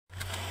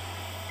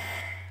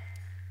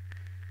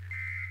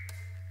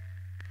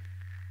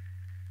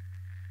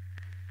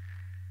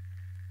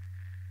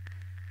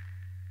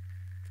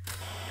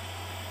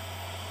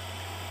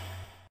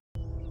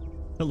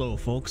Hello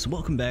folks,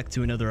 welcome back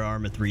to another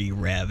Arma 3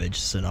 Ravage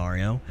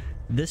scenario.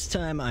 This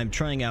time I'm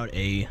trying out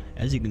a,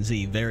 as you can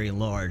see, very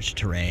large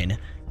terrain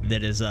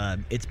that is,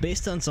 it's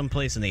based on some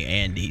place in the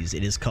Andes.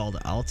 It is called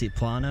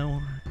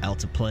Altiplano.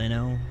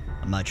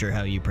 I'm not sure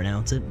how you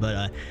pronounce it,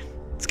 but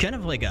it's kind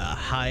of like a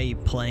high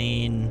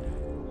plain,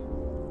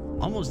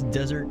 almost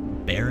desert,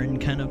 barren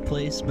kind of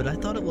place, but I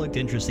thought it looked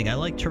interesting. I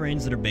like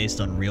terrains that are based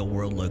on real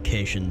world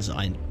locations.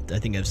 I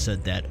think I've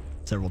said that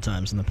several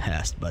times in the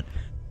past, but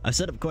I've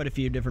set up quite a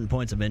few different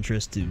points of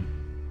interest to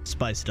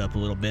spice it up a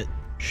little bit.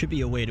 Should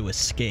be a way to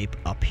escape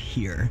up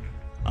here.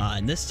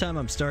 And this time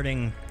I'm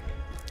starting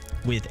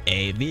with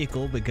a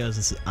vehicle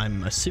because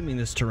I'm assuming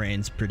this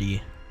terrain's pretty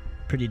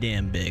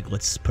damn big.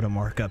 Let's put a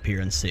mark up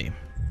here and see.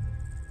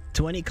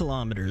 20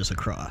 kilometers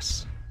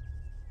across.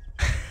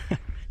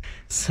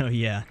 So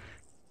yeah,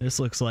 this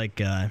looks like,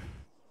 let's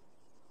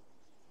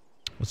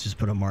just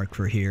put a mark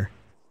for here.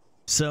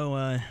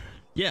 So,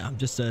 yeah, I'm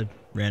just a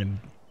random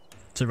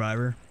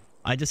survivor.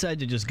 I decided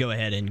to just go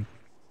ahead and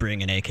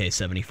bring an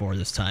AK-74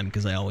 this time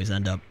because I always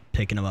end up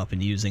picking them up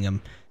and using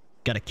them.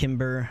 Got a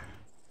Kimber,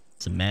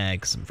 some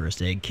mags, some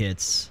first aid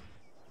kits,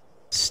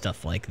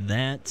 stuff like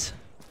that.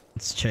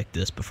 Let's check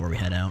this before we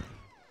head out.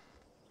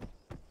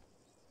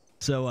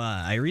 So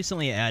I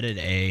recently added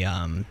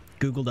a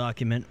Google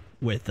document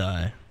with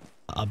a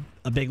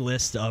big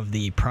list of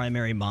the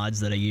primary mods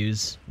that I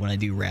use when I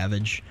do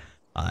Ravage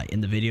in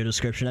the video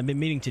description. I've been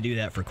meaning to do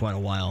that for quite a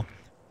while.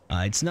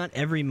 It's not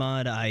every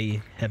mod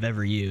I have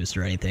ever used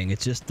or anything.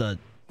 It's just the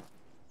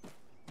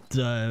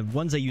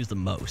ones I use the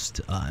most.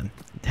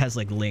 It has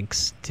like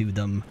links to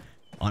them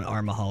on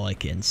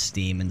Armaholic and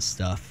Steam and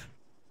stuff,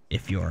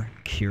 if you're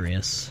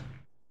curious.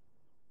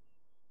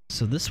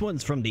 So this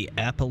one's from the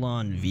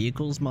Apollon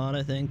Vehicles mod,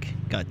 I think.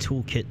 Got a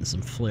toolkit and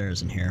some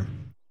flares in here.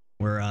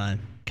 We're kind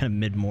of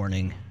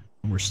mid-morning.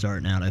 We're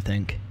starting out, I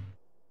think.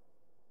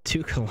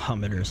 2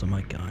 kilometers, oh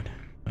my god.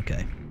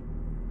 Okay.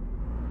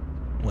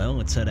 Well,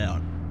 let's head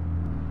out.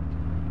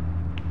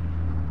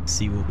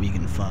 See what we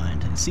can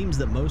find. It seems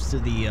that most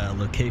of the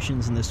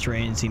locations in this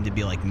terrain seem to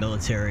be like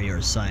military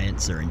or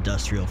science or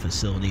industrial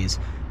facilities.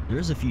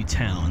 There's a few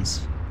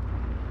towns.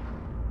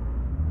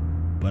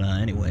 But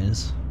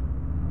anyways,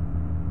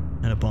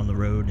 head up on the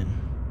road and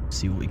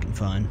see what we can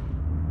find.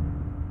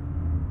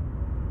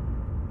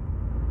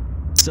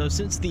 So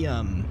since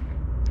the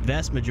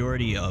vast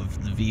majority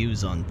of the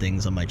views on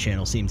things on my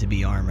channel seem to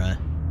be Arma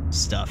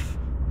stuff,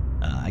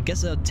 I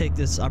guess I'll take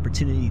this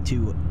opportunity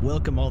to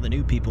welcome all the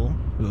new people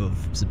who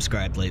have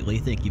subscribed lately.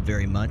 Thank you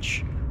very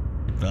much.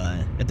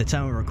 At the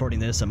time of recording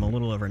this, I'm a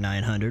little over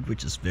 900,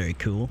 which is very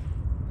cool.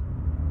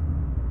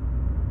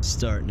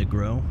 Starting to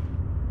grow.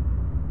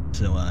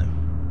 So,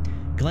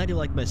 glad you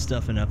like my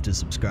stuff enough to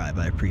subscribe.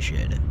 I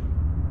appreciate it.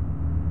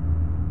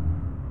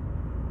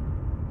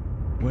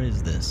 What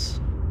is this?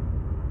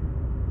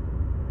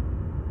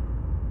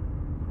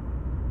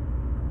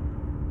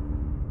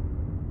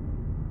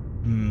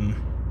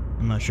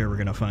 I'm not sure we're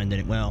gonna find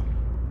any. Well,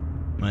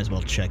 might as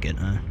well check it,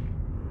 huh?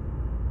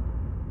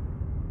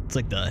 It's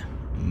like the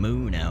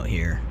moon out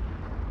here.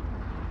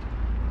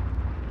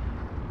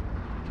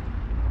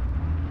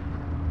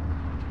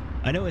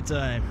 I know it's,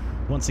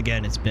 once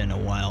again, it's been a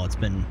while. It's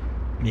been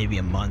maybe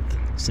a month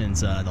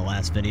since, the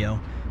last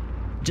video.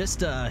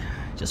 Just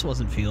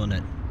wasn't feeling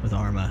it with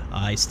Arma.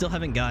 I still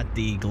haven't got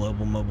the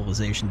Global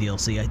Mobilization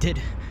DLC.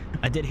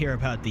 I did hear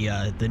about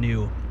the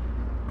new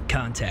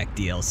Contact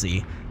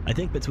DLC. I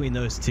think between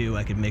those two,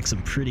 I could make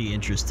some pretty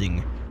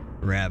interesting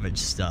Ravage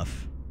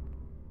stuff.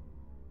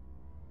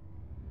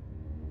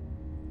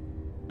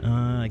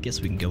 I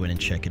guess we can go in and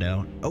check it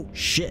out. Oh,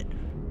 shit!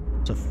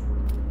 What's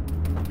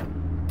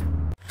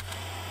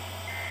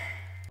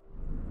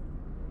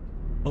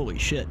holy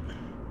shit.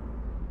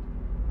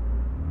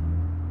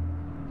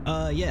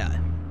 Yeah.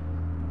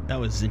 That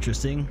was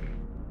interesting.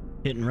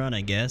 Hit and run, I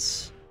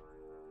guess.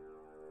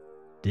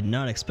 Did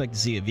not expect to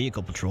see a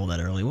vehicle patrol that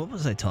early. What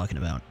was I talking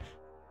about?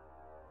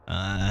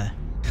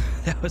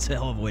 That was a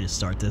hell of a way to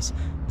start this.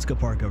 Let's go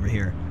park over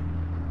here.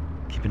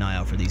 Keep an eye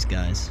out for these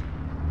guys.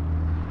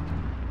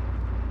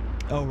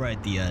 Oh, right,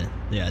 yeah,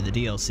 the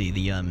DLC,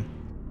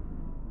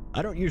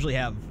 I don't usually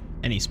have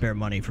any spare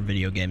money for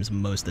video games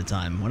most of the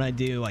time. When I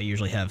do, I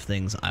usually have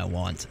things I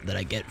want that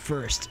I get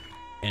first.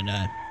 And,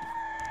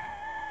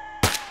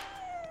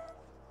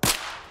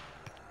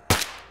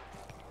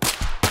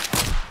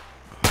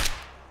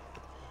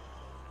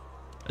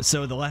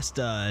 so the last,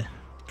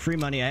 free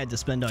money I had to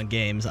spend on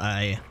games,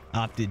 I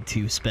opted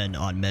to spend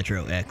on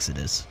Metro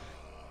Exodus,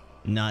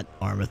 not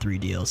Arma 3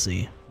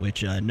 DLC,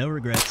 which, no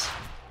regrets.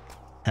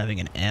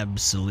 Having an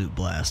absolute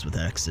blast with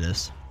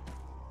Exodus.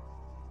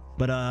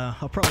 But,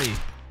 I'll probably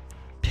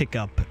pick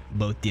up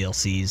both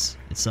DLCs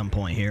at some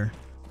point here.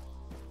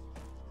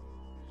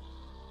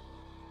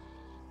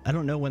 I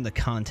don't know when the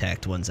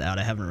Contact one's out.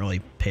 I haven't really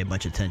paid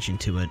much attention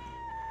to it.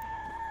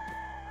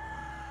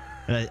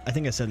 But I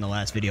think I said in the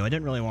last video, I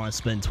didn't really want to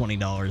spend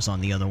 $20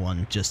 on the other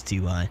one just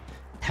to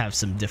have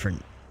some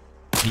different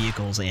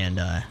vehicles and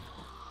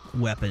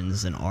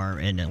weapons and arm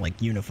and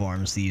like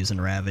uniforms to use in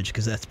Ravage,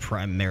 because that's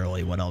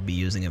primarily what I'll be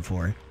using it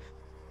for.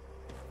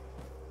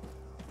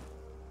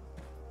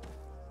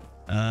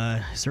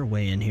 Is there a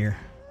way in here?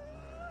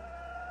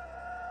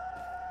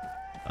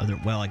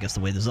 Well, I guess the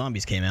way the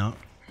zombies came out.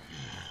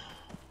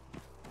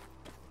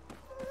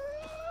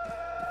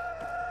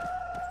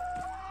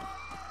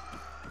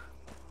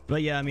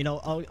 But yeah, I mean,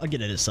 I'll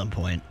get it at some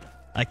point.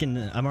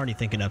 I'm already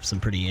thinking up some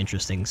pretty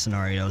interesting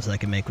scenarios I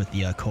can make with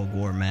the Cold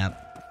War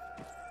map.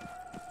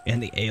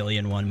 And the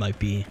alien one might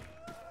be...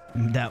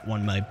 That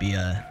one might be,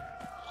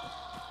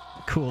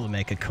 cool to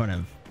make a kind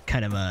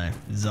of a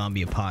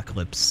zombie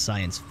apocalypse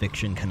science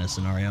fiction kind of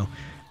scenario.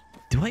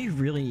 Do I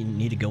really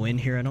need to go in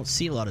here? I don't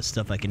see a lot of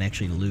stuff I can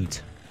actually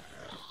loot.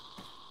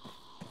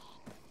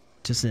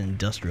 Just an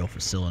industrial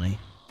facility.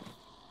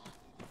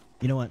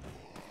 You know what?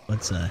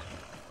 Let's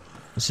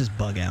just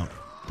bug out.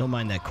 Don't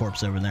mind that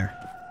corpse over there.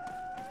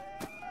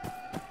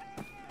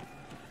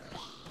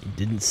 You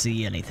didn't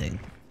see anything.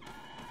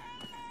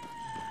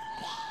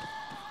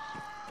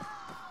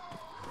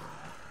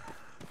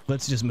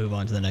 Let's just move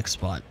on to the next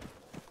spot.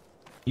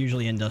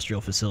 Usually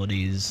industrial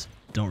facilities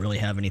don't really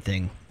have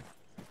anything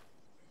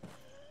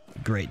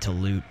great to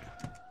loot.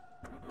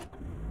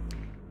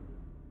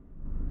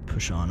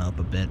 Push on up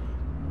a bit.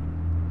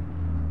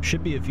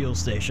 Should be a fuel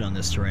station on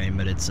this terrain,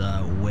 but it's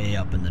way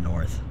up in the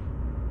north.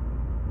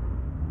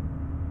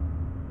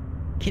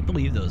 Can't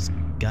believe those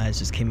guys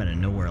just came out of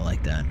nowhere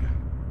like that.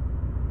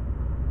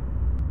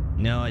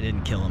 No, I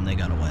didn't kill them, they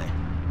got away.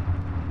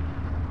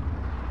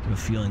 I have a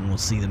feeling we'll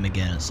see them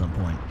again at some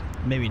point.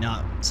 Maybe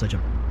not such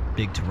a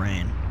big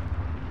terrain.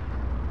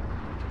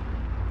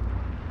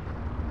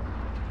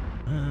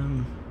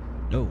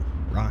 Oh,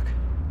 rock.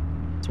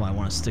 That's why I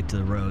want to stick to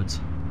the roads,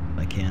 if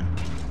I can.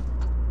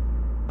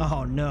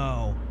 Oh,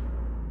 no.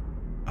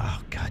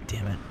 Oh, god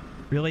damn it.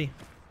 Really?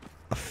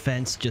 A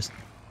fence just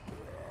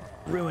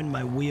ruined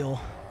my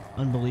wheel.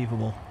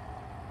 Unbelievable.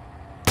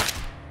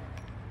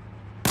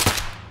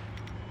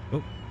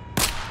 Oh.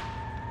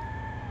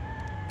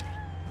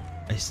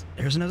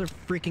 There's another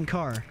freaking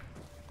car.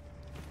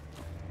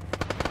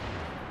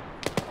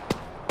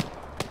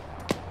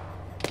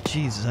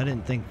 Jesus, I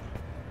didn't think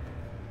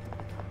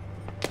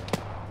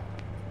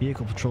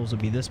vehicle patrols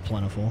would be this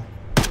plentiful.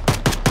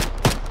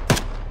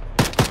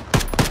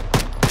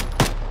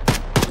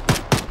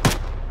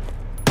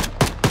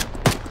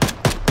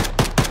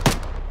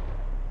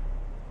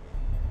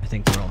 I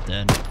think they're all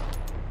dead. I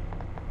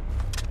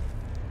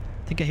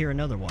think I hear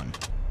another one.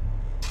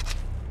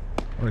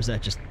 Or is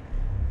that just...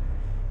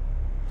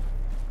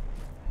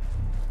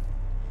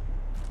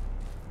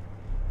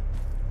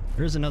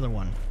 There's another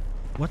one.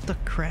 What the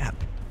crap?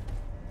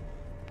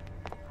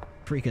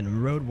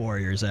 Freaking road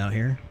warriors out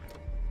here.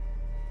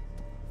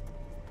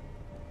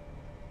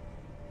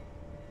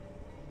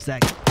 It's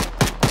that...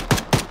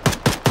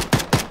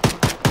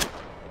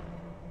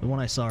 The one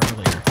I saw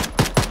earlier.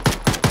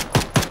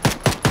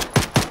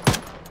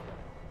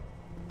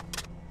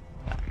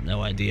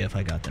 No idea if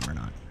I got them or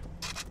not.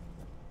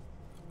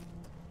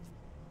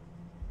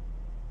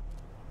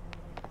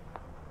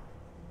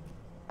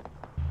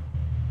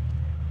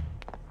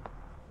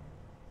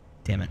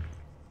 Damn it.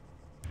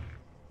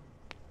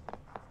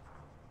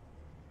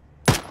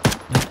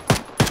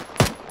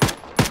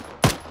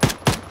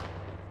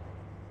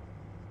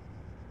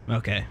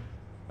 Okay.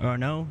 Oh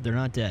no, they're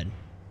not dead.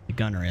 The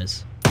gunner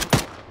is.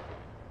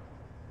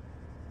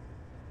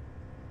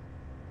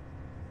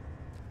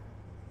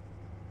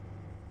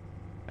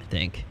 I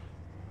think.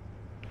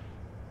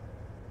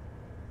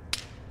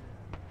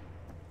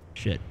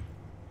 Shit.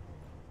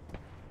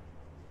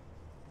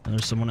 And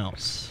there's someone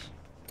else.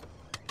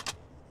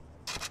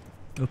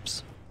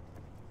 Oops.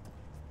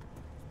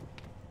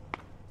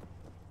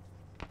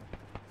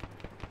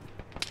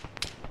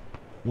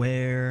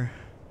 Where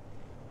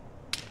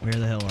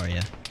the hell are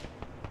you?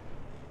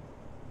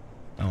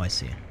 Oh, I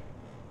see.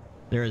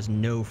 There is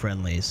no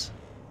friendlies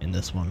in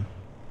this one.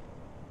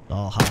 It's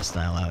all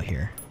hostile out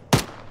here.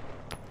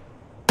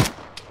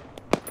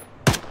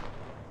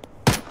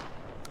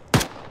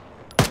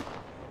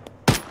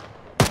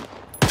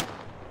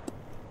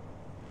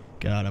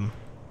 Got him.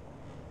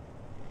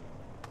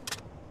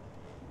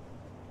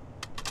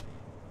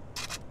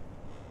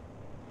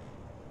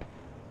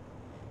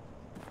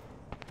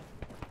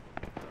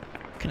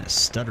 Kind of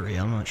stuttery,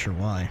 I'm not sure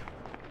why.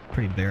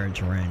 Pretty barren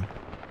terrain.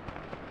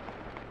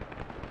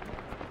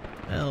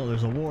 Well,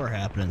 there's a war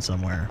happening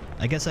somewhere.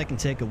 I guess I can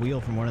take a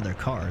wheel from one of their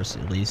cars,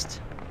 at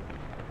least.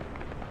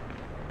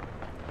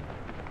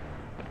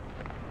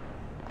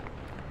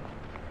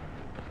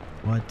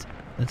 What?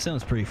 That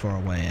sounds pretty far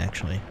away,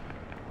 actually.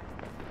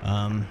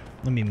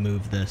 Let me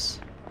move this.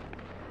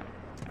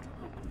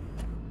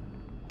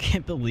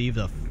 Can't believe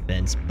the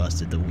fence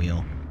busted the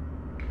wheel.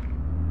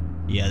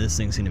 Yeah, this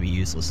thing's gonna be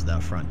useless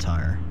without front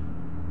tire.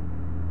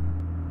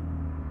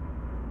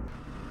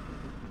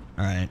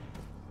 Alright.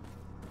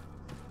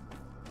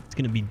 It's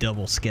gonna be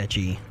double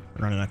sketchy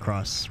running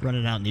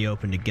out in the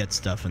open to get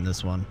stuff in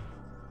this one.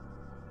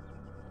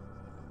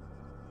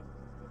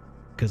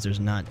 because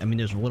there's not... I mean,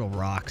 there's little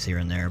rocks here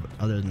and there, but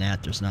other than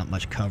that, there's not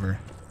much cover.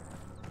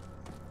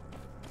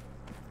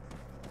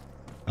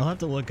 I'll have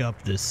to look up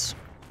this...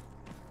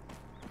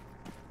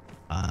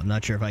 I'm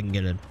not sure if I can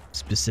get a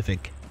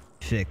specific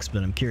fix,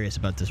 but I'm curious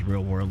about this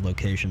real-world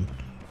location.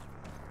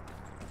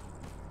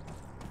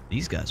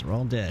 These guys are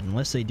all dead,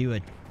 unless they do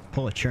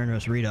pull a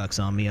Chernos Redux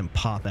on me and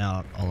pop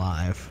out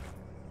alive.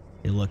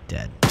 They look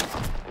dead.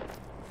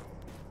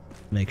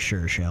 Make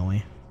sure, shall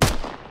we?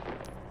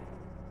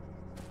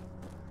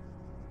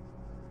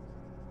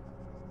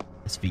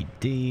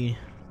 SVD.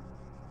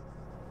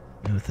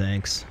 No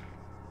thanks.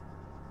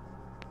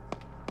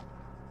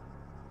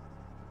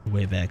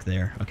 Way back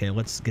there. Okay,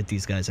 let's get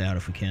these guys out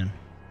if we can.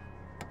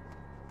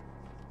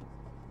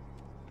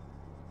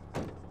 I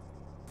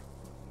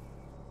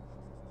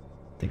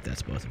think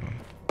that's both of them.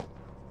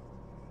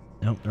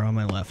 Nope, they're on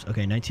my left.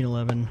 Okay,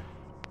 1911.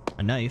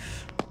 A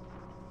knife.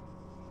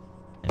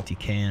 Empty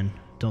can.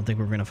 Don't think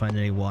we're gonna find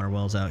any water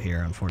wells out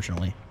here,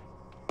 unfortunately.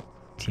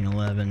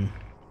 1911.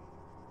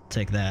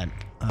 Take that.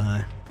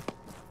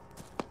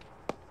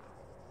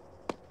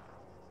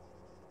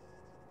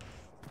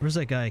 Where's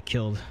that guy I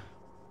killed?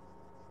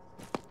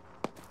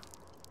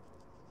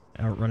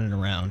 Out running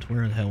around.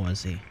 Where the hell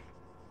was he?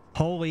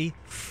 Holy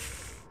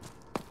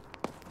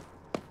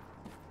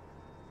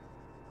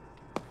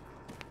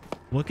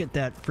look at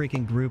that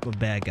freaking group of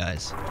bad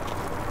guys.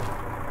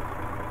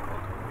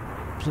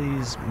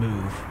 Please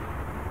move.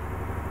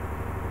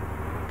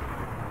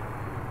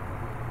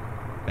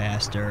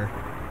 Faster.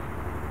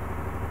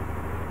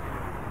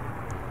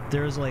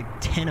 There's like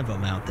 10 of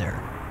them out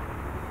there.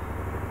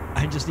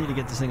 I just need to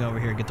get this thing over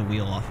here and get the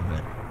wheel off of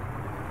it.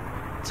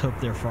 Let's hope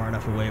they're far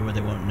enough away where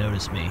they won't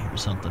notice me or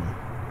something.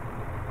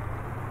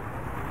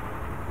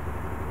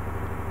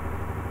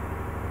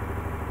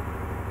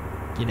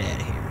 Get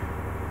out of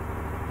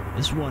here.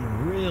 This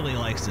one really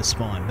likes to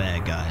spawn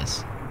bad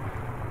guys.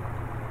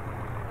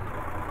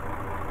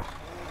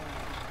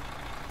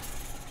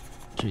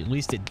 At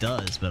least it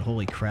does, but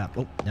holy crap.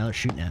 Oh, now they're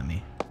shooting at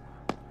me.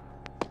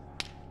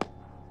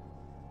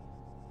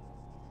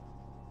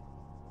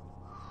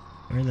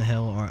 Where the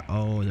hell are...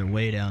 Oh, they're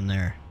way down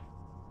there.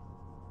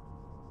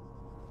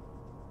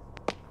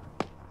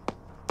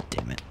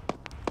 Damn it.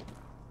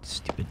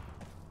 Stupid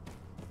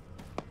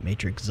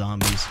Matrix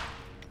zombies.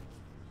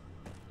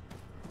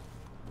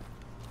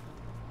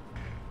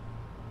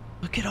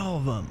 Look at all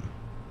of them.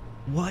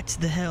 What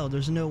the hell?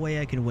 There's no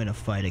way I can win a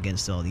fight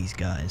against all these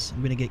guys.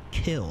 I'm gonna get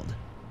killed.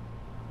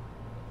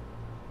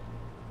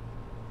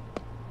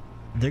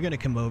 They're gonna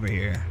come over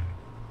here.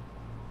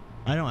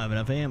 I don't have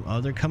enough ammo. Oh,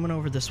 they're coming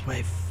over this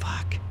way.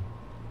 Fuck.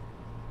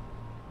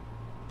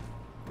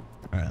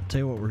 Alright, I'll tell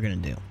you what we're gonna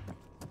do.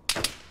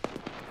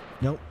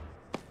 Nope.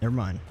 Never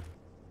mind.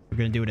 We're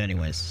gonna do it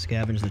anyways.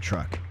 Scavenge the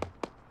truck.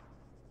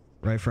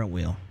 Right front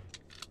wheel.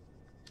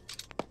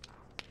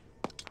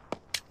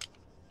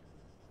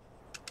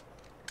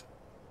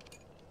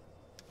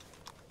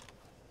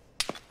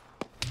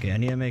 Okay, I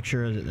need to make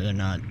sure that they're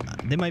not...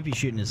 They might be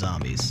shooting at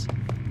zombies.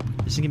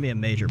 This is gonna be a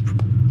major...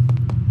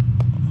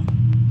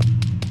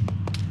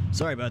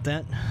 Sorry about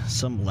that.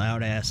 Some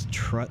loud-ass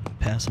truck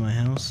passing my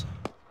house.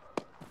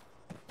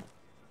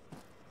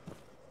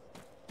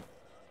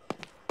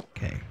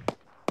 Okay.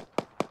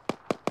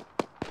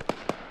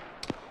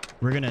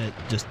 We're gonna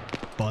just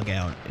bug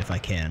out if I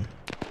can.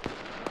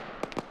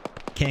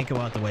 Can't go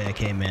out the way I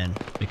came in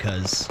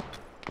because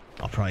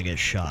I'll probably get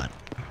shot.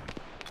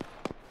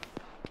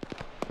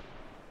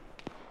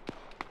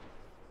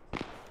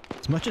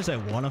 As much as I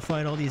want to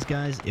fight all these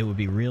guys, it would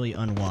be really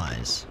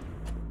unwise.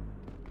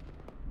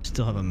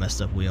 Still have a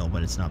messed up wheel,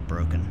 but it's not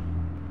broken.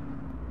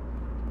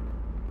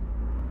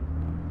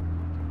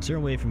 Is there a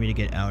way for me to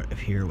get out of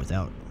here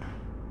without...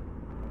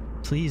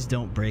 Please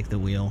don't break the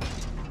wheel.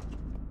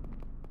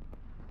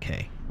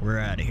 Okay, we're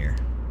out of here.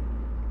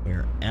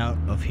 We're out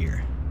of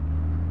here.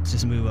 Let's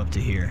just move up to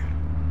here.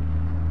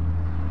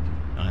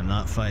 I'm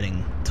not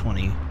fighting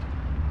 20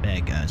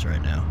 bad guys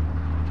right now.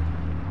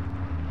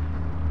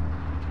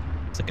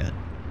 It's like a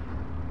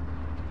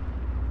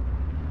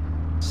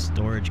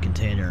storage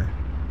container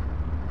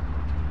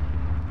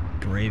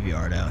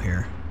graveyard out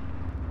here.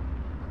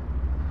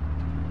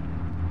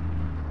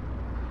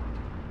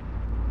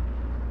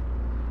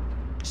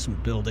 Some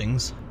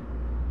buildings.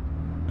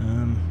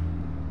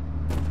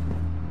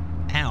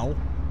 Ow.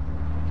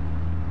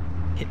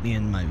 Hit me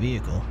in my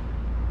vehicle.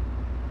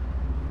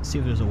 Let's see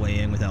if there's a way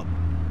in without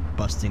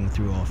busting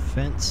through a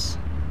fence.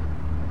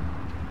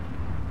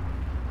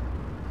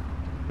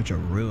 Which are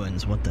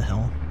ruins, what the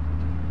hell?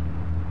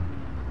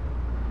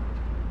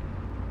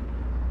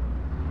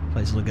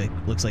 Place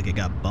looks like it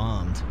got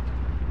bombed.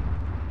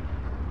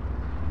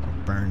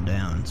 Or burned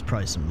down. There's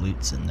probably some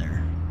loots in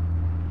there.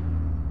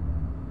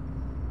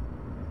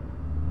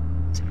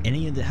 Is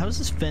any of the... How is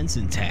this fence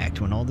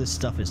intact when all this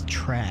stuff is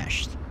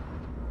trashed?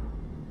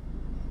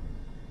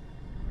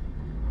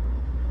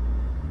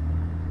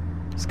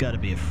 There's gotta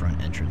be a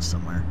front entrance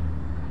somewhere.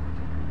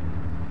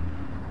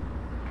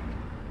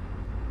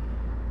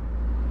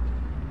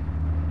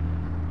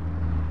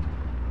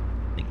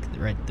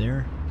 right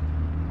there?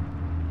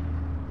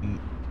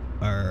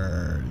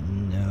 Or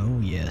no?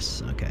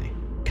 Yes. Okay.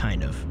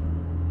 Kind of.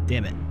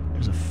 Damn it.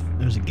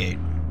 There's a gate.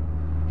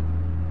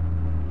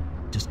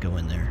 Just go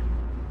in there.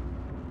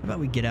 How about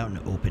we get out and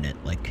open it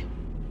like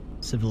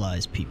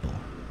civilized people?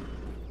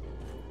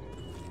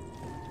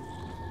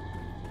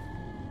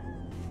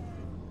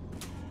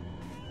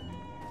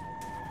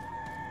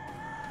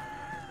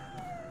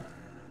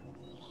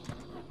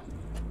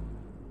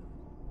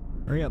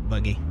 Hurry up,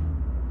 buggy.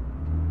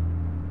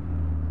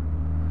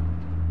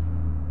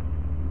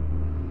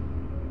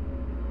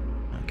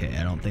 Okay,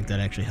 I don't think that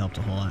actually helped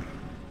a whole lot.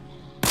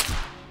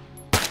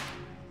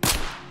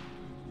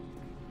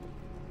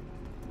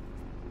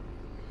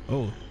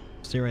 Oh,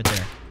 stay right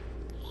there.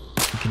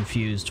 You're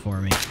confused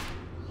for me.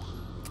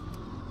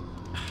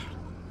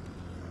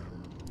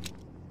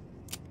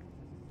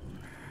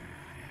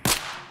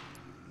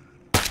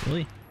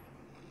 Really?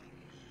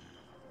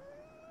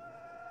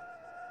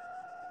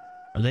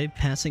 Are they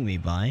passing me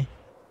by?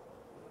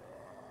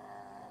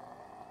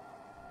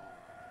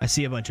 I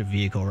see a bunch of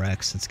vehicle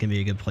wrecks. It's gonna be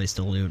a good place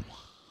to loot.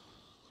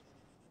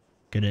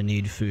 Gonna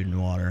need food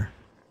and water.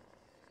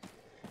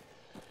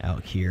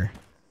 Out here.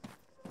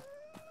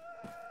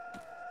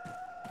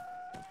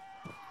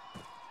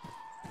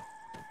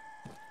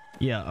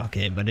 Yeah,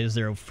 okay, but is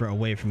there a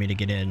way for me to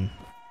get in?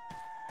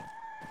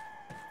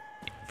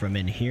 From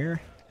in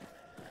here?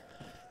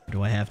 Or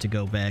do I have to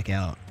go back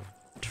out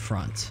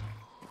front?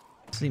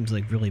 Seems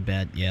like really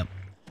bad. Yep.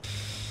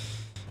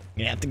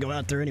 You have to go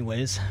out there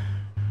anyways.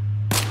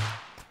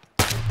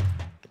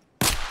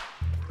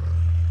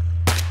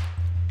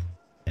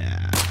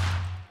 Yeah.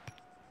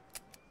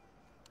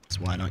 That's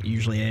why I don't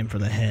usually aim for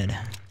the head.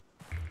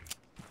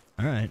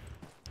 Alright.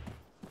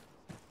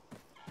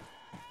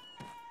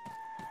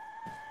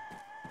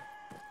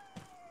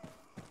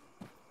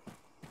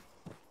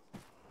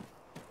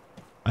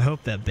 I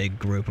hope that big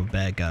group of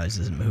bad guys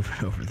isn't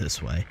moving over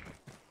this way.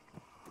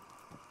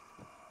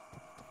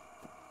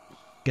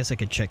 Guess I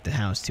could check the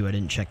house too. I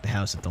didn't check the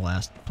house at the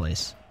last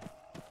place.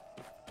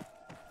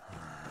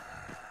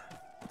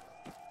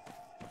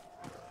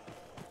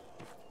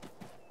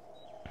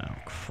 Oh,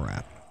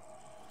 crap.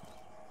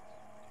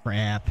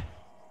 Crap.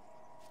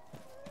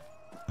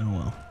 Oh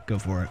well, go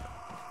for it.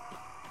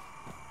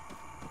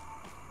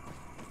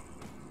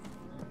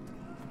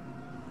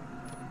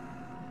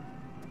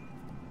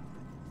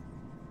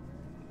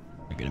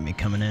 They're gonna be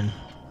coming in.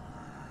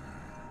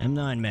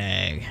 M9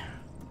 mag.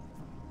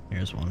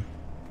 Here's one.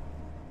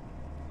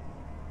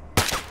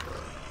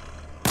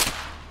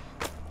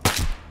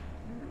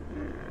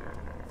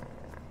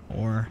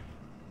 Or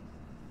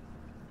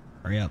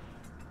hurry up.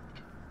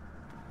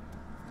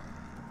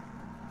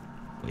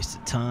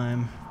 Wasted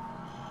time.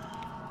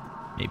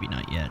 Maybe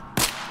not yet.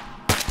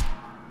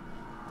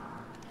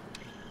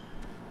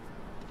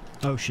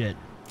 Oh shit.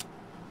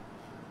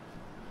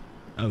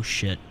 Oh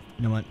shit.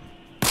 You know what?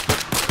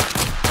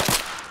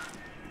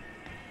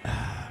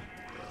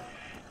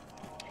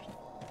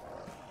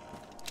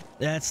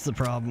 That's the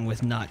problem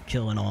with not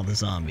killing all the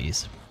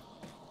zombies.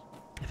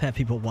 I've had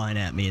people whine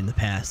at me in the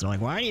past. They're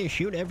like, why do you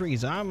shoot every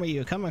zombie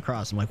you come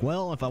across? I'm like,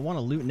 well, if I want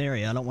to loot an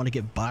area, I don't want to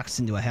get boxed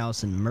into a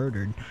house and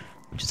murdered,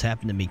 which has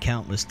happened to me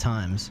countless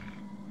times.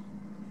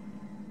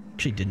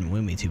 Actually didn't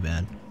win me too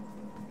bad.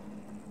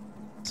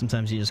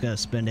 Sometimes you just gotta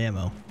spend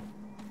ammo.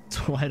 That's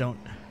why I don't...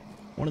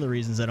 One of the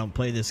reasons I don't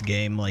play this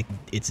game like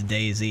it's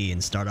DayZ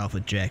and start off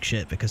with jack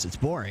shit, because it's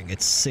boring.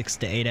 It's 6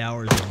 to 8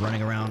 hours of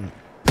running around,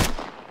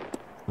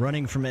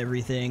 running from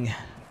everything,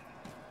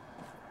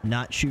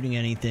 not shooting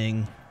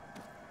anything,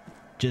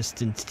 just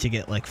to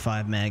get like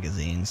 5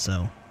 magazines,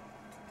 so...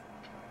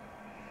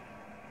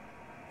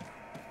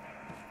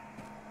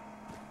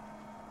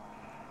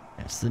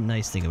 That's the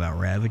nice thing about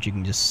Ravage, you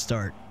can just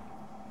start,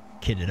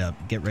 kit it up,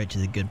 get right to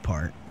the good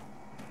part.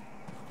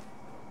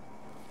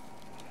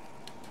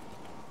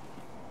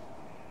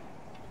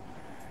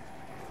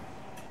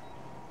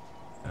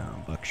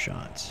 Oh,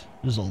 buckshot.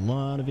 There's a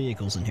lot of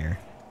vehicles in here.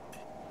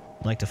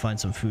 I'd like to find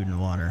some food and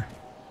water.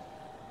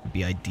 Would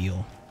be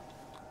ideal.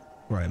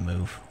 Where I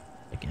move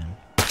again.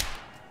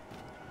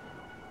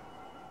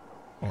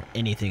 Or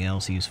anything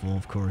else useful,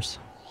 of course.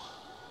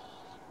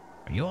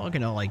 Are you all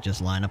gonna, like,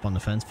 just line up on the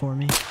fence for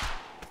me?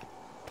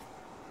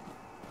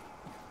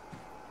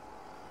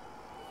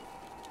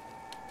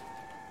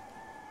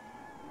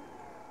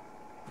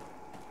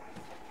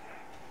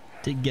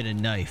 Did get a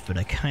knife, but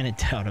I kinda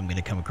doubt I'm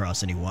gonna come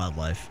across any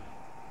wildlife.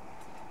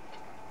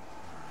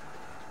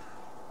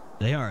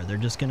 They are, they're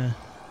just gonna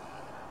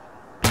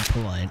be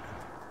polite.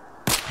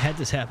 I had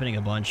this happening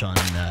a bunch on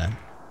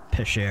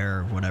Pesher,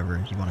 or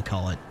whatever you want to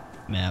call it,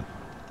 map,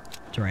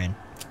 terrain.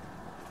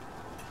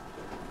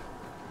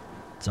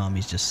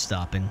 Zombies just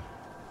stopping.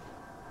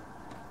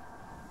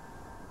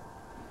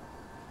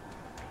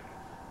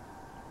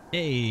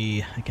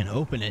 Hey, I can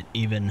open it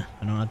even.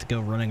 I don't have to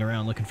go running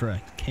around looking for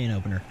a can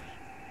opener.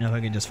 Now if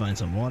I could just find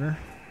some water,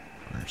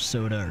 or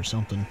soda or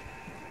something.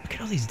 Look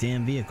at all these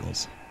damn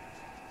vehicles.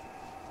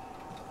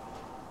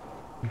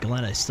 I'm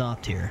glad I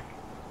stopped here.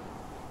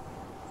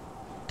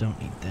 Don't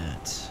need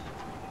that.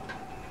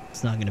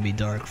 it's not going to be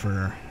dark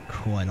for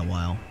quite a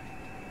while.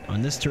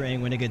 On this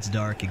terrain, when it gets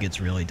dark, it gets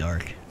really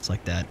dark. It's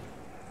like that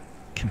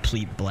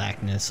complete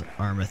blackness,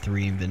 Arma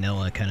 3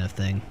 vanilla kind of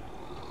thing.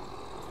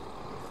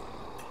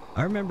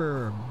 I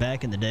remember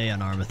back in the day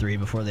on Arma 3,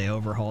 before they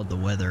overhauled the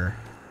weather,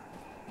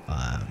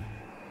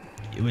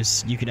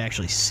 you could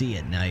actually see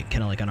at night,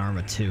 kind of like on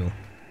Arma 2,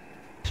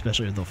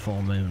 especially with the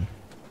full moon.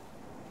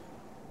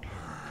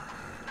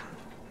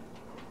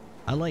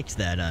 I liked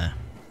that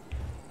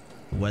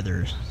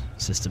weather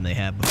system they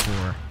had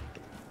before.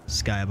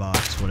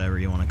 Skybox, whatever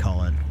you want to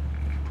call it.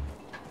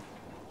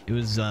 It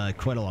was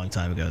quite a long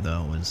time ago,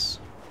 though. It was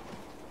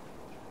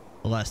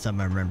the last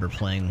time I remember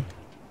playing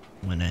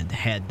when I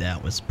had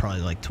that was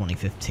probably like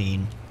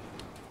 2015,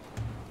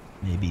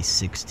 maybe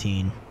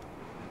 16.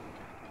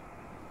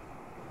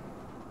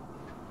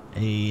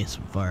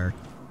 Some fire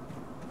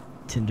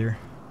tinder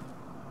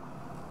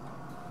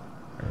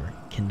or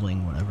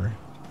kindling, whatever.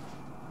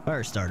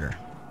 Fire starter.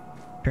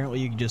 Apparently,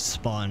 you can just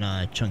spawn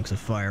chunks of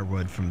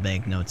firewood from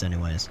banknotes,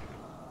 anyways.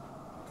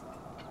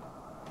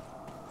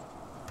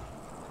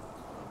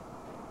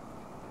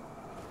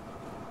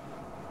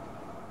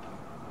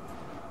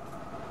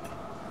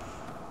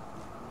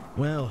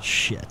 Well,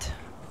 shit.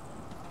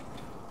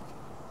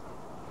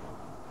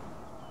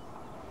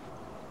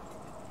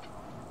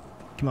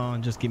 Come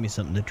on, just give me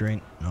something to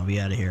drink, and I'll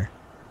be out of here.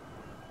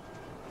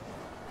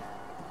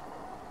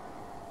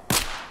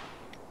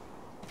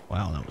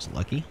 Wow, that was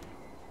lucky.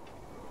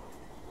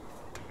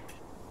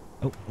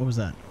 Oh, what was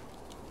that?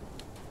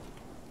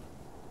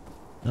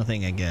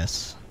 Nothing, I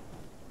guess.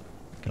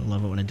 Gotta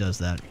love it when it does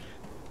that.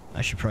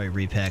 I should probably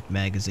repack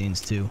magazines,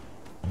 too,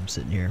 while I'm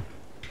sitting here.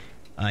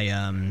 I,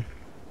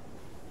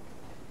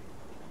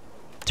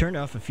 turned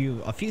off a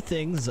few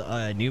things.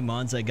 New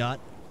mods I got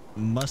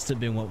must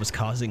have been what was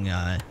causing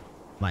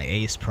my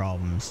ace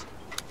problems.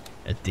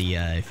 At the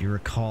if you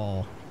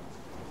recall,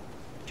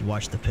 if you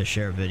watched the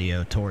Peshare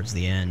video towards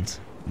the end,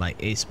 my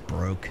ace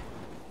broke,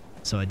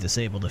 so I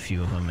disabled a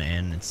few of them,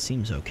 and it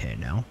seems okay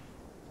now.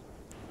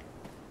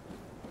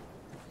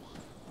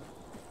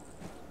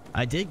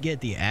 I did get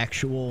the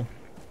actual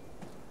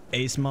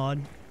ace mod,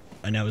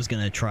 and I was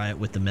gonna try it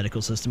with the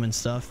medical system and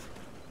stuff.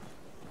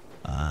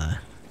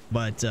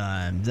 But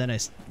then I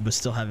was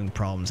still having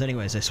problems.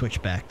 Anyways, I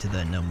switched back to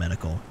the no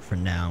medical for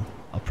now.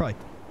 I'll probably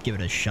give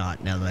it a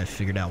shot now that I've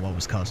figured out what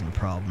was causing the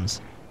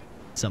problems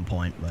at some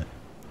point, but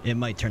it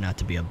might turn out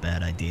to be a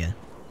bad idea.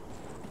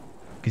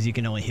 Because you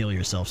can only heal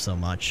yourself so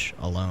much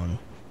alone,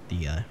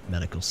 the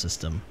medical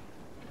system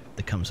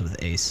that comes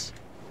with Ace.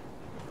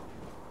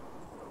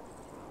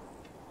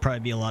 Probably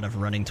be a lot of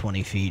running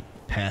 20 feet,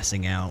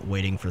 passing out,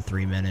 waiting for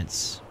 3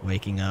 minutes,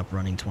 waking up,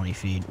 running 20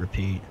 feet,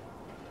 repeat.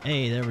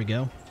 Hey, there we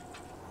go.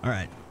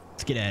 Alright,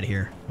 let's get out of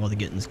here while the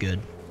getting's good,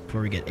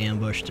 before we get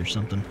ambushed or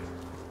something.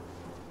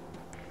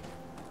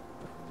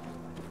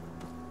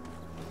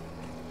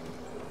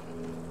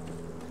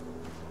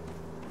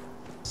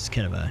 This is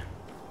kind of a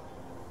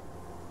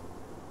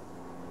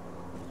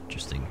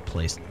interesting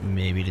place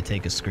maybe to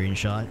take a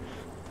screenshot.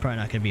 Probably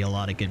not going to be a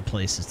lot of good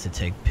places to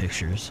take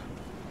pictures.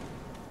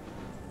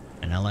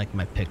 And I like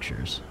my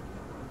pictures.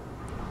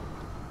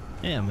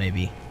 Yeah,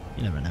 maybe.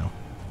 You never know.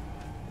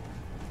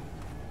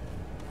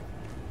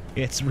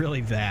 It's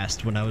really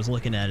vast. When I was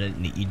looking at it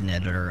in the Eden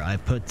editor, I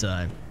put,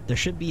 there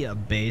should be a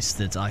base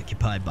that's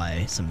occupied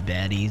by some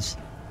baddies.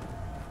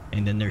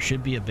 And then there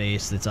should be a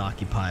base that's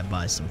occupied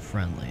by some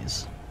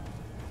friendlies.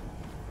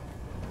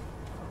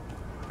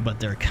 But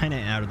they're kind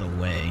of out of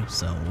the way,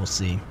 so we'll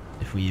see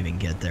if we even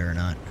get there or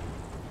not.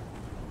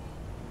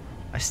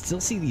 I still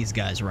see these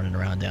guys running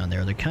around down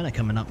there. They're kind of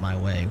coming up my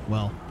way.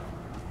 Well,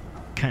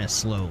 kind of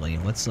slowly.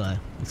 Let's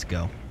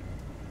go.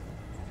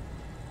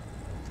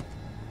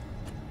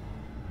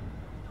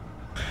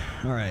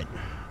 Alright,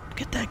 look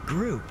at that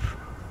group.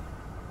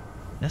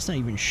 That's not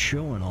even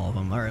showing all of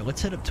them. Alright, let's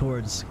head up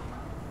towards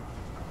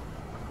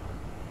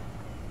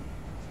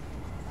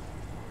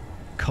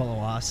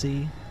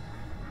Kalawasi,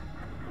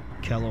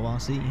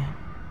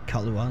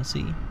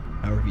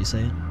 however you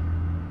say it.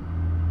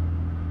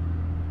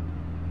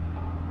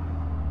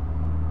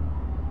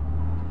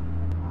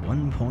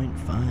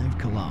 .5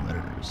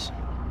 kilometers.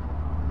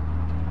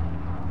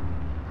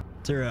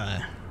 Is there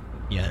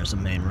yeah, there's a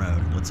main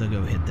road. Let's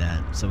go hit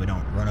that so we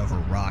don't run over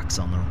rocks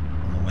on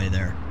the way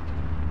there.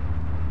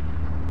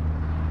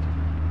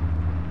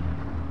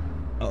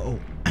 Oh,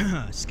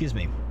 excuse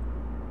me.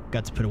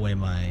 Got to put away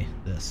my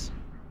this.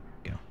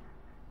 Go.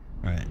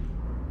 All right.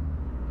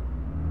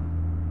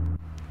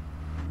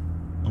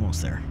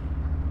 Almost there.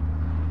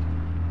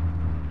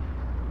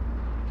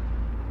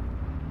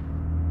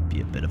 Be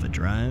a bit of a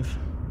drive.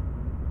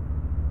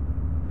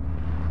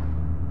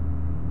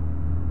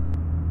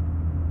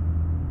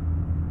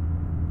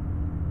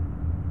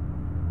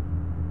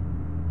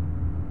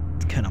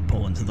 Kind of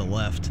pulling to the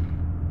left.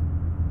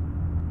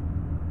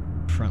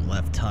 Front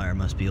left tire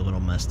must be a little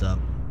messed up.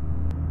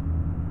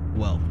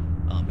 Well,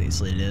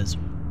 obviously it is.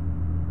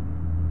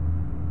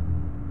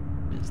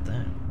 What is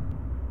that?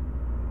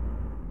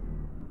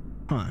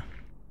 Huh.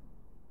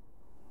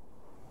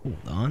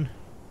 Hold on.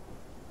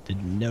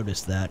 Didn't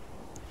notice that.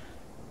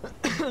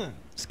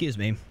 Excuse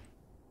me.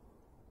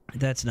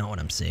 That's not what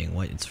I'm seeing.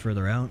 Wait, it's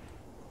further out?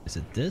 Is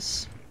it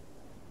this?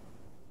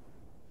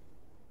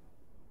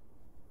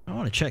 I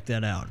want to check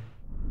that out.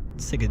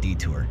 Let's take a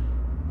detour.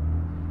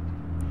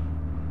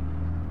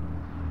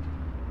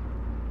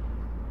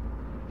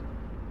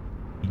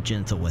 Be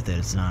gentle with it,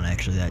 it's not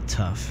actually that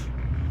tough.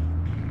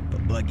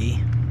 But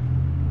buggy.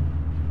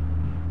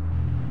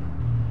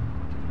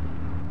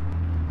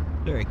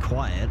 Very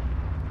quiet.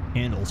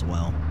 Handles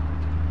well.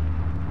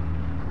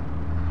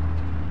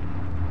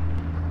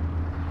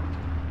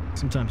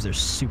 Sometimes they're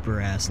super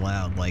ass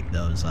loud, like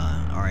those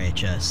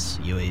RHS,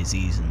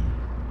 UAZs, and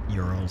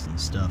Urals and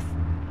stuff.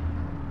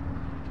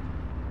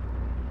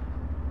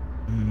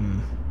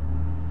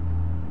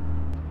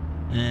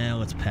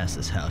 Let's pass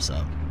this house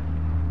up.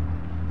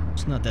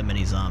 There's not that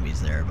many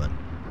zombies there, but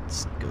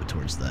let's go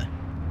towards the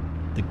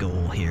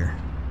goal here.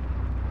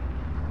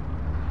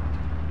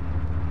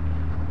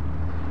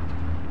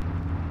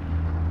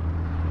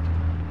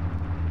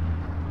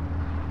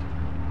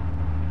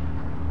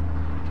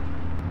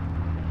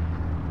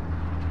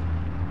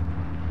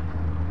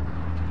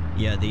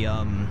 Yeah,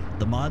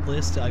 the mod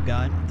list I've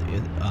got,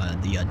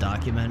 the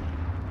document,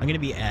 I'm gonna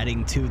be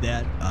adding to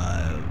that.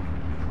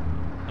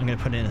 I'm gonna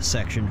put in a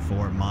section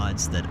for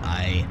mods that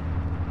I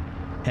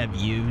have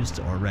used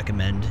or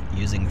recommend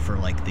using for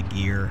like the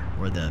gear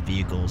or the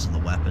vehicles and the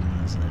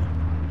weapons.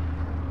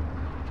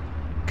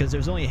 Because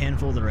there's only a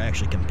handful that are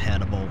actually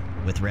compatible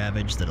with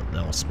Ravage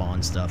that'll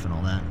spawn stuff and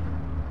all that.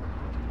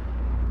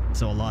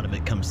 So a lot of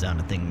it comes down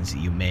to things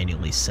you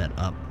manually set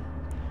up.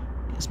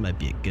 This might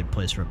be a good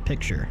place for a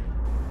picture.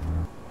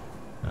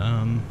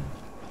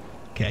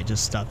 Okay, I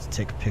just stopped to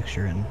take a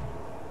picture and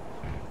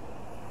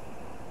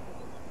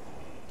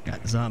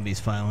got zombies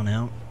filing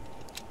out.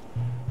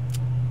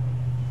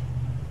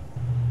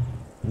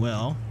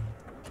 Well,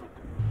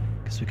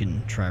 guess we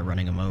can try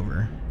running them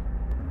over.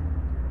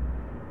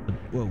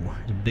 Whoa,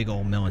 there's a big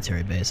old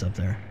military base up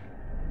there.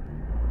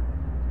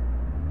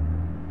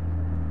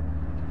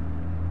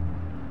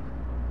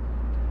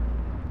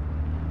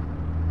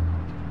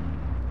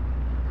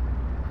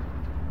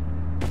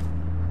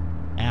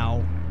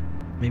 Ow.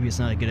 Maybe it's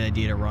not a good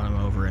idea to run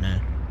them over in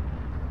a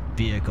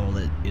vehicle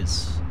that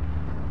is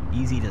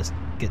easy to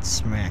get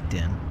smacked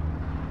in.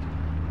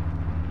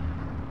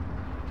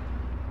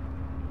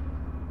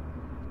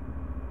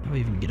 How do we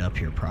even get up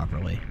here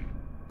properly?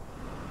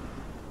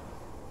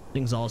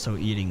 Thing's also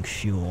eating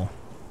fuel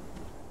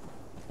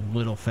a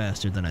little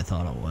faster than I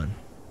thought it would.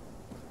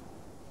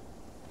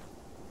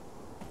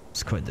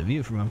 It's quite the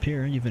view from up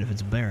here, even if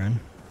it's barren.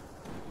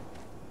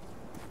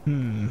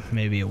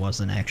 Maybe it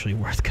wasn't actually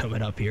worth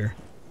coming up here.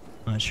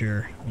 Not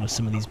sure. Well,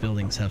 some of these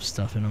buildings have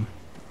stuff in them.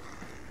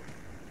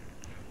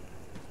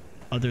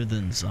 Other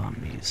than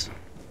zombies.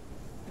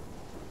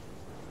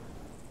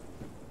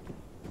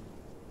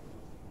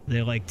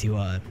 They like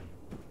to,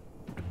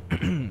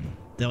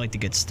 they like to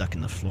get stuck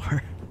in the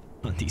floor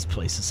on these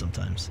places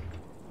sometimes.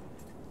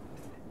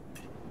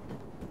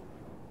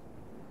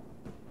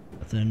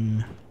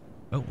 Nothing.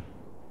 Oh.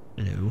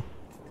 Hello.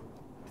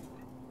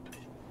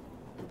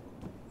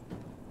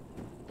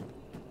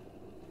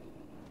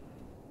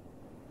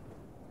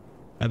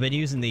 I've been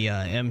using the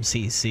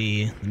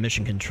MCC, the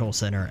Mission Control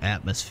Center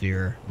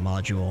Atmosphere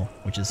module,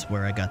 which is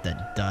where I got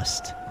that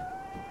dust.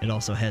 It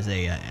also has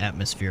a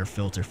atmosphere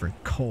filter for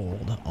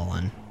cold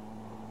on.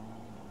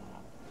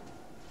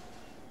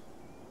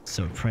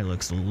 So it probably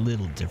looks a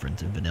little different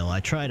than vanilla. I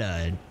tried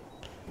a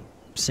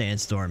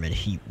sandstorm and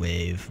heat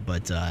wave,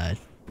 but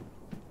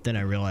then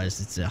I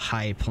realized it's a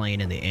high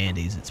plane in the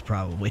Andes. It's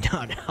probably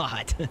not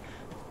hot.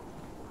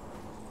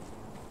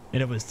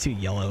 And it was too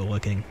yellow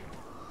looking.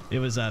 It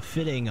was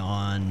fitting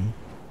on,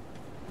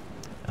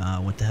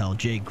 what the hell,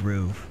 J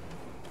Groove.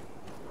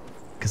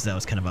 Because that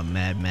was kind of a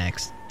Mad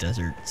Max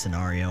desert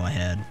scenario I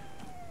had.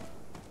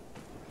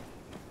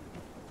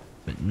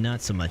 But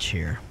not so much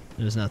here.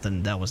 There's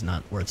nothing, that was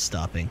not worth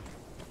stopping.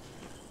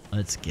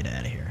 Let's get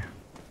out of here.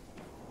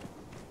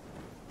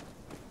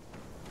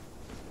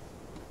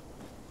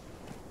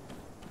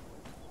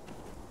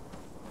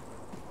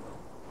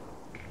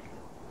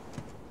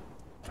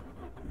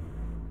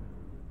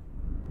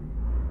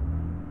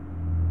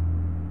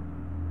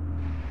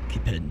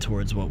 Keep heading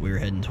towards what we were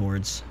heading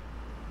towards,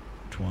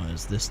 which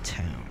was this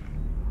town.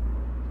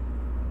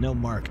 No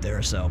mark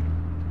there, so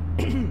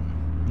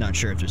not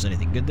sure if there's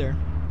anything good there.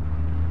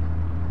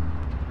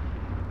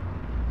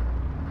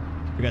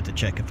 Forgot to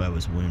check if I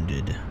was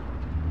wounded.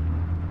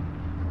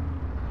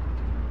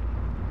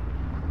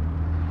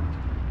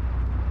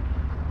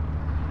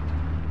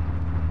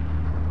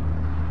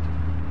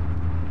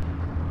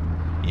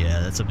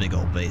 Yeah, that's a big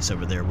old base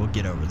over there. We'll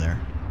get over there,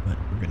 but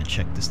we're gonna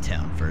check this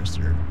town first,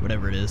 or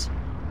whatever it is.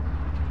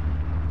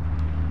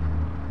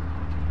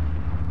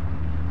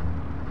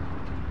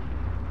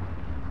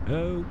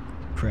 Oh,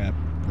 crap.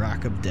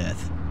 Rock of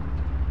Death.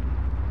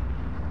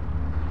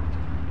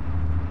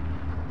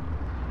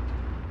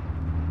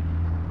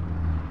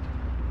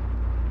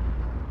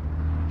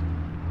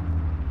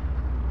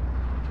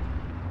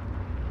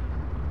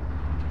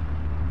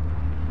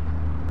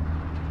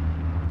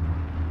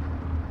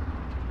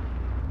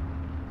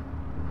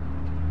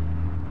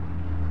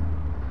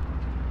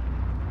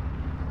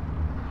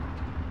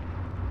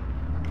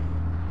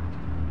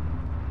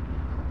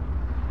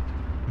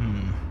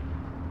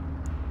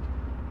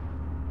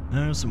 I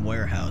know some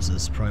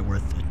warehouses, probably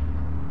worth it.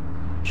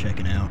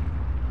 Checking out.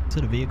 Is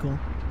it a vehicle?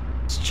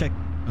 Let's check.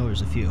 Oh,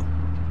 there's a few.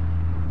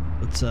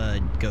 Let's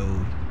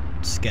go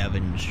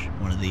scavenge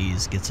one of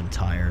these, get some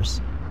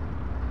tires.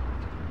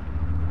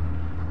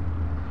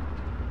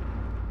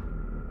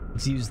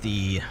 Let's use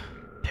the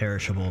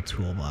perishable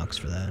toolbox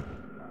for that.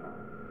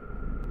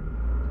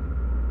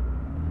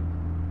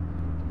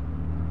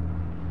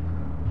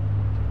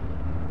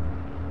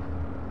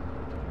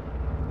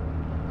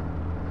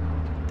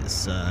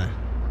 This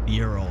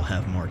Ural will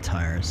have more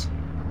tires.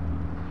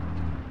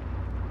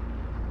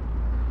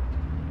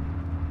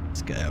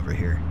 This guy over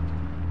here.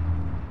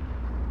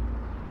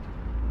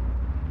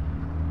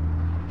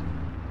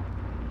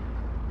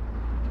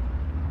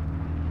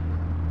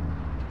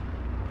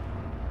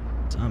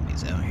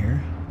 Zombies out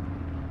here.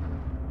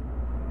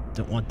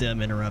 Don't want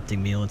them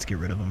interrupting me. Let's get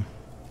rid of them.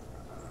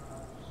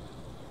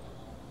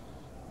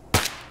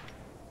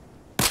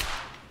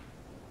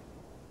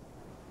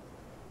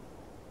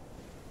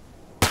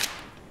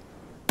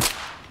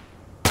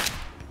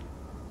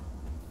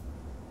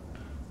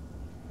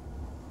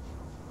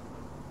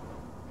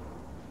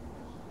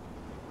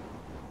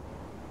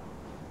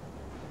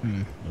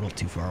 A little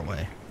too far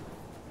away.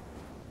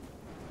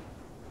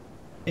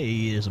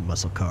 Hey, there's a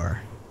muscle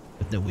car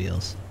with no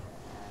wheels.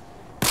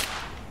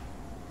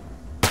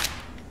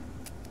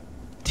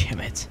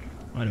 Damn it.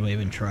 Why do I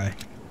even try?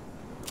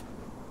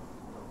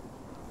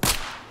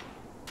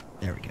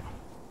 There we go.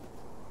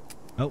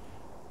 Oh.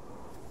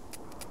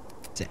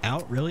 Is it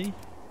out, really?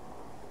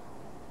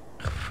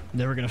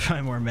 Never gonna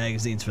find more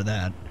magazines for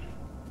that.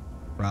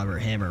 Robert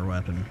Hammer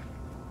weapon.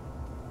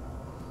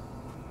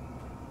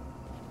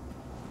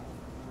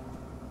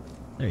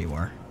 There you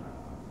are.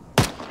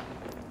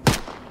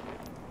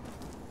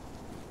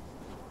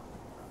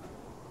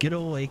 Good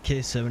old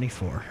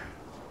AK-74.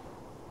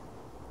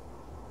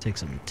 Take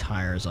some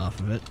tires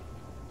off of it.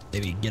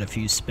 Maybe get a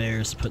few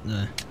spares to put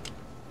in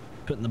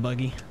the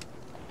buggy.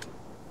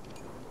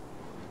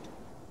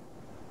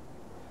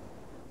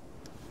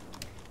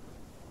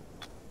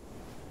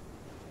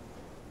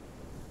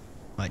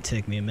 Might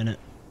take me a minute.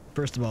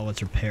 First of all,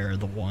 let's repair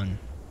the one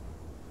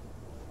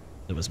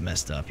that was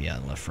messed up. Yeah,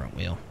 the left front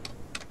wheel.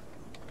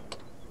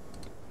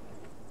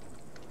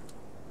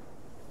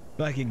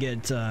 If I could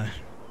get 2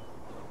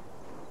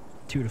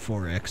 to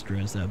 4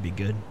 extras, that would be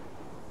good.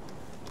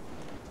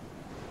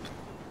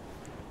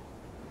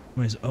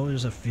 Oh,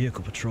 there's a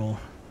vehicle patrol.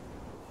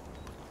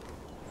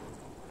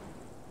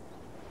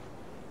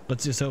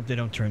 Let's just hope they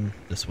don't turn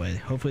this way.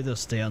 Hopefully they'll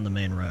stay on the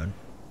main road.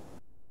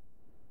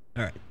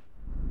 Alright.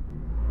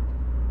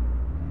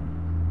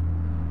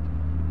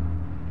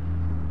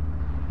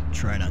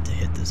 Try not to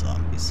hit the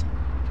zombies.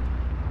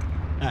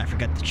 Ah, I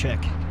forgot to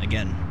check.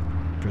 Again.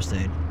 First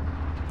aid.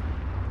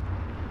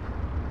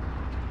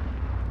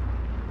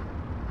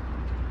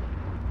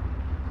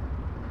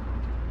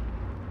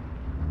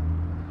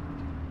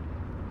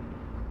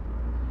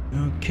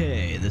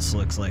 Okay, this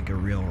looks like a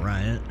real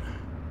riot.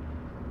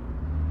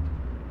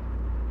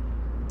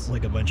 It's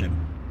like a bunch of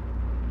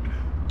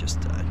just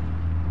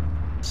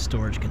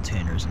storage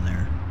containers in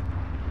there.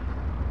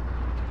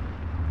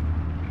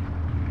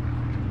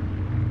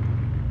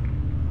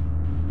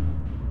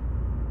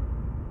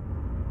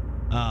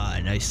 Ah,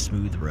 a nice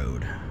smooth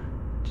road.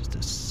 Just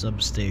a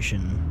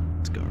substation.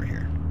 Let's go over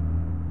here.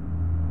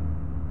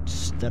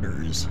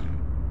 Stutters.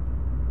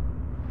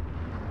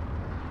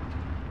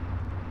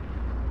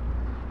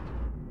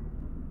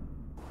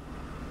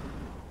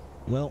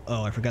 Well,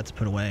 oh, I forgot to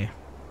put away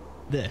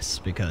this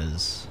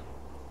because,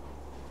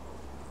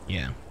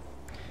 yeah.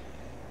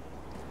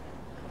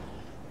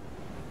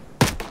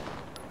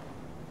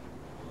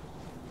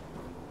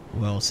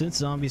 Well, since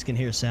zombies can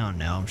hear sound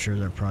now, I'm sure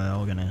they're probably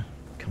all gonna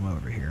come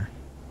over here.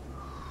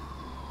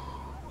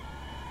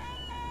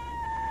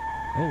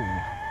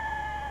 Oh.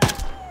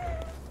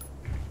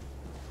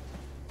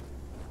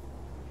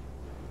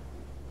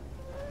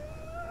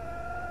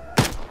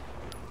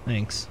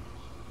 Thanks.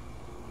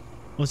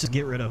 Let's just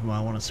get rid of them. I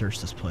want to search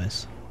this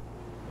place.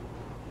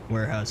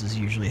 Warehouses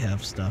usually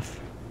have stuff.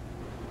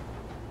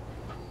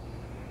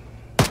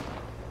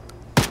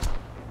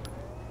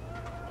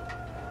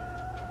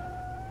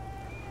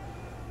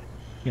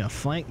 You gonna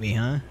flank me,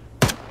 huh?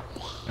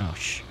 Oh,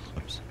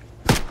 oops.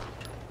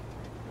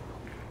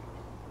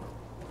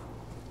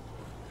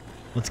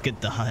 Let's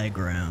get the high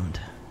ground.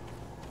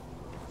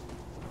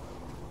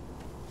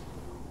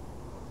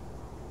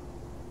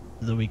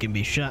 So we can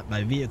be shot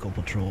by vehicle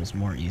patrols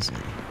more easily.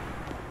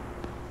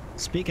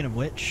 Speaking of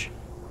which,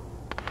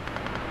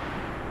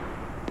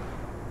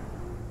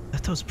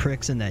 got those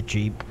pricks in that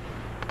Jeep.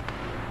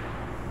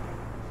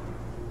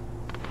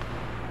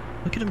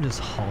 Look at him just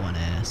hauling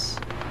ass.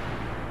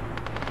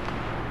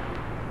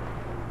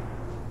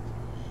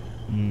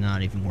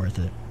 Not even worth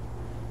it.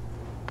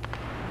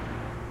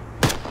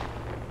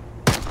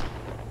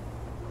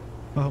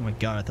 Oh my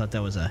god, I thought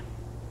that was I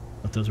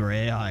thought those were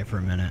AI for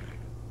a minute.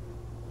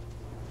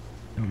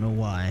 Don't know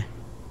why.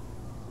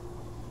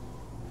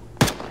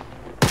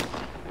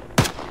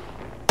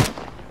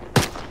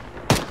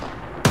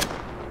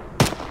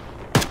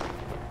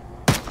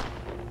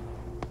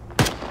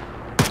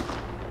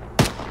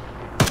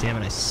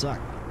 suck.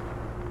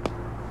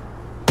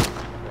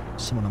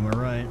 Someone on my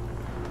right.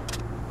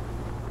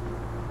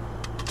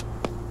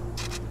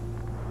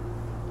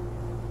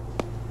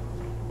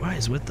 Why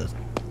is with the...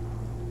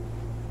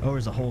 Oh,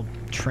 there's a whole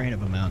train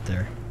of them out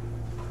there.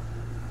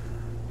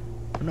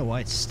 I don't know why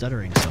it's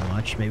stuttering so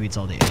much. Maybe it's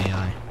all the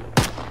AI.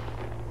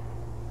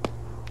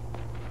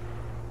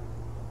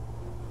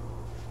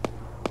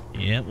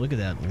 Yep, look at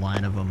that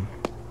line of them.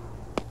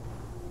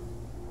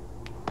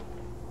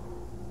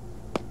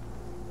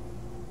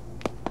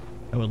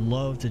 I would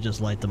love to just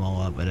light them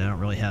all up, but I don't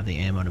really have the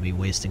ammo to be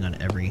wasting on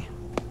every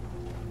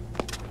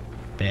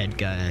bad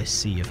guy I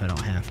see if I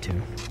don't have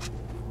to.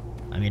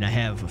 I mean, I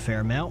have a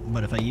fair amount,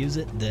 but if I use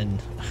it, then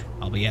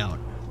I'll be out.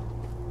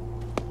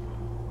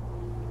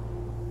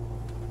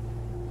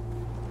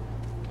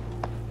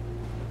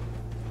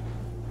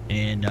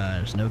 And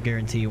there's no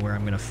guarantee where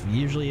I'm gonna...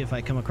 Usually if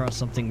I come across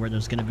something where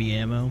there's gonna be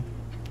ammo,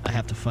 I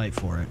have to fight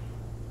for it.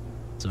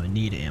 So I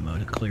need ammo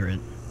to clear it.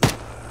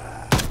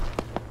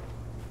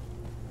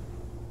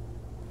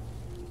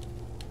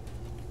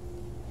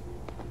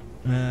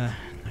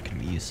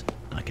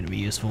 Not gonna be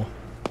useful.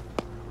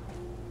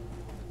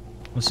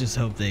 Let's just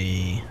hope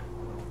they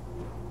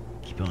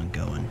keep on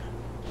going.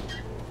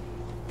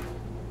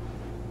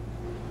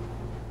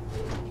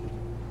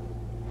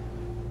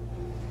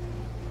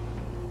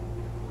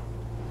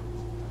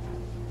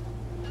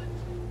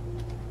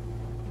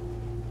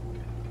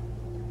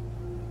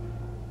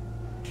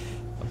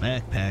 A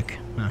backpack,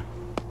 huh?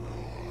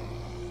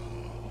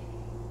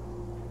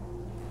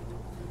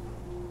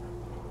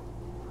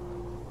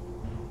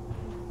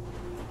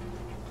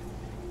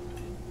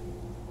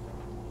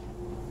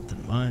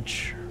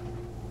 Much.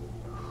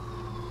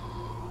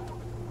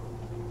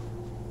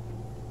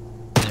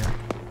 There.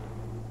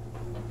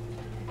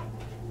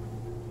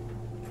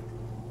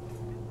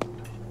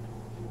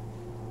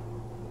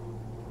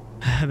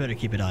 I better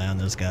keep an eye on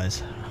those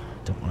guys.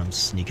 Don't want them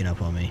sneaking up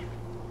on me.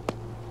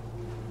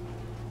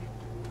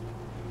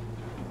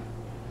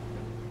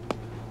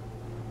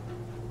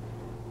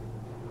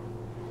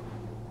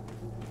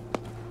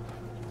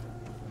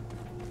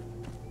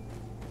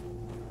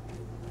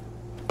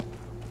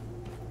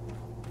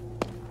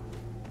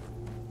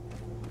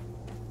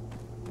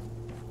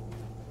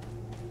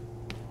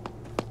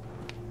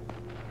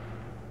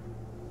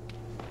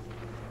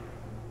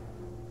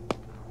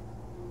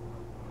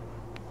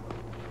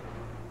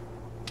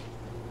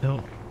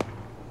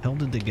 Hell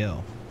did they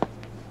go?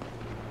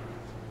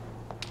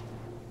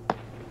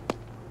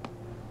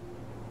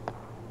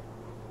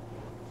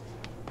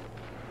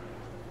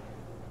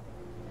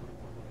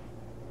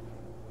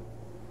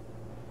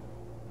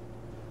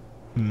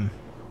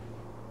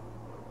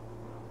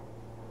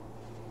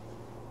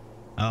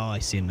 Oh, I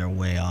see them. They're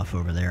way off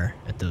over there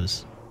at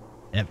those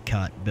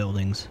Epcot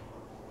buildings.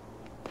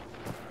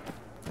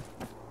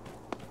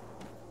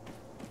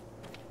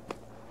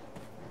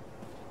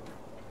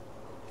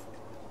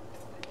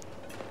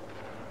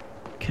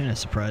 Kind of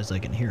surprised I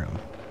can hear them.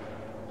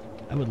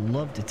 I would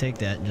love to take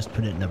that and just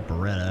put it in a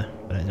Beretta,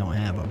 but I don't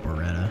have a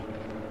Beretta.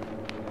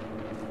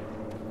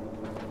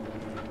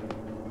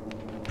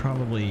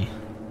 Probably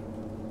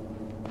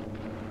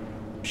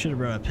should have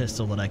brought a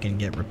pistol that I can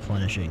get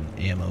replenishing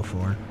ammo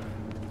for.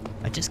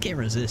 I just can't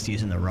resist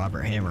using the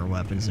Robert Hammer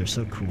weapons. They're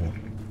so cool.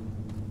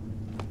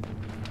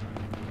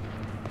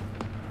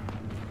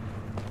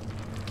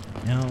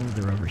 Now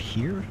they're over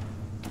here.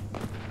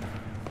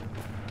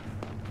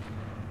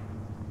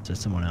 To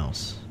someone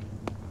else.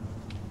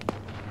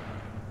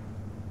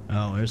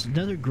 Oh, there's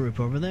another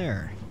group over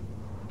there.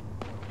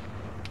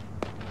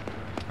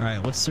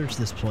 Alright, let's search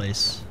this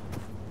place.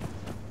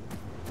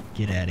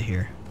 Get out of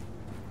here.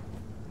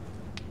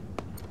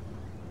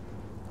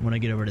 I want to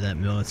get over to that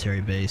military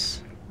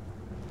base.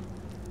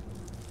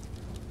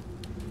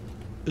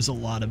 There's a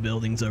lot of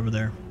buildings over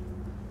there.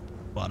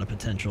 A lot of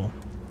potential.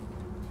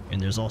 And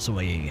there's also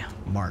a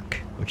mark,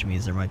 which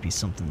means there might be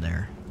something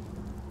there.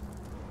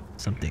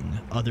 Something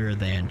other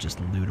than just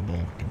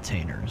lootable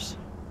containers.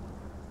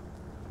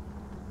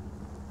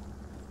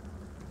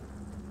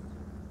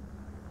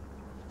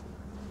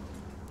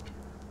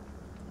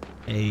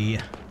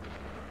 It's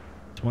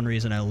one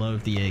reason I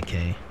love the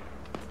AK.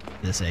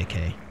 This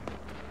AK.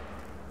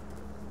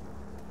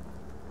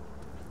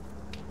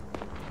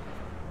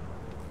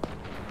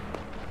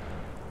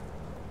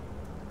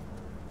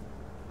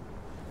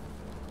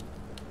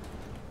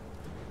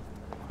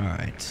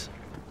 Alright.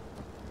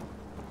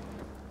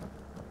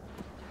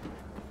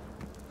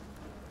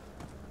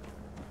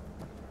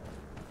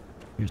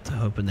 Here's to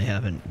hoping they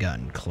haven't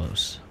gotten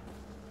close.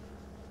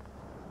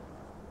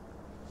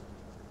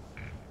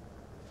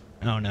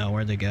 Oh no,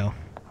 where'd they go?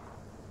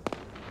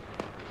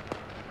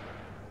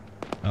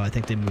 Oh, I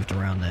think they moved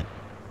around that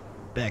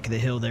back of the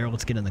hill there.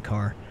 Let's get in the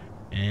car.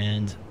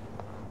 And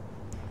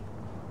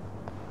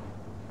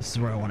this is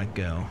where I want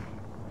to go.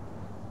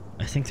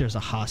 I think there's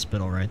a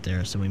hospital right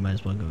there, so we might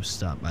as well go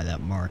stop by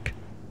that mark.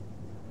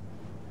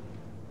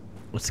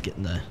 Let's get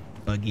in the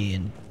buggy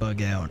and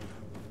bug out.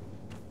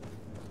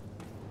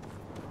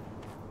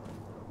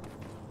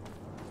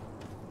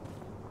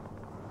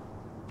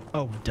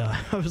 Oh, duh.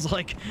 I was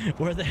like,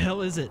 where the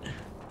hell is it?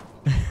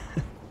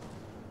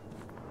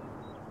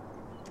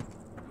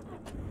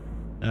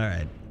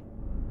 Alright.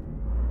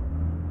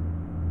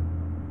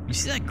 You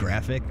see that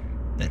graphic?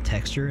 That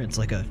texture? It's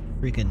like a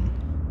freaking...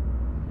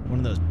 one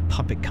of those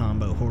puppet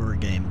combo horror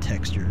game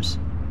textures.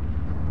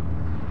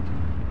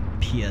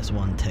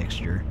 PS1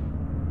 texture.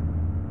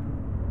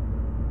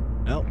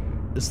 Oh,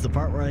 this is the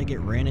part where I get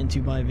ran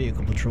into by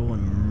vehicle patrol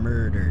and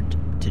murdered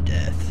to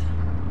death.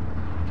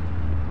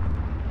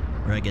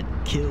 Where I get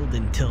killed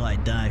until I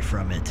die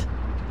from it.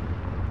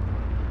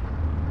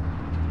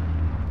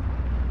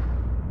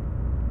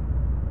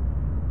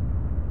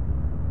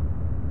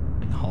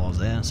 And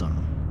hauls ass on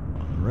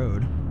the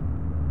road.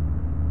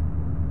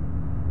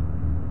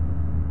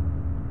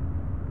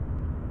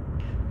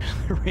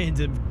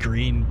 Random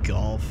green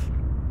Golf.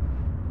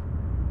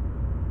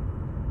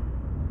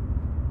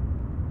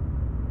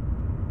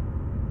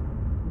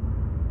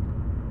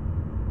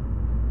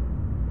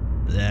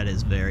 That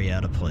is very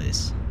out of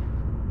place.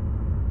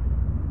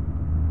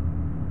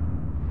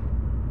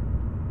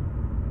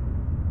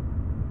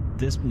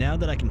 Now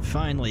that I can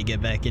finally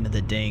get back into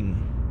the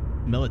dang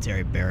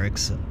military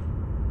barracks,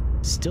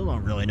 still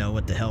don't really know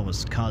what the hell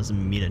was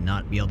causing me to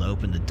not be able to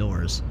open the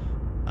doors.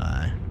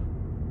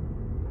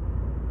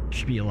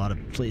 Should be a lot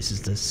of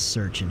places to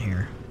search in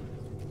here.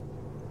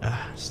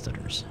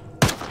 Stutters.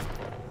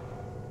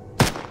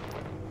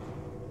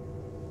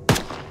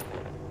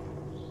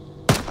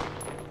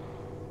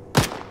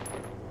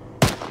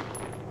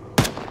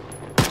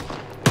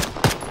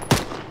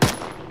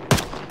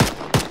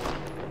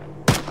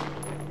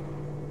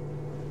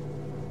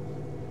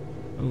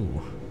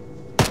 Ooh.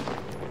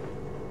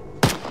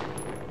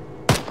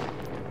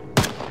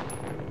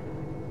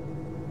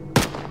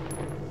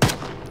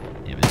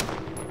 Damn it.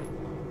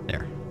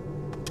 There.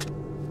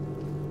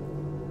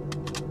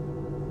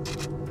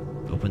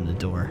 Open the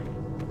door.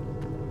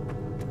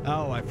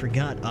 Oh, I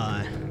forgot,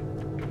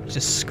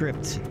 just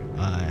script,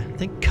 I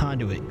think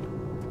Conduit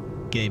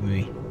gave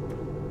me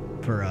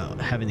for,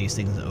 having these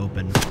things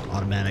open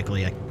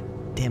automatically.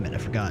 Damn it, I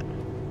forgot.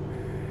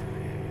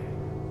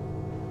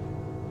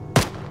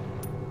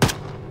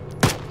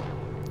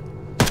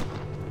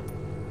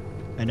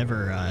 I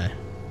never,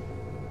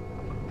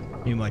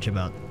 knew much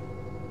about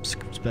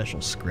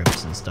special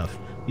scripts and stuff.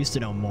 Used to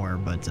know more,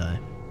 but,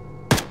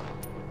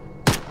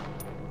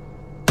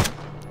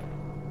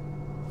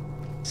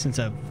 since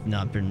I've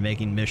not been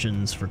making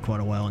missions for quite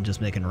a while and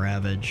just making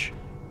Ravage,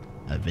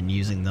 I've been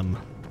using them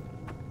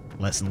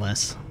less and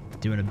less,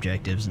 doing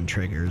objectives and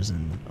triggers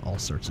and all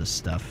sorts of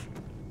stuff.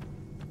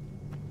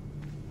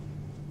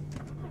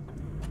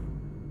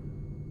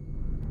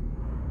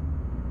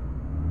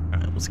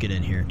 Alright, let's get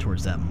in here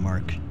towards that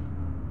mark.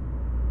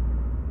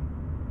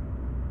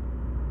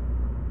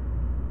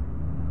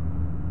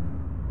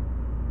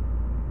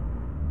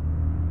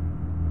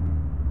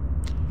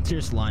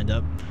 Just lined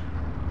up.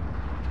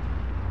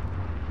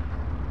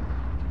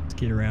 Let's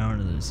get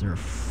around. Is there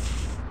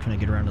can I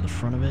get around to the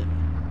front of it?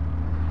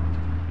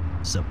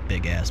 It's a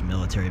big ass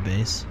military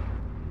base.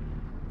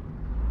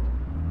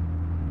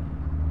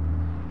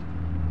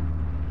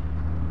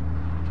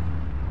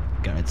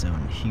 Got its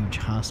own huge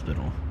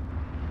hospital.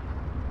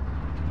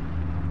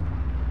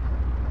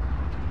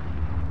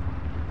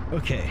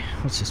 Okay,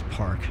 let's just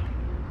park.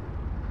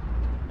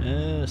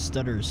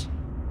 Stutters.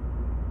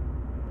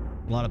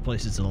 A lot of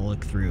places to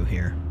look through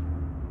here.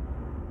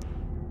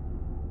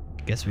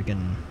 Guess we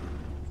can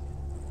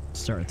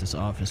start with this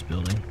office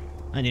building.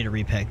 I need to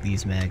repack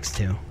these mags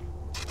too.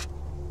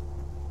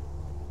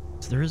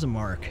 So there is a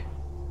mark.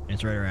 And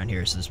it's right around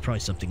here, so there's probably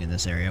something in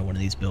this area, one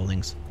of these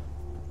buildings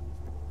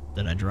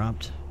that I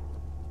dropped.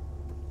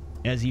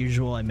 As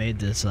usual, I made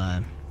this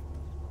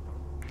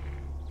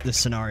this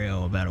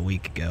scenario about a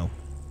week ago.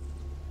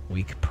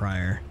 Week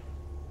prior.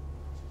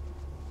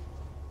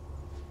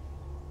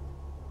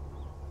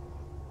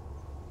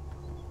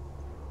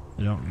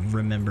 I don't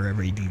remember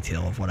every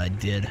detail of what I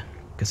did,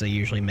 because I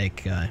usually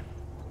make a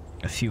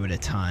few at a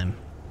time.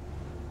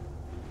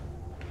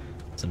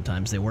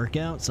 Sometimes they work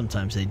out,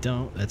 sometimes they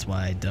don't. That's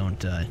why I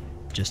don't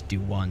just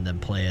do one, then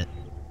play it.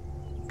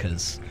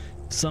 Because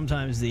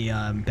sometimes the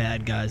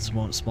bad guys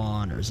won't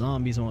spawn, or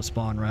zombies won't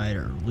spawn right,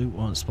 or loot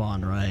won't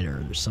spawn right,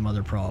 or there's some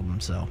other problem,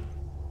 so...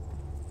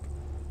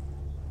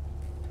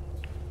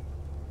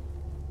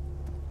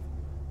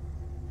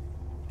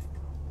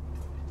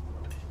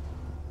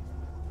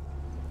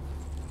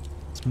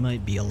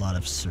 Might be a lot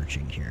of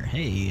searching here.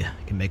 Hey,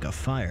 I can make a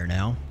fire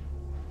now.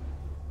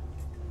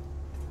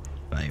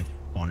 If I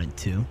wanted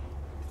to.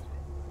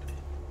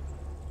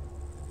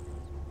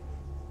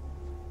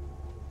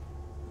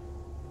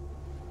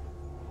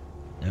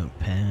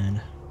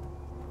 Notepad.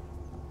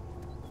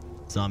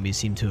 Zombies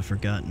seem to have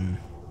forgotten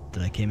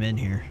that I came in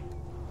here.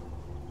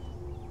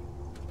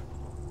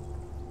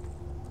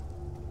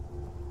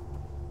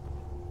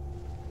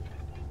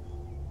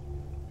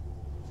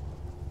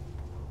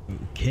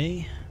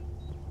 Okay.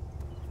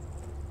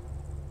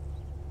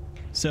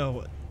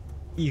 So,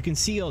 you can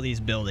see all these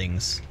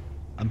buildings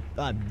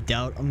I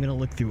doubt I'm gonna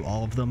look through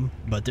all of them,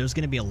 but there's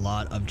gonna be a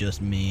lot of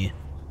just me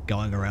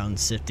going around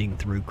sifting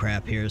through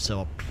crap here,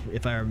 so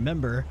if I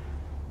remember,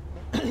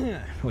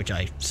 which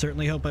I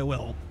certainly hope I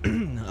will,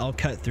 I'll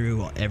cut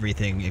through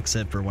everything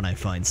except for when I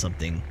find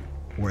something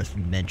worth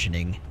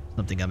mentioning,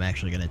 something I'm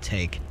actually gonna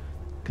take,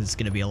 because it's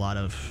gonna be a lot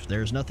of,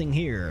 there's nothing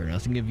here,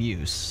 nothing of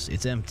use,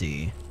 it's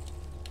empty,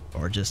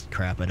 or just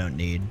crap I don't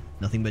need,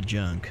 nothing but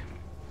junk.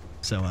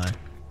 So,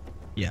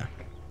 yeah.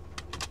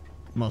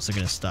 I'm also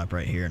gonna stop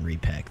right here and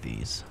repack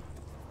these.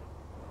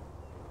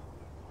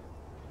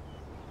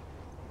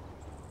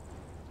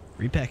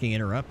 Repacking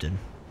interrupted.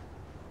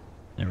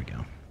 There we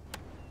go.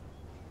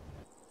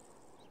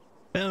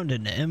 Found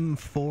an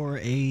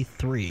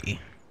M4A3.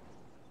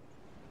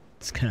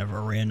 It's kind of a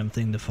random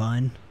thing to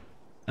find.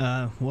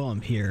 While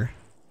I'm here,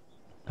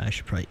 I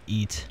should probably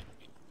eat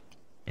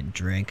and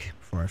drink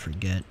before I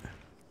forget.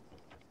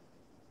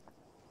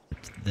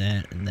 Put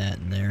that and that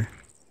in there.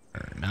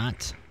 Or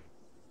not.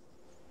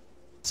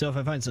 So if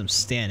I find some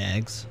stan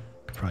eggs,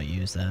 I could probably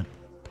use that.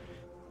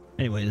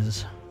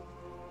 Anyways.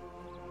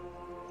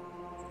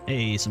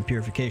 Hey, some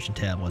purification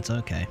tablets,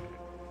 okay.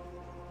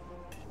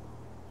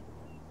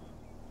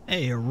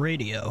 Hey, a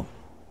radio.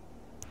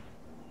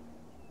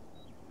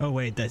 Oh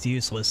wait, that's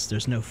useless.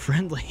 There's no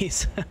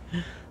friendlies.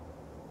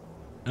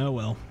 Oh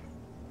well.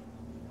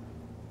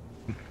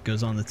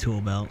 Goes on the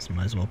tool belt, so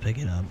might as well pick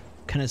it up.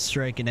 Kind of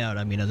striking out,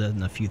 I mean, other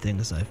than a few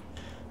things I've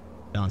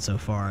found so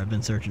far. I've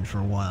been searching for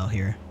a while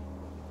here.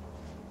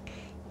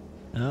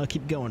 I'll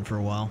keep going for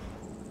a while.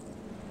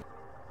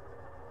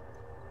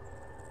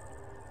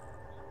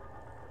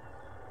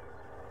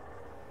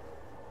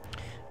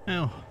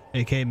 Oh,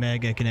 AK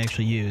mag I can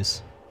actually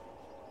use.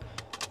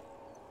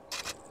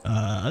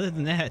 Other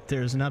than that,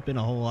 there's not been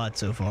a whole lot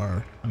so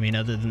far. I mean,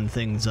 other than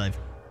things I've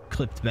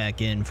clipped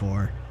back in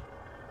for.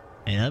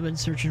 And I've been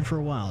searching for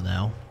a while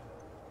now.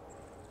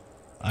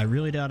 I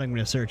really doubt I'm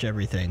going to search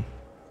everything,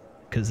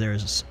 because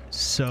there's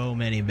so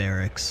many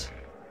barracks.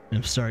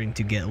 I'm starting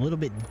to get a little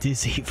bit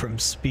dizzy from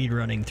speed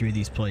running through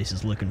these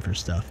places looking for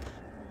stuff.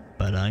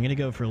 But I'm gonna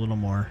go for a little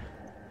more.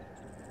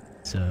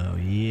 So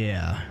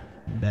yeah,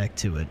 back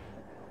to it.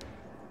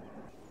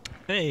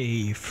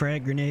 Hey,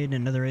 frag grenade and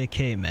another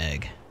AK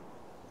mag.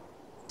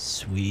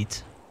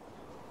 Sweet.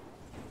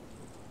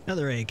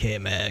 Another AK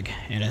mag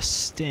and a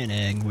stan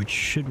egg, which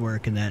should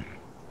work in that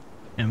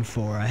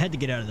M4. I had to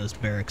get out of those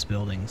barracks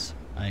buildings.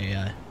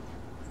 I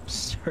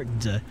started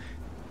to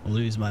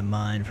lose my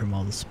mind from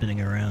all the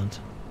spinning around.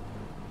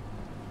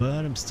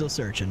 But I'm still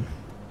searching.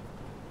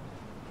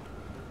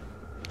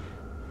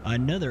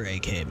 Another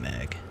AK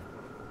mag.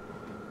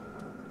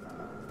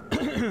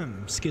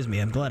 Excuse me,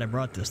 I'm glad I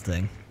brought this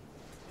thing.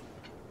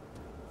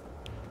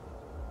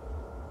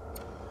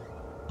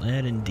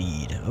 Glad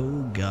indeed.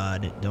 Oh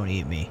god, don't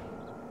eat me.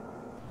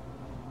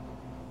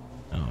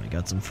 Oh, I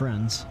got some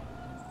friends.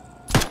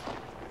 I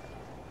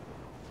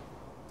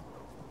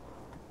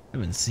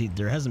haven't seen,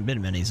 there hasn't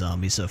been many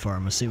zombies so far.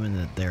 I'm assuming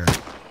that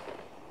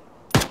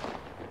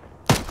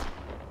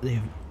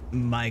they've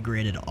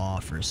migrated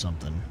off or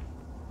something.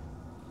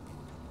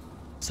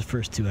 It's the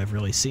first two I've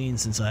really seen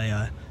since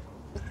I,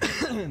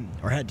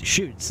 or had to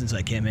shoot since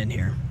I came in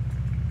here.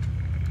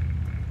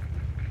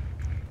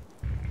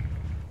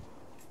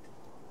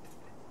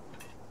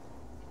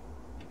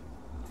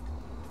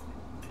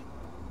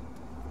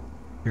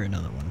 Here,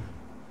 another one.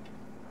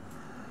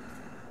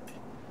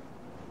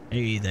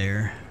 Hey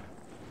there.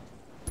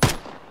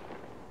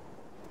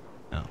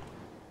 Oh.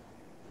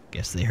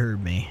 Guess they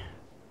heard me.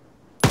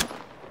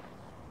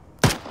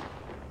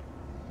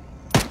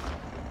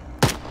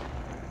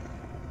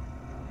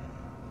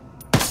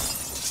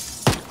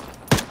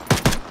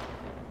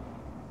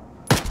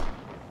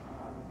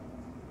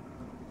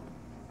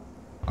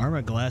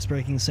 Arma glass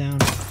breaking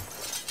sound?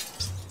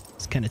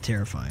 It's kind of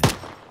terrifying.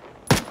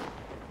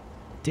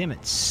 Damn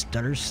it,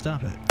 stutters,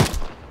 stop it.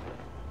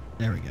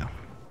 There we go.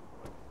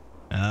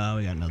 Oh,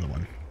 we got another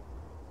one.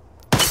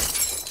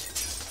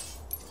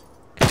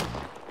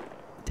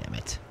 Damn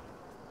it.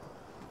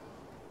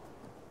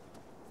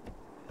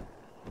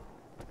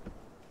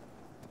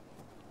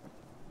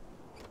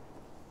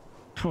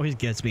 Always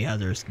gets me how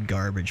there's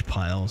garbage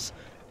piles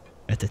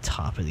at the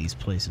top of these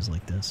places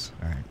like this.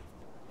 Alright.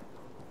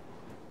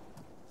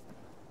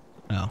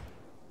 Oh.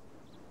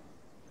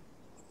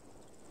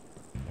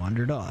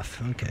 Wandered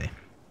off. Okay.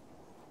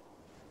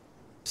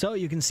 So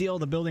you can see all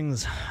the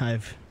buildings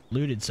I've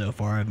looted so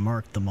far. I've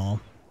marked them all.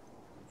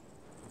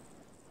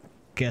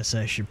 Guess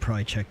I should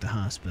probably check the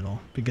hospital,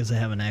 because I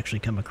haven't actually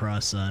come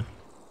across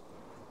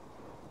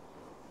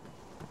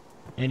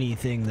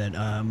anything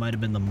that might have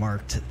been the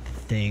marked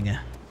thing.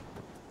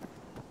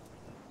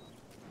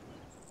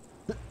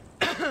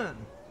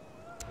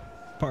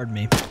 Pardon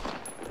me.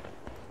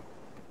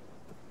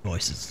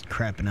 Voice is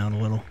crapping out a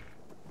little.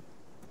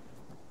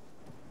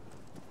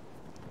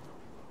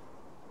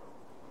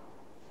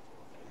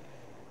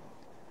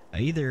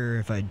 Either,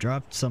 if I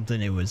dropped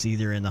something, it was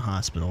either in the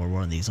hospital or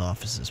one of these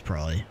offices,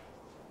 probably.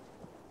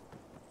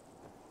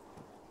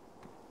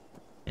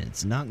 And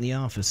it's not in the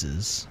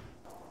offices.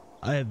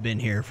 I have been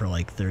here for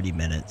like 30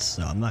 minutes,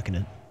 so I'm not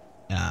gonna...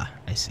 Ah,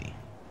 I see.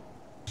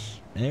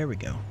 There we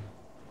go.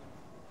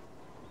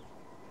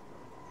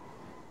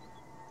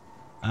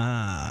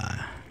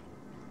 Ah.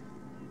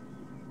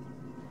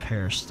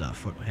 Repair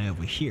stuff. What have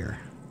we here?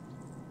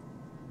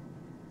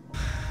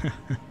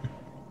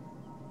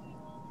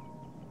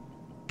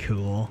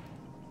 Cool.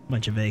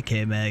 Bunch of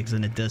AK mags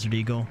and a Desert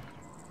Eagle.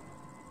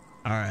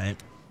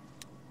 Alright.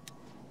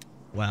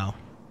 Wow.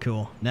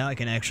 Cool. Now I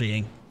can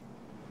actually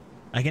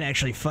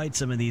fight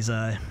some of these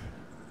AI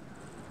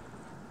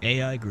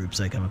groups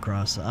I come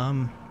across.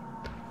 I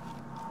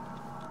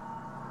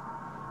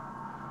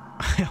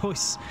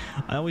always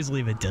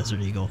leave a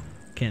Desert Eagle.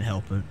 Can't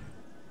help it.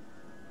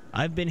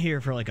 I've been here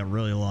for like a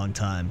really long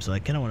time, so I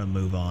kind of want to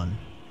move on.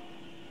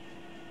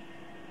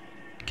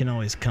 I can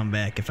always come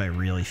back if I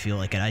really feel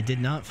like it. I did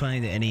not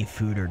find any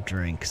food or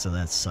drink, so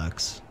that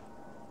sucks.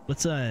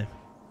 Let's go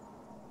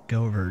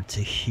over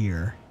to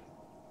here.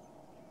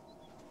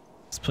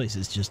 This place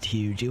is just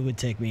huge. It would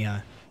take me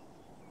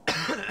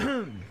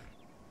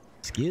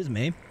excuse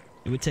me.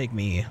 It would take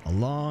me a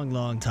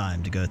long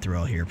time to go through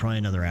all here. Probably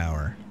another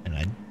hour. And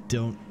I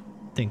don't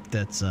think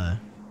that's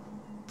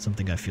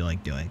something I feel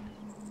like doing.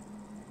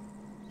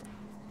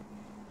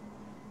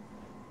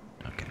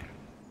 Okay.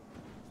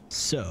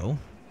 So,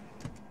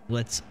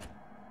 let's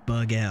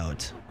bug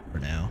out for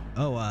now.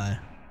 Oh,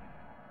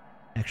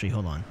 actually,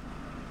 hold on.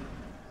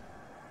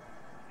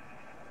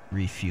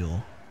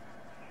 Refuel.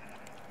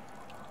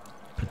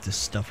 Put this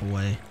stuff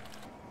away.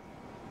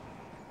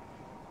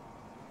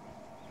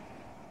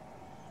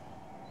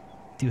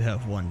 Do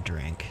have one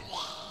drink.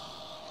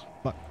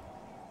 Fuck.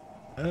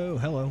 Oh,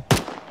 hello.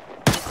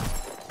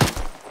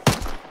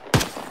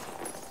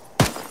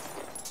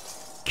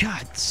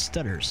 God,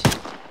 stutters.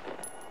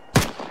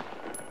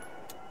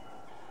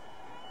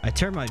 I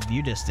turned my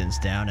view distance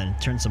down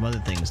and turned some other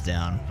things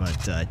down,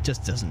 but it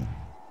just doesn't...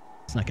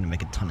 It's not going to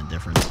make a ton of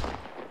difference.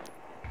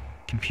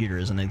 Computer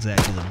isn't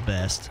exactly the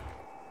best.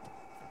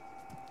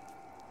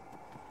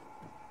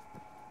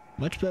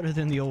 Much better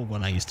than the old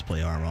one I used to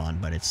play Arma on,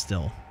 but it's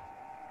still...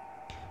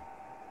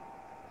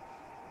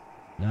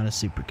 not a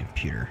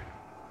supercomputer.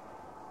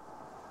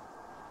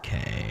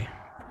 Okay.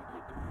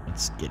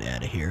 Let's get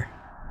out of here.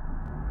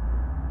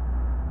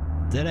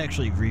 That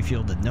actually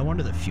refueled it. No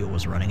wonder the fuel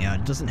was running out.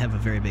 It doesn't have a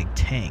very big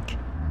tank.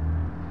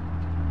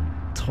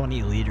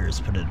 20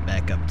 liters put it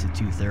back up to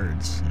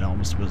 2/3.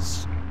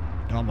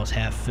 It almost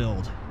half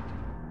filled.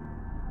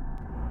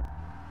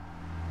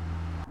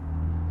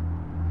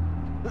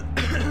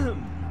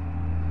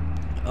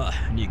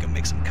 I need to go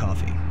make some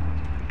coffee.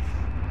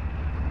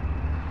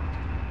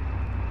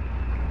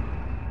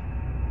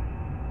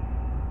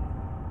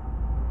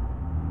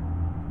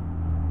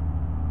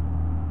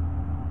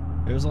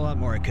 There's a lot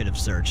more I could have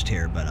searched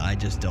here, but I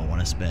just don't want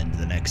to spend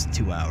the next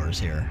 2 hours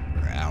here,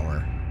 or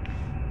hour.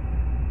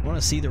 I want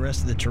to see the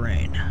rest of the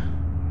terrain.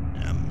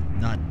 I'm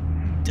not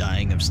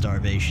dying of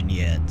starvation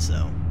yet,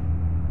 so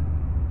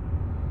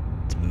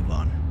let's move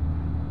on.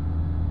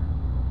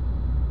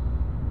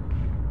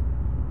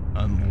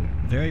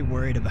 I'm very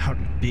worried about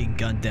being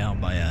gunned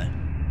down by a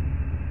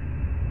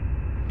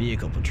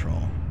vehicle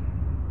patrol.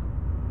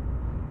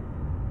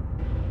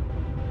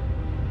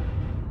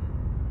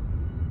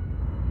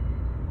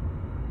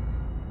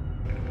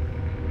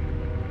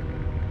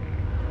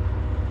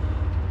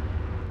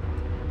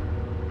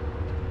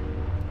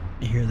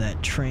 You hear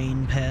that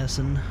train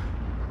passing?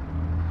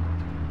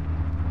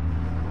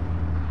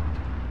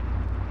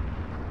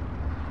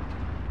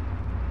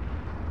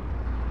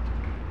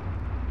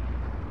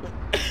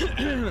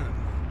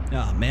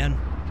 Oh, man.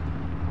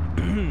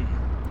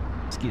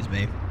 Excuse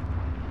me.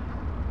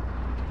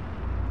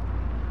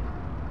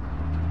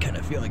 Kind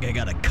of feel like I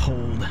got a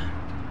cold.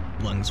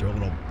 Lungs are a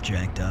little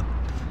jacked up.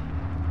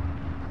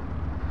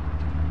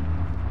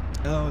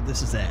 Oh,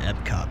 this is that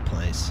Epcot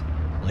place.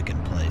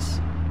 Lickin' place.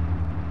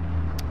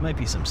 Might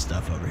be some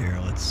stuff over here.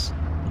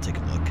 We'll take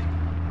a look.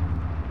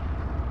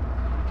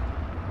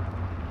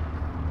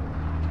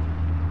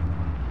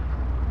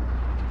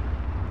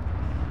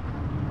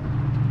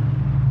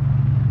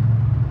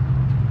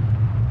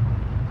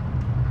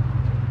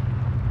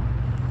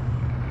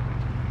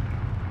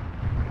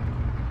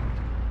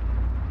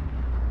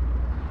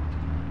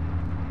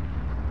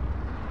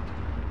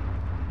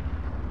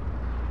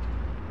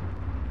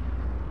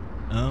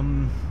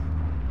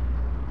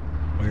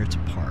 Where to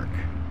park?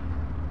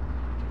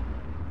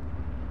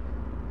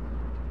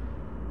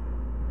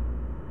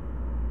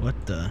 What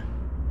the?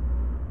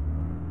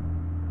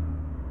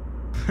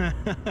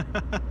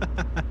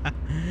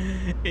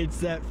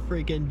 It's that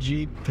freaking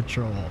Jeep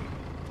patrol.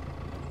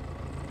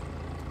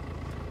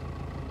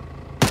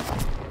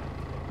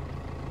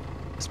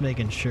 Just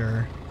making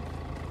sure.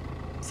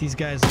 It's these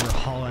guys that are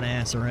hauling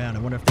ass around. I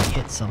wonder if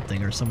they hit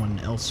something or someone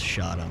else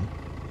shot them.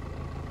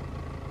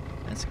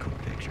 That's a cool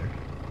picture,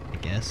 I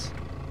guess.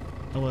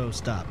 Hello,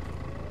 stop.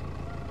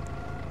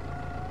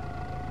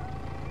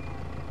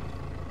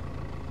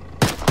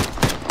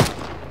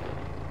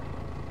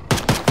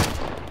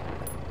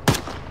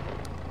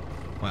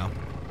 Wow.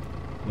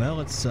 Well,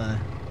 let's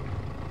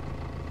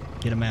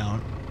Get him out.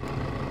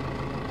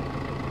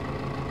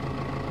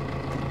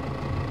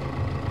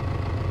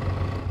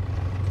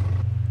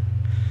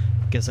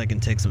 Guess I can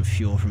take some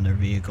fuel from their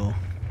vehicle.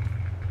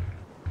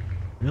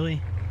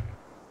 Really?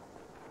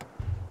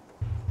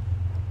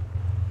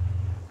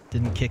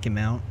 Didn't kick him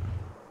out?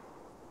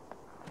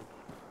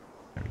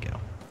 There we go.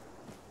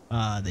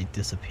 Ah, they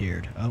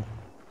disappeared. Oh.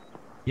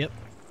 Yep.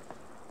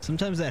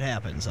 Sometimes that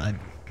happens. I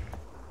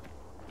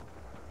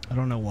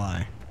don't know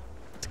why.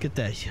 Let's get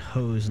that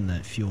hose and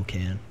that fuel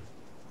can.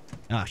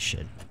 Ah,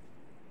 shit.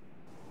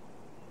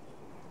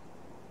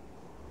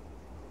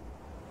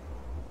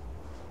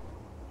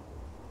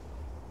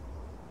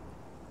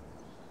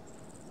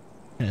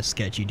 Kinda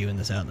sketchy doing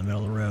this out in the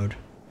middle of the road.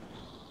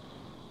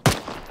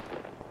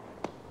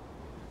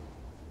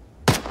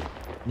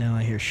 Now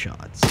I hear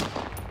shots.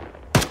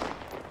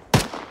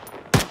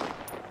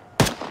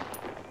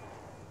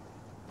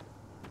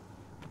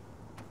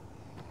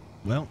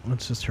 Well,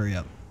 let's just hurry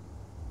up.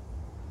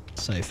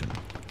 Siphon.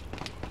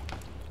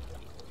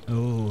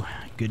 Oh,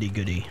 goody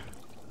goody.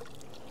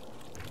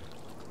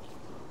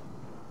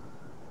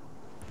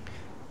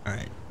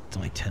 Alright, it's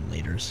only 10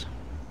 liters.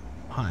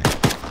 Hi.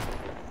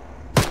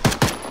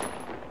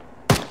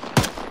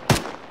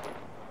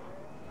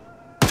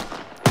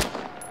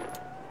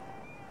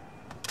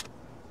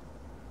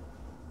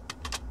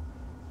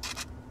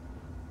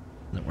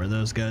 Not where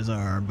those guys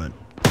are, but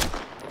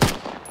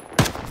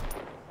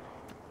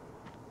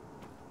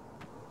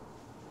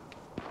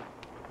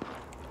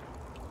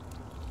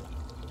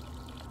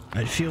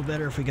I'd feel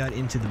better if we got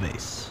into the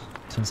base.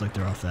 Sounds like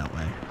they're off that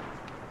way.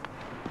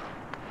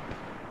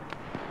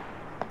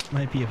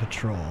 Might be a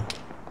patrol.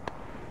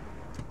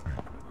 Right.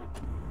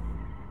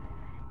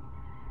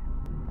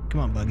 Come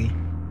on, buggy.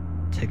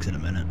 Takes it a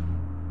minute.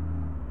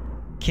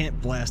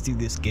 Can't blast through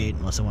this gate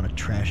unless I want to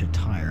trash a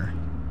tire.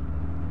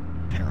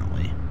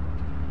 Apparently.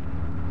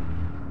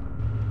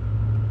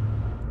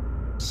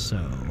 So...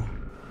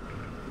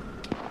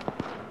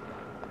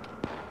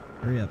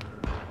 hurry up.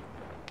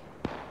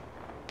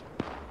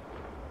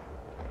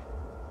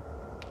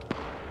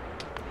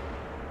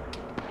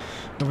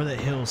 Over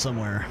that hill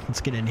somewhere. Let's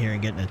get in here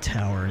and get in a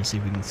tower and see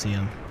if we can see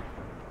him.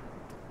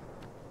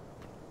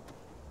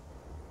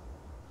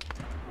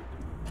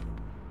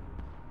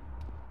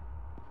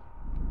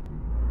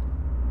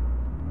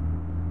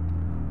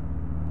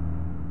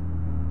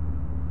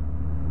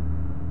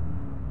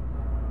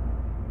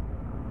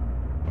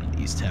 One of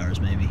these towers,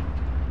 maybe.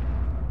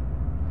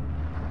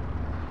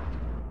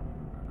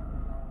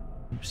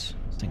 Oops.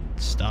 This thing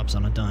stops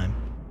on a dime.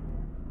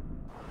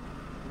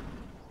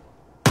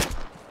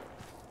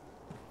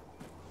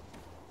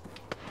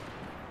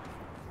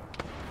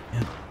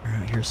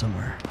 Here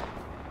somewhere.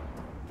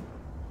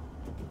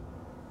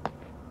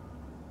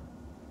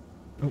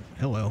 Oh,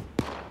 hello.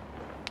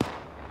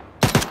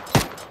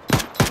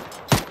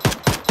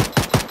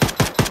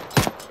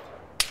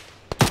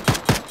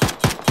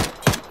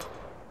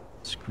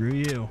 Screw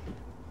you.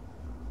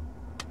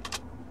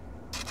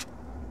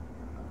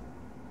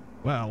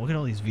 Wow, look at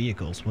all these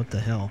vehicles. What the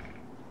hell?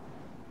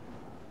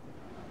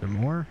 Is there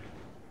more?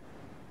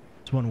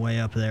 There's one way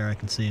up there. I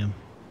can see him.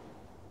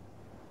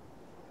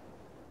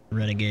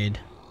 Renegade.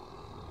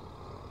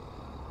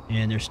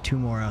 And there's two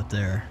more out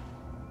there.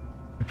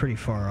 They're pretty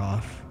far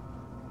off.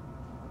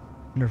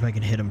 Wonder if I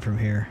can hit them from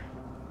here.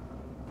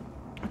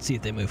 Let's see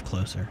if they move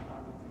closer.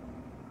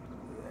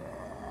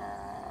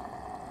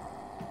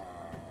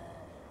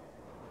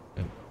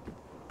 Oh,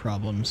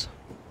 problems.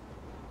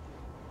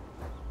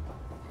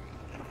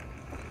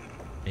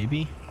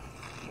 Maybe?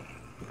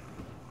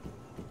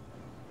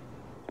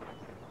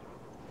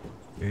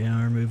 They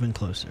are moving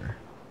closer.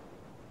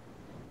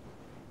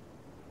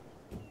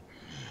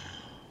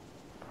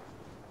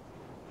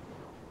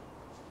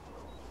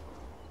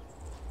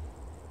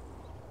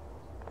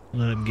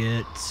 Let him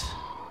get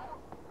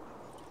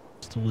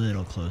just a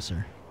little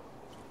closer.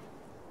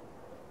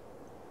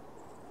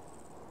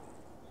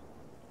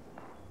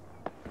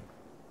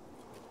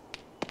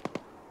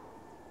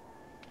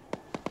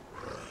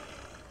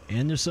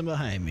 And there's some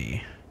behind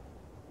me.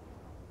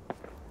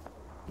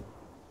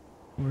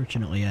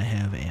 Fortunately, I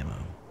have ammo.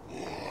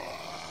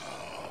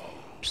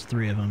 There's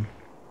 3 of them.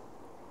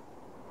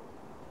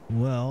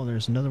 Well,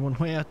 there's another one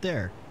way out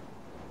there.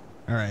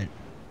 Alright.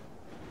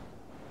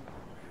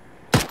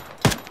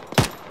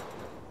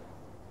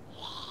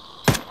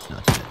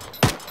 Not good.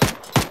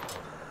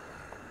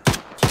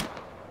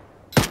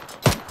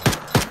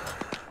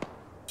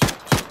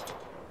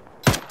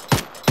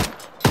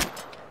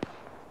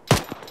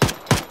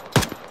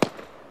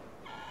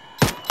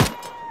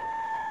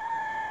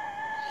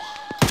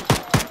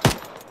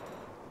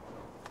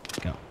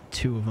 Got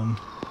 2 of them.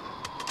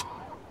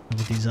 Look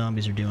what these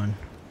zombies are doing.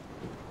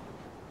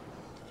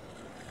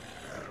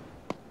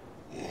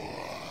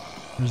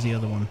 Where's the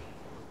other one?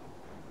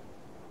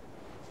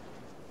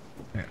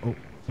 Alright, oh,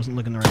 wasn't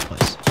looking in the right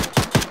place.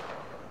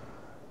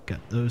 Got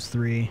those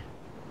 3.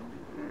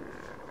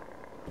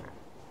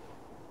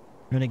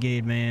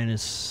 Renegade man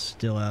is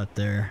still out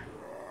there.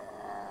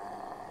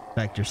 In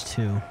fact, there's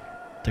 2.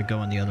 They're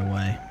going the other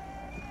way.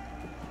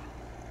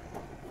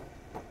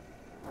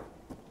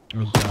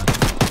 Oh god.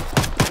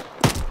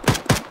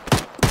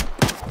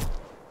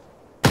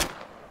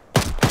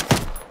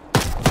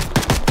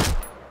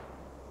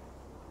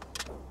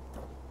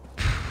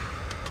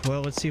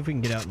 Well, let's see if we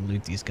can get out and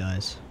loot these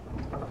guys.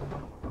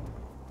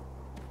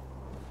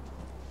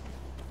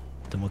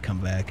 Then we'll come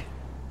back.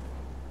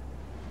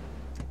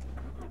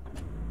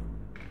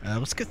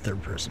 Let's get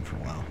third person for a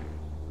while.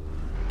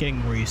 Getting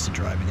more used to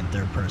driving in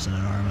third person in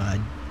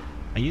Arma.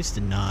 I used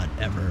to not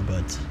ever,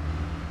 but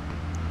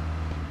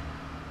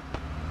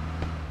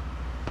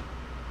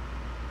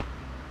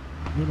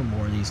a little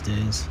more these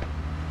days.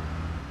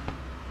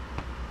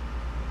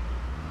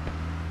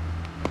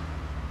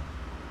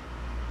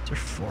 Is there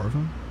 4 of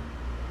them?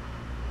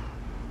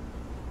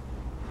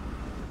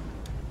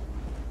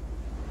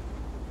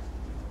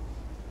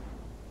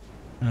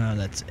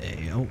 That's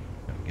A. Oh,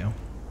 there we go.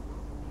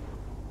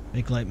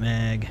 Big light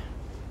mag.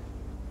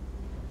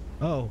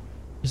 Oh,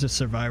 there's a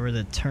survivor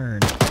that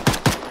turned.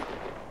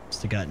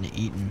 Must have gotten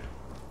eaten.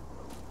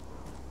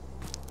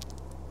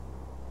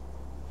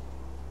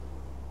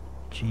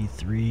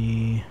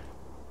 G3.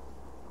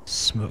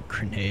 Smoke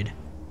grenade.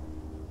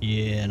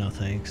 Yeah, no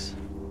thanks.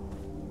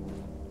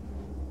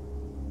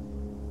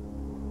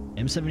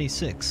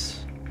 M76.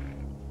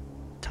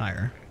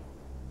 Tire.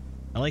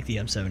 I like the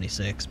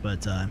M76,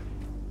 but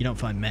you don't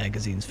find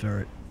magazines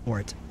for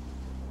it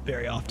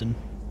very often.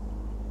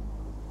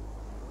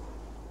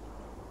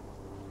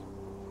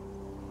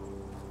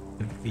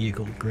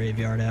 Vehicle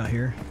graveyard out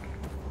here.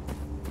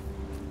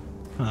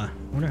 Huh. I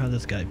wonder how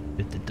this guy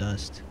bit the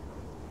dust.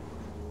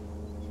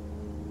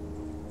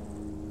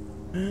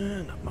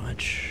 Not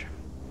much.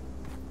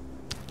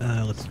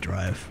 Let's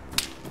drive.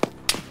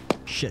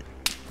 Shit.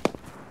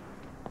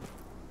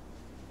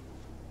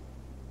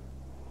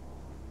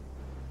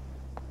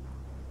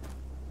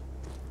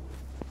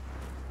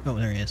 Oh,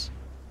 there he is.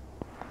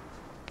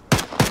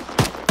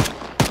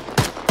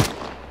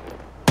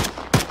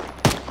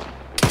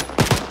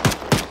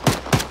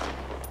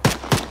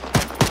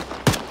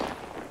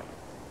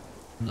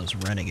 Those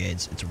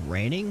renegades. It's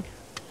raining?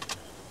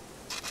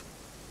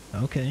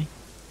 Okay.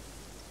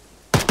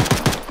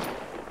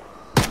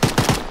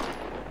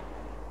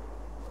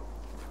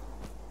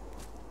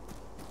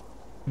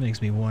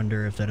 Makes me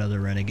wonder if that other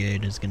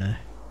renegade is gonna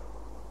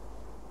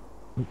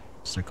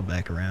circle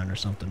back around or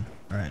something.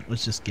 Alright,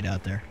 let's just get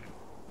out there.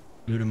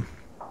 Loot him.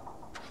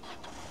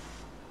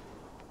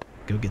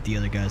 Go get the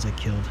other guys I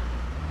killed.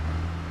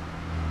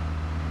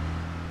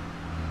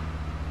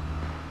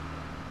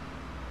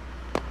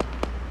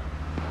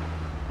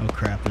 Oh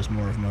crap, there's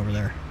more of them over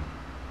there.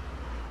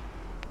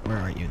 Where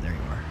are you? There you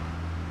are.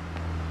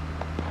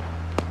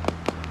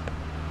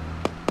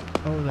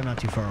 Oh, they're not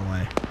too far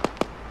away.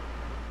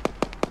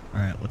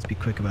 Alright, let's be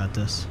quick about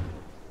this.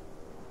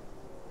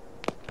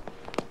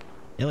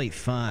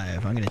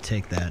 L85, I'm gonna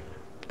take that.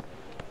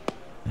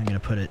 I'm gonna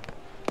put it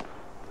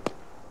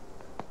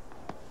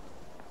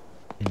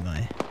in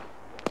my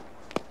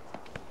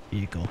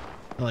vehicle.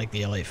 I like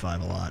the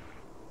L85 a lot.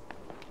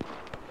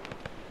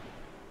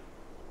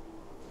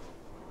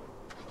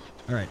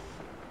 Alright.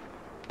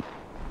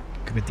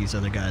 Go get these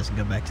other guys and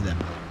go back to that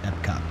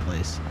Epcot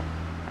place.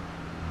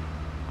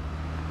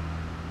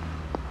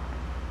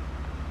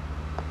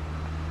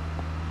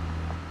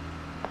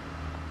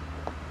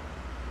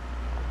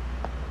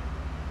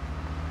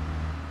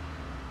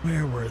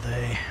 Where were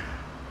they?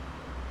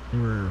 They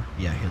were...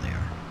 yeah, here they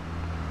are.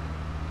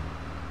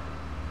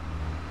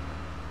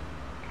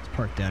 Let's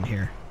park down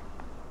here.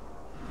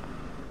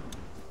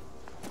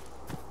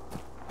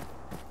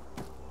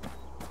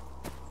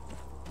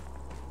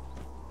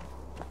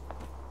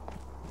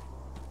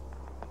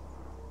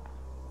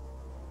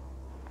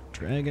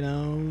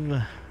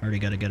 Dragonov. Already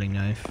got a gutting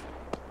knife.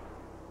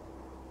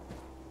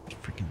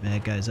 Freaking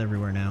bad guys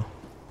everywhere now.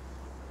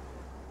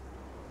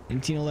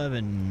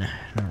 1811.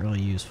 Not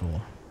really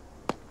useful.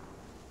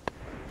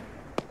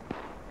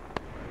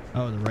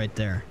 Oh, they're right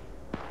there.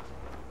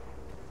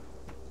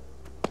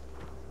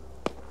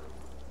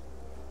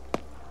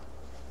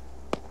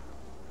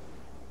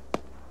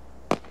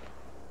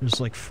 There's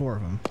like 4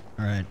 of them.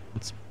 Alright,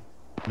 let's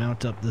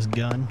mount up this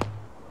gun.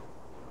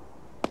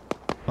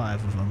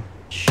 5 of them.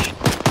 Shit.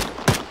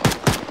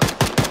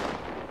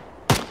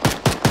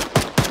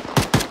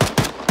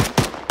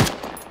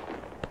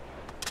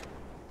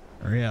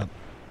 Hurry up.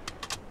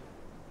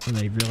 When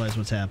they realize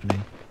what's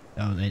happening.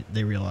 Oh,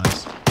 they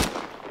realize.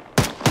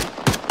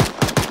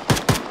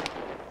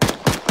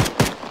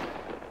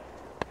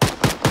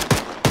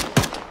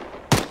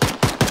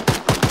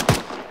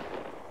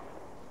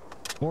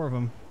 Four of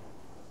them.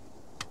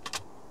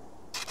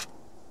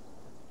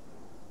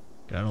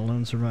 Got a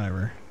lone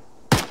survivor.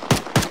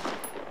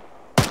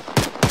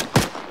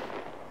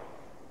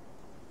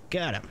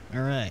 Got him.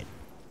 Alright.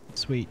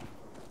 Sweet.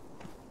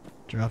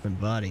 Dropping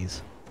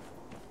bodies.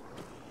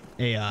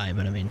 AI,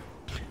 but I mean...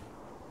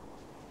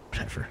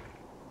 whatever.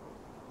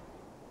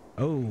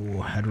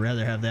 Oh, I'd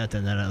rather have that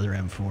than that other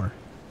M4.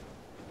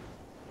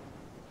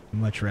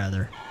 Much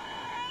rather.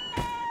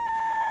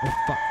 Oh,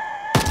 fuck.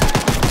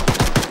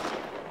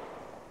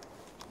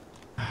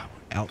 Oh,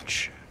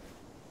 ouch.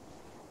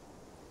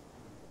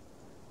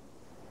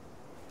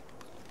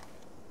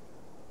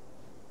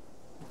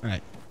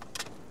 Alright.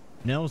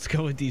 Now let's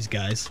go with these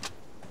guys.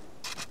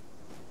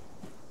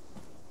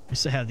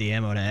 Just to have the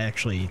ammo to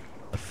actually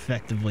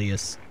effectively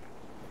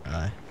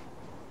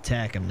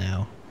attack him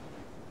now.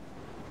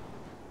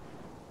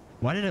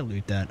 Why did I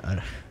loot that?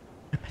 I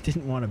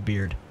didn't want a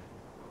beard.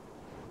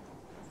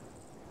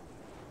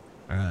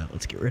 Alright,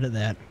 let's get rid of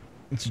that.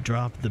 Let's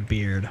drop the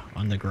beard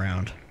on the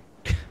ground.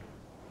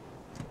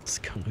 Let's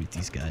go loot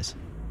these guys.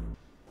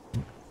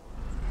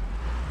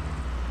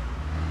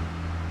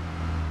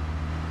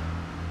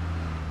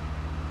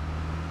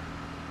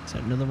 Is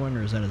that another one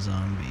or is that a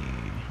zombie?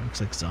 Looks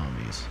like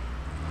zombies.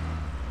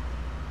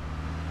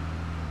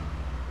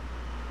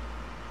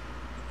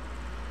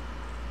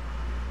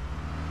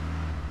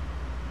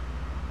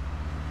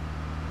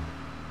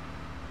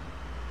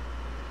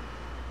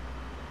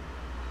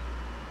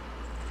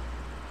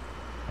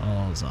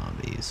 All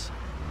zombies.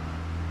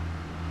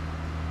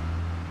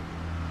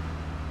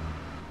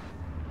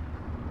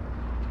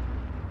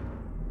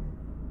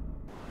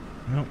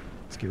 Nope,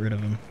 let's get rid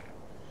of them.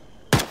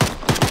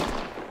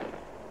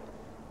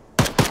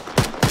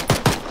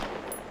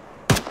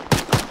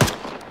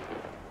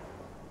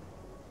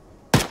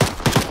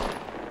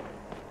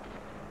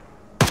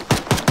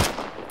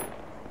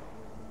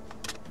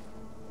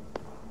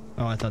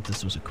 Oh, I thought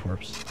this was a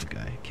corpse the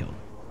guy killed.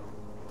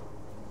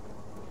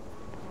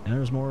 And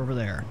there's more over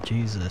there.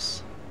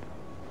 Jesus.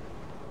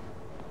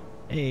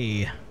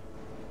 Hey.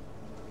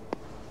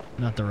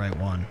 Not the right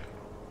one.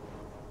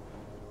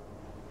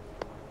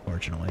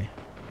 Fortunately.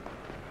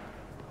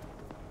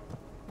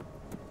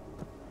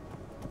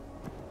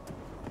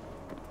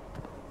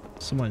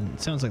 Someone,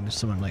 it sounds like there's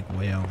someone like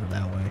way over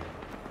that way.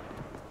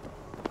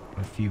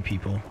 A few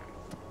people.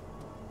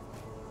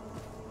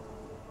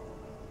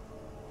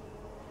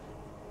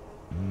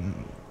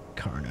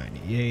 Car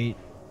 98.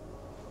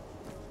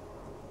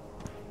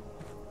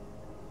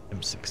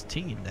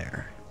 M16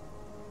 there.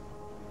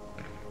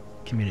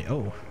 Community.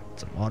 Oh,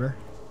 some water.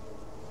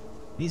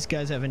 These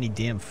guys have any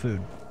damn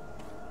food?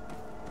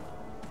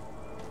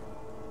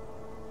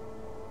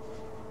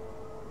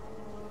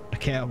 A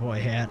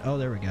cowboy hat. Oh,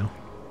 there we go.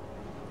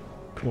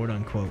 Quote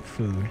unquote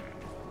food.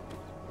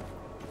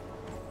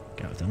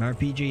 Got with an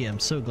RPG. I'm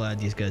so glad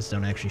these guys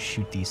don't actually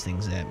shoot these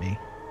things at me.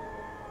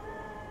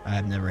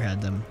 I've never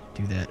had them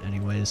do that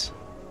anyways.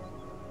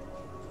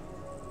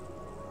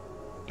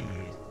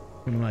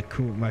 One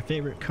of my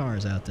favorite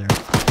cars out there.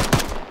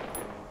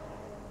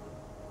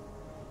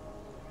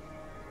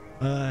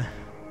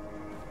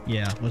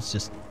 Yeah, let's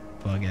just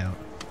bug out.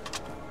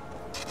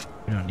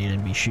 We don't need to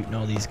be shooting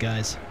all these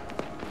guys.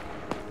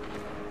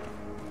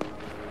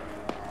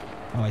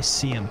 Oh, I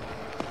see them.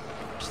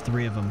 There's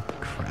 3 of them.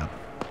 Crap.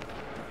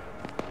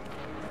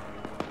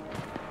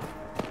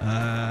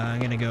 I'm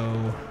gonna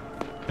go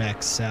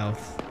back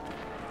south.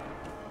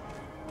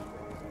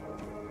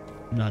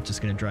 I'm not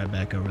just gonna drive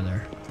back over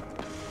there.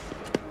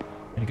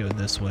 I'm gonna go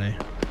this way,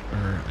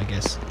 or I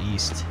guess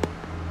east.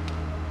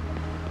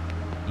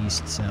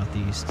 East,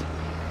 southeast,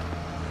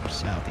 or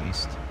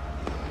southeast.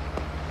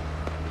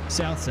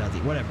 South,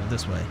 southeast, whatever,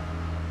 this way.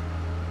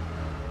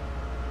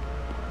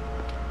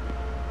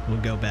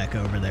 We'll go back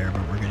over there,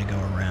 but we're gonna go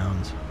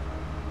around.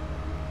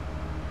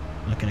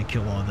 I'm not gonna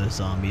kill all those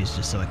zombies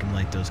just so I can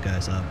light those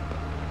guys up.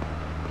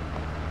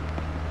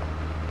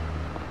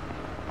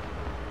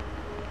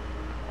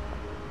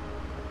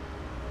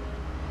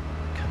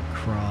 Come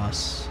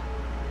across.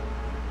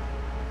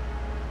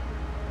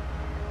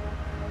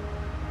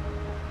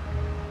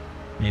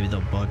 Maybe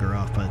they'll bugger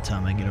off by the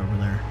time I get over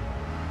there.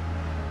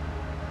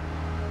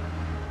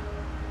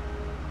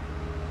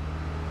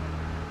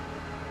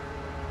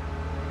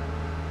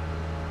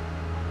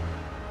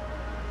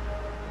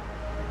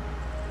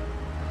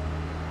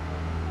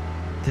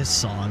 This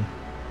song,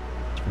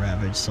 it's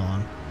Ravage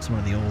song. It's one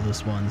of the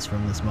oldest ones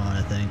from this mod,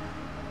 I think.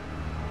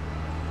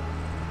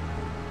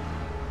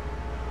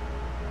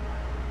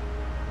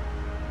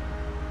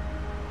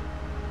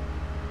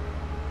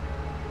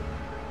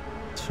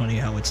 It's funny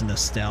how it's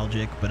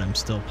nostalgic, but I'm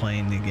still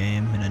playing the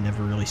game and I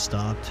never really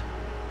stopped.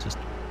 It's just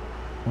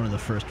one of the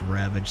first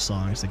Ravage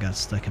songs that got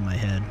stuck in my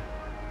head.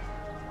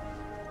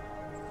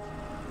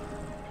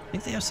 I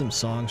think they have some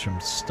songs from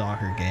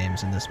Stalker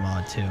games in this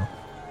mod too,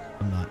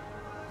 if I'm not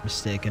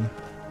mistaken.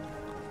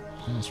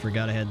 Almost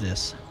forgot I had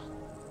this.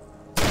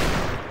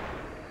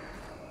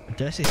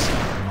 Did I say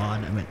Stalker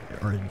mod? I meant,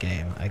 or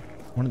game.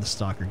 One of the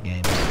Stalker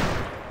games.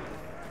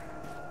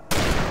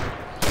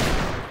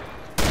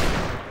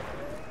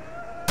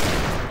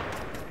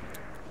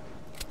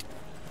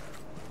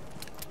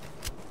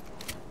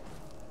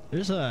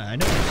 I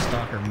know there's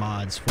Stalker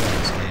mods for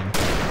this game.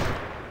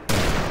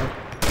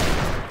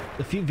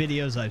 The few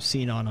videos I've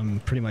seen on them,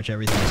 pretty much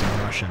everything's in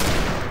Russian.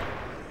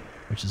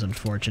 Which is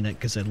unfortunate,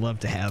 because I'd love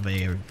to have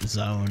a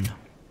zone,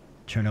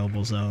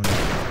 Chernobyl zone,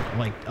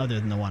 like, other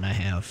than the one I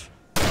have.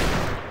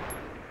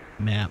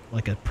 Map,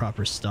 like a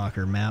proper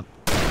Stalker map.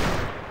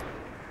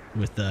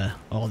 With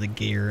all the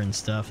gear and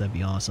stuff, that'd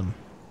be awesome.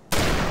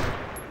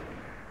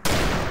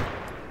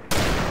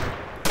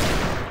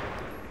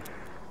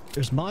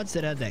 There's mods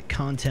that add that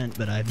content,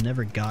 but I've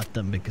never got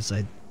them because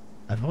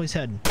I've always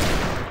had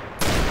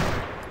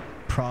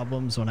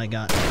problems when I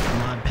got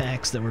mod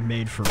packs that were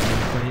made for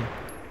roleplay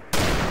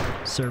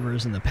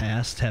servers in the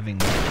past, having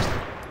just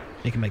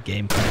making my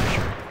game crash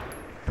or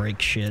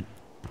break shit.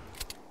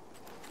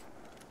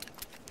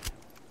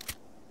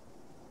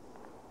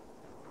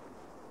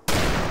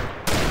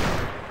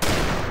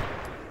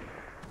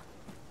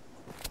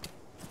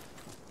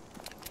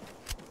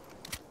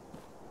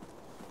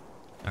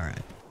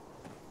 Alright.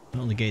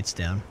 Well, the gate's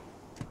down.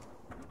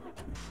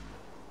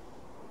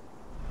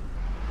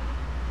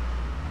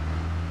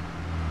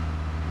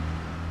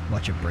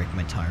 Watch it break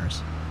my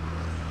tires.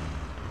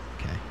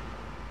 Okay.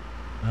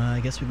 I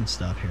guess we can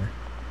stop here.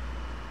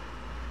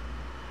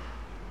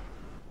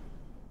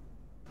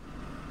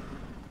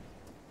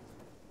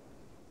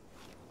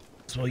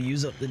 So I'll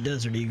use up the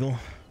Desert Eagle.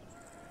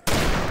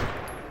 Let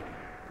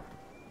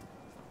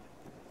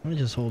me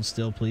just hold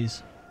still,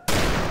 please.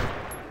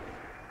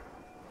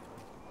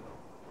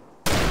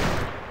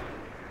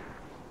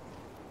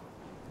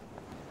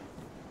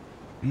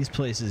 These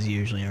places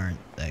usually aren't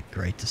that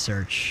great to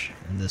search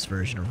in this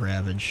version of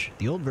Ravage.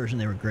 The old version,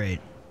 they were great.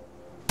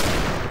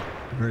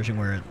 The version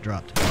where it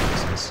dropped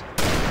boxes.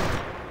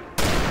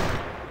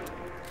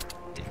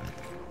 Damn it.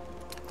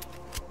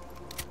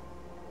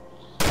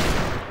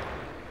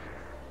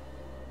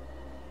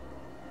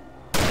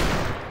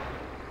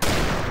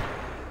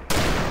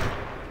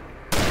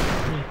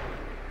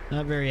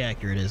 Not very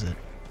accurate, is it?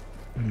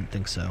 I didn't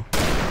think so.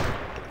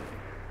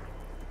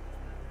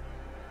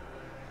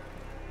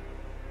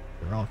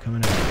 They're all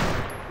coming out.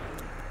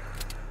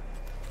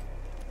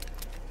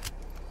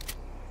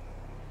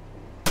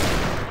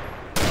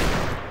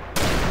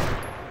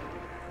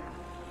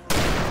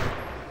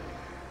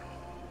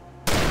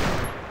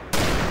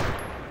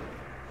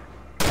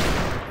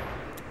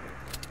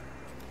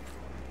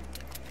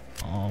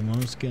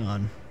 Almost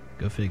gone.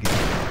 Go figure.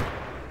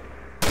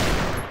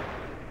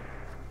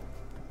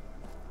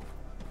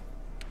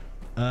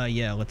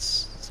 Yeah,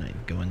 let's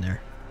go in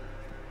there.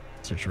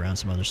 Search around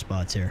some other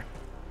spots here.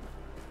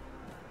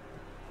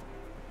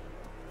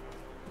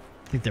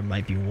 I think there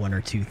might be one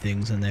or two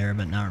things in there,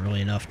 but not really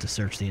enough to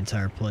search the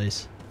entire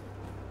place.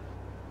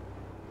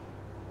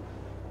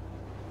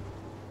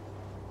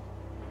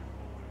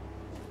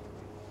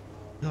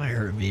 Oh, I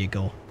heard a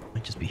vehicle.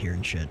 Might just be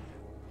hearing shit.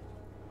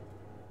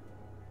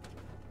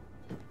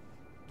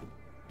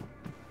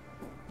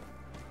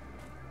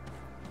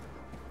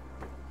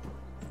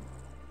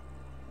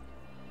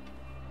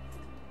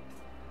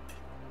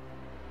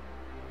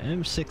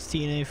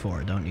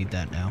 M16A4, don't need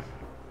that now.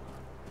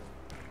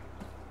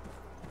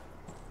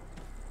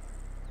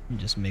 Let me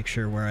just make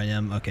sure where I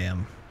am. Okay,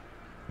 I'm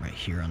right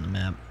here on the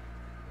map.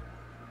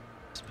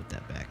 Let's put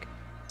that back.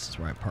 This is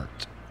where I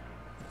parked.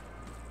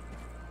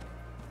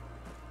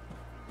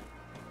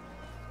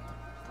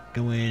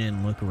 Go in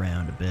and look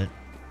around a bit.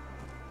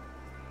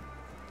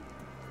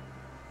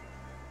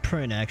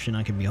 Probably in action,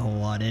 not gonna be a whole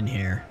lot in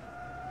here,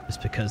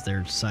 just because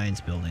they're science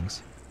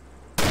buildings.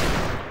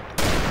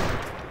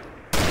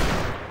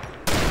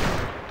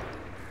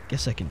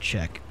 Guess I can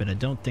check, but I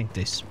don't think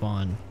they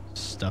spawn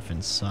stuff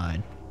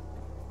inside.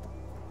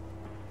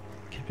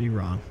 Could be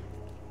wrong.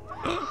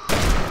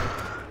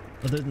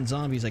 Other than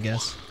zombies, I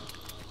guess.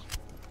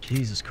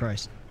 Jesus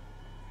Christ.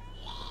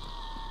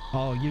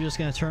 Oh, you're just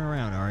gonna turn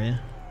around, are you?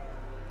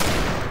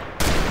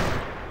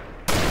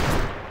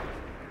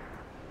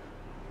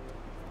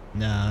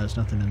 Nah, there's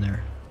nothing in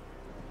there.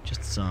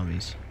 Just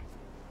zombies.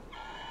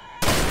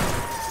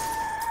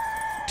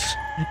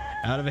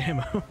 Out of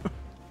ammo.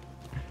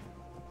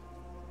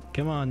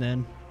 Come on,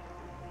 then.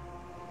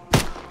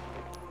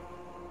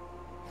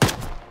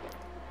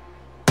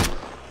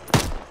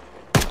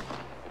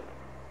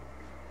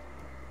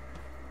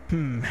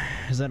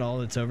 Is that all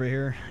that's over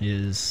here?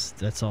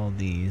 That's all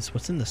these.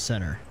 What's in the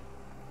center?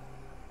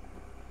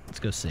 Let's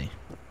go see.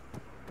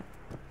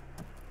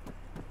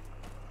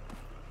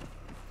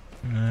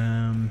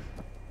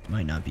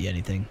 Might not be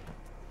anything.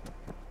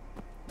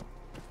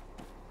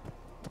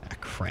 Ah,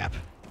 crap.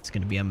 It's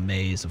gonna be a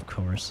maze, of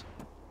course.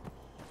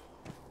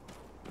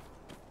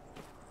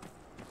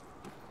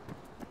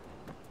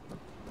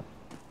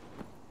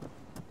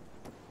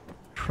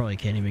 Probably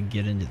can't even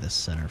get into the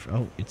center.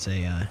 Oh, it's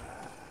a,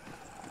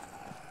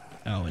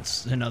 oh,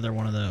 it's another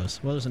one of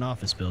those. Well, there's an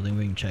office building.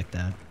 We can check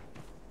that.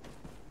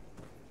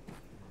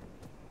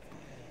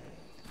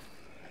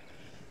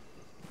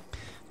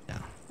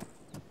 Now,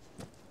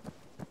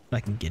 if I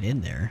can get in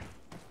there.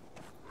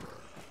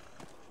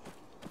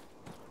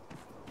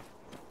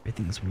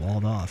 Everything's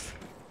walled off.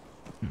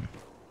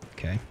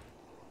 Okay.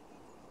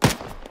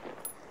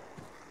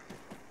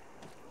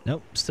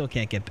 Nope, still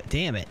can't get back.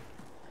 Damn it.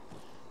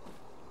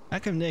 How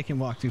come they can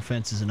walk through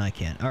fences and I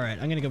can't?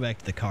 Alright, I'm gonna go back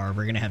to the car.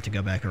 We're gonna have to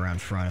go back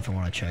around front if I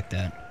want to check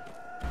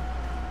that.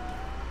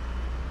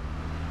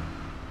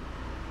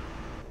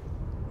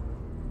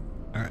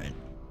 Alright.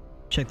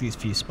 Check these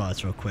few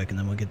spots real quick and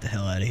then we'll get the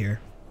hell out of here.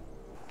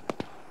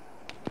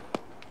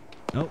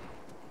 Oh.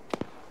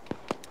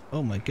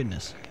 Oh my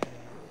goodness.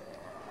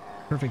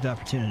 Perfect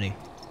opportunity.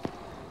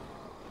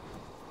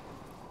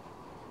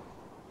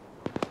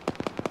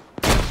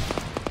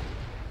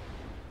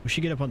 We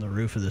should get up on the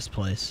roof of this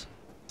place.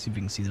 See if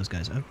we can see those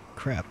guys. Oh,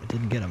 crap. I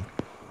didn't get them.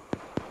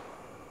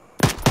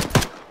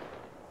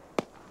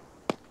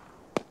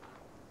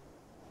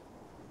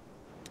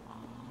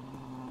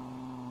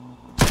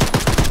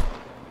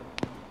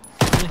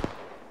 Really?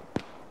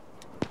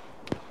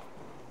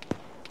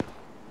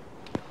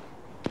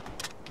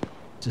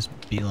 Just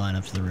beeline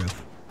up to the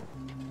roof.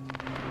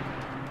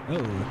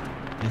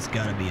 Oh, it's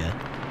gotta be a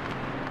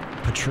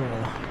patrol.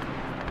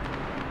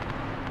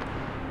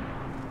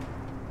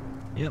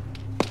 Yep.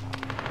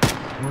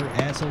 We're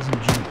assholes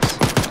and jeeps.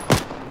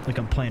 Like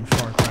I'm playing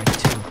Far Cry 2.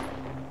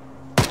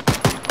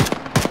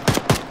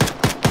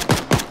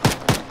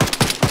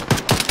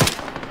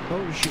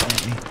 Oh, you're shooting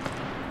at me.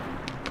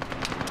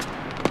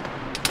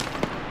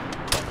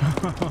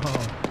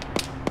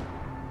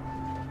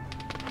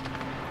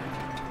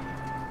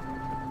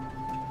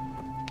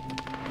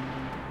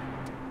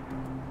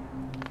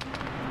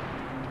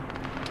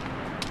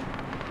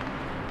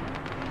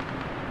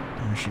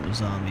 I'm shooting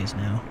zombies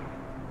now.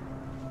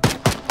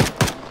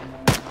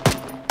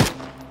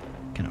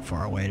 Kind of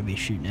far away to be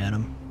shooting at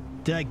them.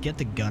 Did I get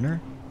the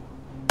gunner?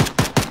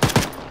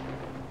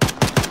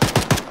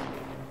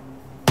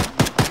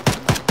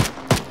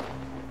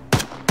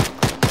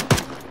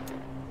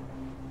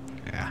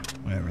 Yeah,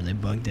 whatever, they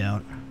bugged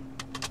out.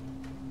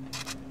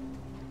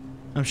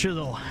 I'm sure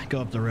they'll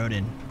go up the road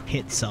and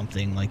hit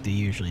something like they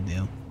usually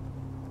do.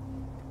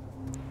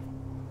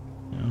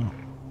 Oh,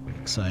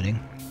 exciting.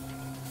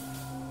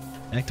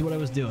 Back to what I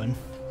was doing.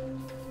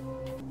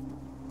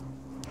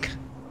 Look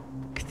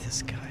at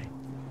this guy.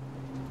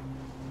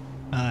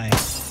 Hi.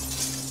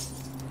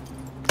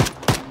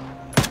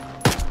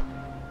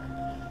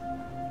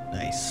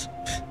 Nice.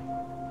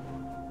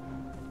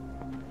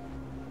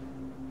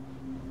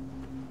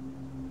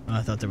 Oh,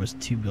 I thought there was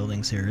 2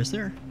 buildings here. Is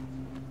there?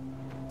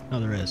 Oh,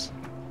 there is.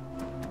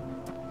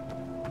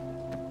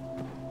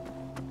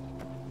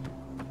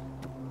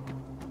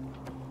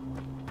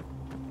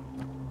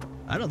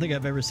 I don't think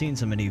I've ever seen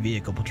so many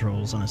vehicle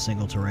patrols on a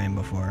single terrain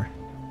before.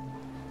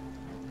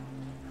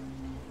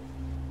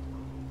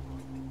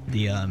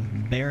 The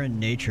barren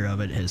nature of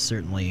it has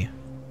certainly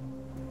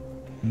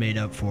made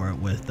up for it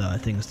with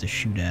things to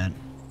shoot at.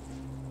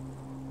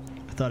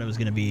 I thought it was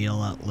going to be a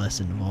lot less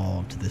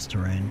involved, this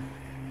terrain.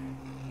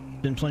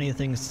 Been plenty of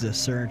things to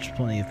search,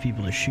 plenty of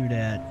people to shoot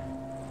at,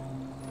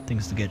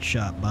 things to get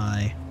shot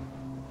by,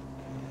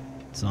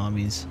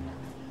 zombies,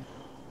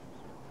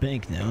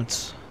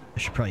 banknotes. I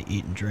should probably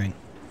eat and drink.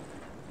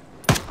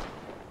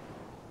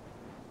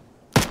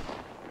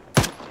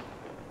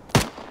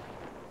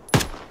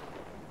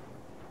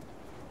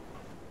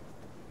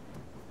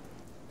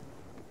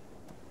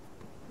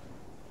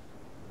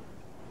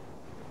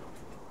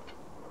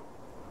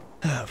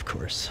 Of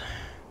course.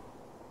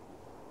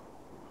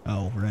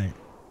 Oh, right.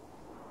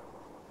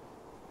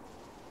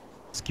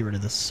 Let's get rid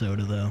of the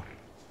soda, though.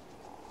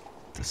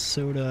 The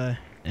soda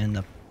and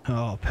the...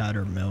 oh,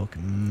 powdered milk.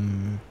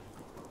 Mmm.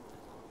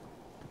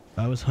 If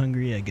I was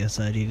hungry, I guess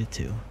I'd eat it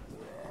too.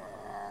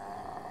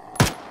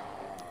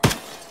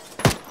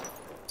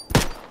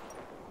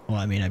 Well,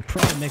 I mean, I'd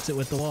probably mix it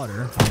with the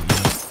water. But, you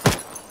know,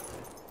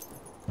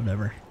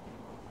 whatever.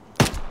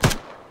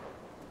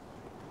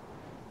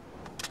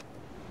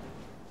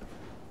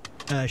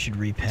 I should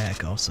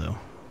repack also.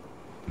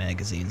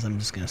 Magazines. I'm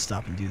just gonna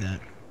stop and do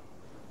that.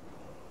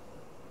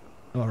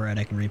 Alright,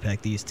 I can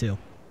repack these too.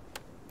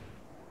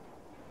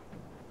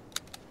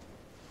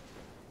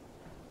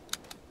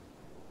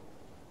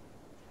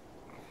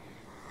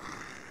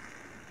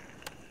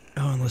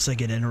 Oh, unless I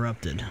get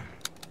interrupted.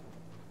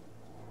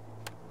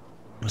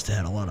 Must have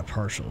had a lot of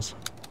partials.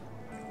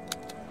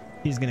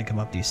 He's gonna come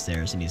up these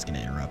stairs and he's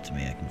gonna interrupt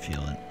me. I can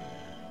feel it.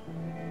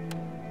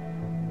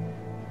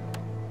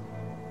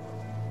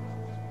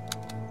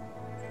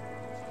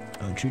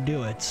 Don't you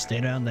do it. Stay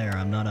down there.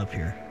 I'm not up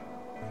here.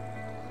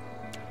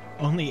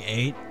 Only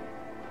 8?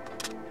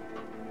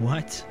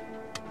 What?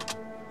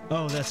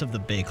 Oh, that's of the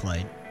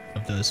Bakelite.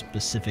 Of those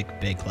specific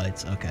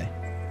Bakelites. Okay.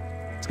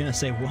 I was gonna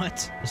say,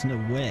 what? There's no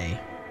way.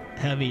 I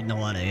have eaten a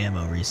lot of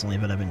ammo recently,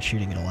 but I've been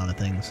shooting at a lot of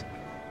things.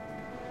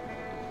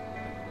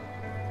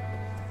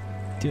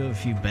 Do have a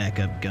few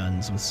backup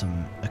guns with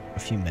a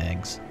few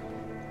mags.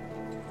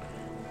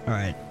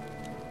 Alright.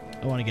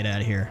 I want to get out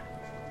of here.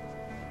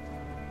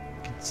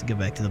 Let's get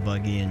back to the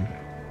buggy and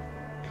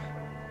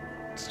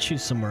let's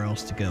choose somewhere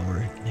else to go.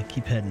 We're gonna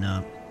keep heading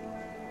up.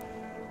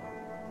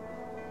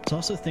 There's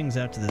also things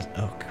out to this.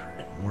 Oh,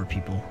 crap, more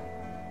people.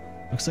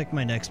 Looks like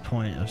my next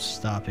point of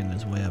stopping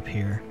is way up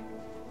here.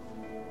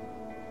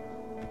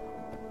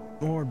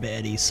 More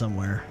baddies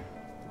somewhere.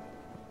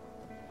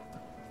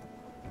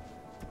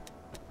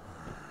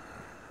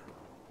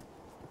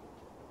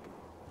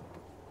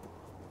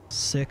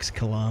 Six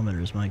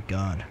kilometers, my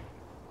god.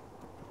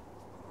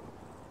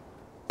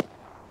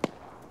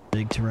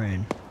 Big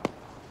terrain.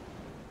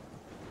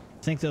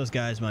 I think those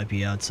guys might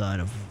be outside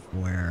of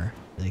where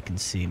they can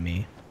see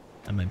me.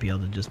 I might be able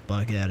to just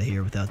bug out of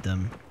here without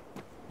them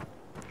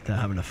without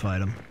having to fight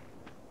them.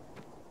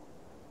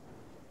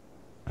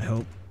 I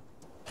hope.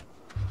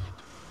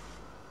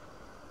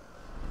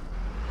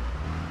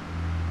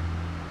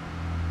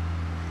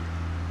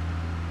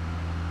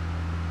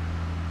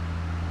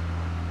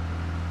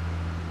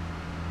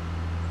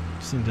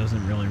 This thing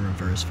doesn't really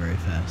reverse very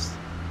fast.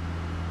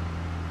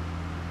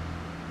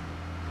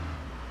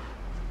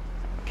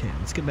 Okay,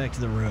 let's get back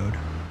to the road.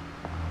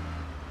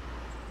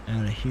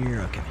 Out of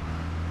here, okay.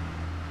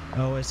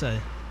 Oh, it's a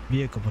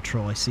vehicle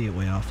patrol. I see it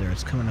way off there.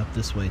 It's coming up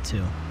this way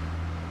too.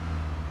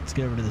 Let's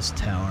get over to this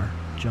tower,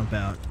 jump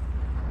out,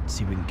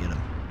 see if we can get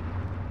him.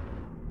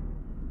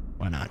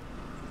 Why not?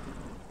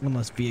 One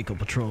less vehicle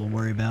patrol to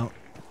worry about.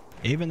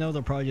 Even though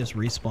they'll probably just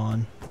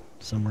respawn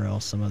somewhere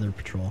else, some other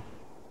patrol.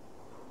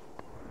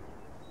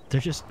 They're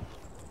just...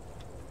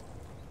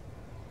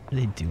 What are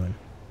they doing?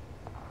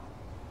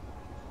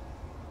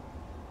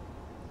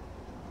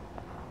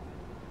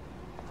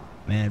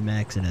 Mad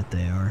Max in it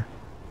they are.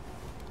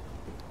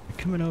 They're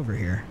coming over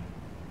here.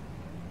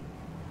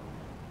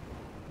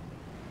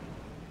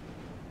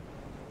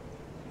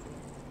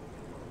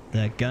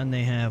 That gun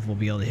they have will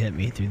be able to hit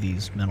me through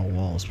these metal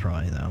walls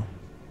probably though.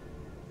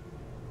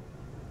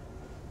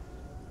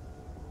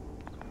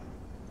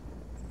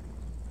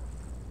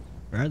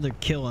 Rather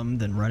kill them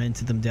than run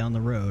into them down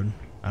the road.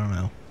 I don't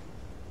know.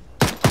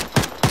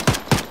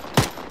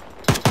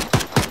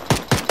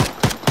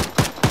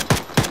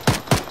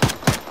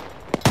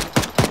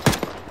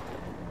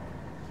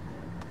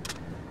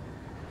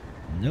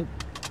 Nope.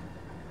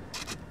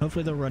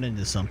 Hopefully they'll run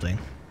into something.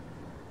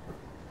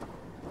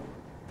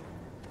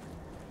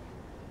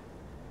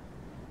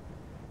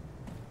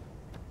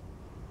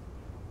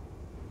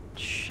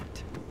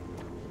 Shit.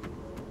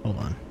 Hold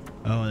on.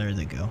 Oh, there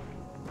they go.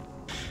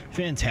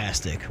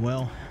 Fantastic.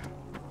 Well,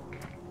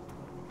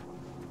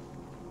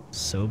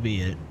 so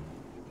be it.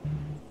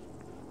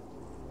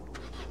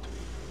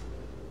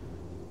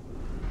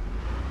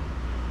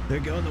 They're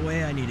going the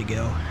way I need to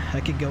go. I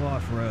could go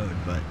off-road,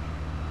 but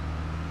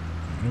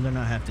I'd rather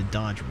not have to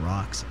dodge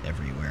rocks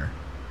everywhere.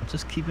 I'll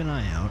just keep an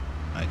eye out,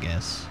 I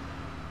guess.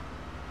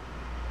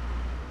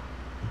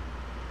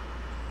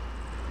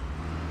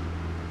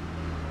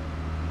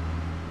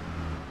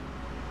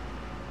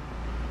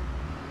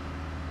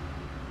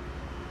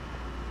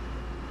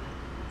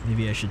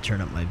 Maybe I should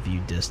turn up my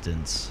view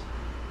distance.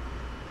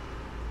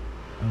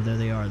 Oh, there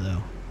they are,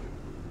 though.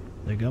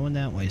 They're going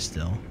that way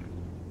still.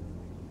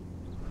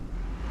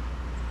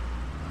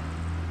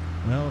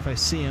 Well, if I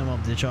see them, I'll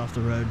ditch off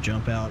the road,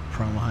 jump out,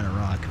 prone behind a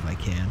rock if I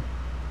can.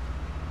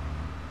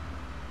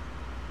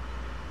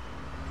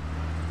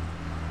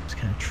 Just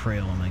kind of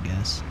trail them, I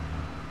guess.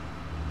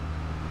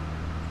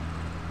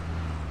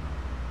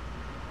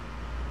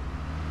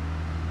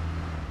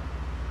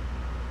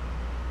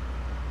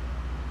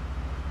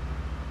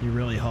 You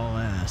really haul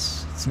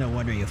ass. It's no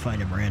wonder you find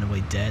them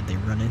randomly dead. They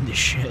run into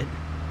shit.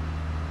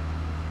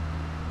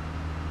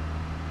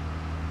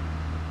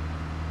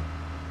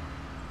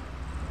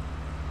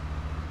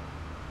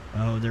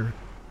 Oh, they're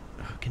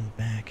hooking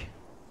back.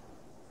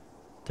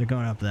 They're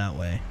going up that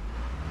way.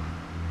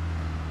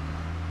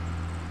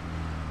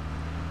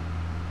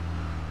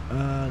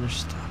 They're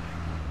stopping.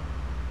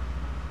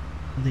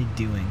 What are they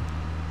doing?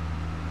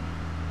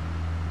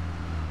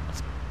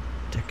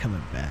 They're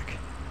coming back.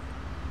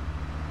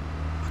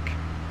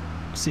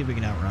 See if we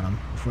can outrun them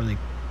before they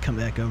come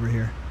back over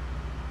here.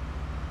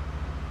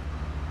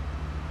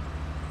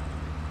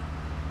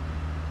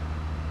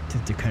 I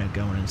think they're kind of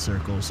going in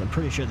circles. I'm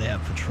pretty sure they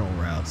have patrol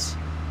routes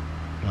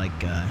like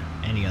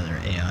any other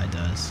AI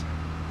does.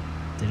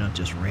 They don't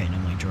just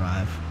randomly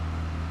drive.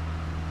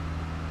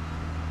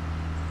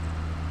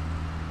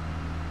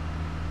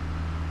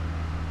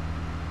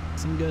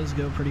 Some guys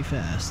go pretty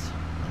fast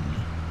on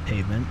the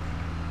pavement.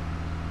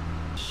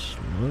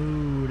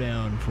 Slow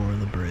down for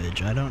the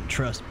bridge. I don't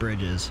trust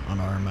bridges on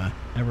Arma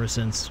ever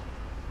since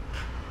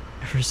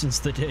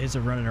the days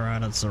of running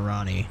around on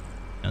Serrani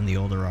and the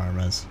older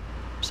Armas.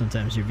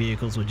 Sometimes your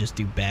vehicles would just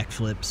do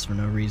backflips for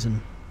no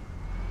reason.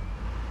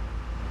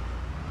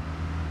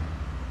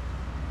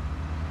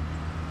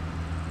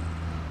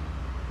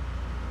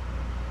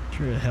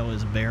 Sure the hell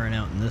is bearing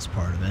out in this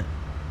part of it.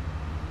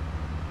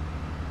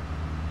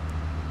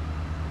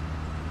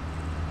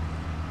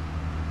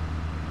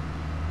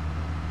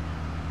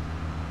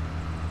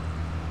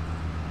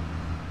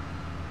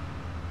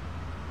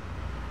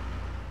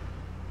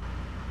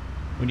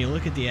 When you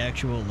look at the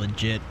actual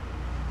legit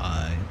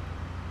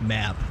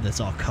map that's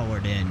all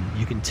colored in,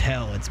 you can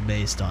tell it's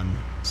based on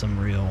some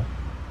real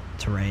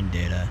terrain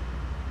data,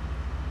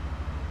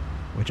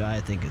 which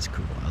I think is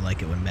cool. I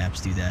like it when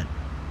maps do that.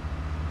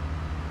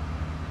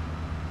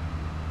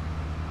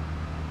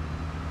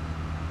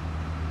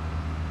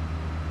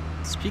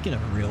 Speaking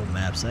of real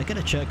maps, I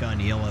gotta check on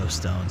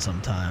Yellowstone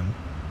sometime.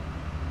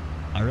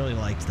 I really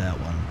liked that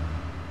one.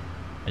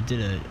 I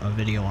did a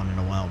video on it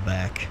a while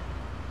back,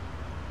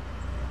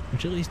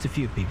 which at least a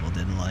few people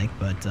didn't like,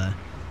 but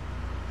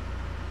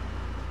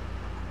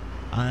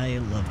I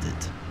loved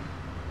it.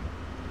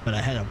 But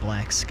I had a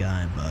black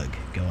sky bug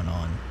going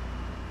on.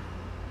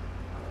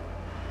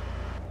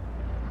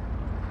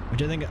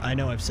 which I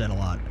know I've said a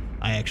lot.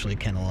 I actually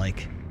kind of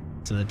like,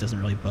 so that doesn't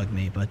really bug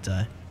me, but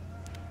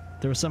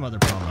there was some other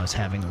problem I was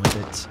having with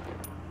it.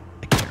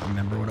 I can't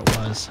remember what it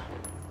was.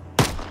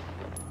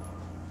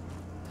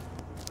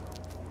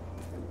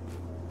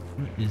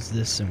 What is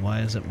this and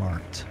why is it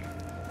marked?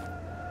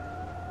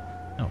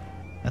 Oh,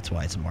 that's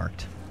why it's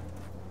marked.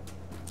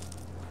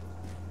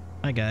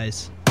 Hi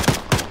guys.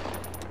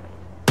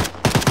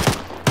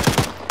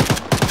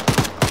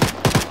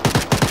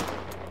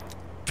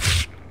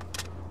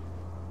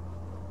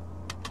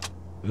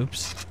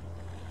 Oops.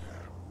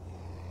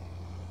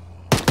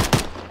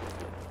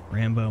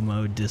 Rambo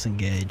mode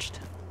disengaged.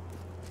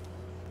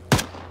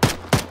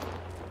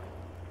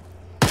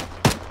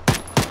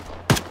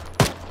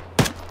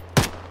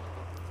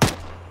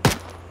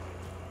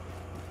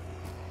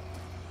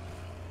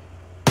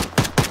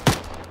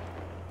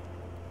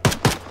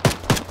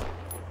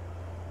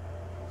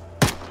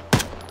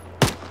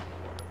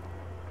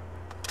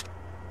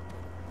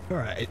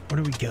 Alright, what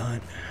do we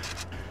got?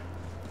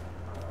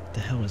 The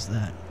hell is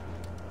that?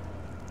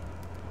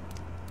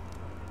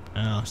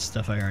 Oh,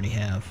 stuff I already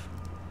have.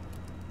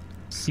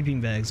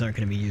 Sleeping bags aren't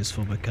going to be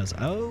useful because...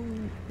 Oh!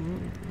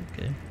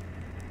 Okay.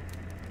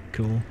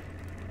 Cool.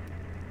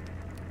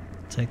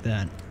 Take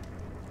that.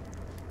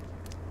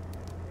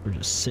 We're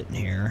just sitting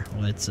here.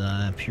 Let's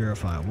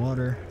purify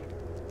water.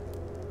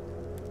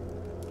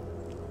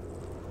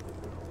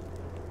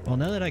 Well,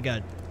 now that I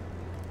got...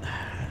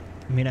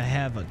 I mean, I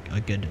have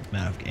a good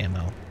amount of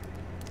ammo.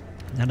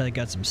 Now that I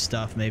got some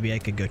stuff, maybe I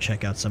could go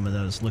check out some of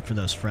those, look for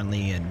those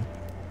friendly and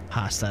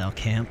hostile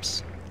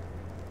camps.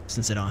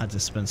 Since I don't have to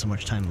spend so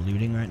much time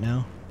looting right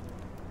now.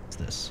 What's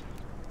this?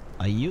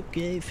 A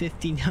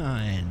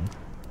UK-59.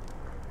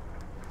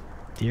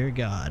 Dear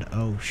God.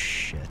 Oh,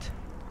 shit.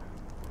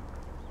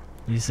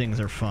 These things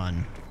are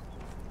fun.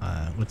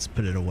 Let's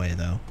put it away,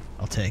 though.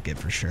 I'll take it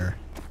for sure.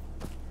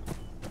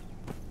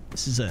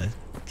 This is a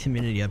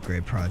community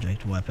upgrade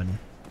project weapon.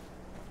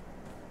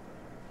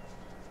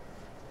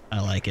 I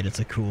like it. It's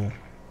a cool,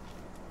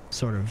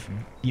 sort of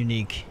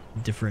unique,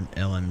 different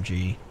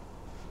LMG.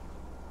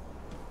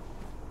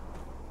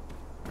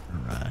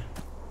 Or,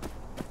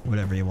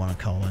 whatever you want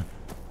to call it.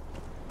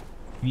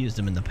 I've used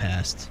them in the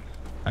past.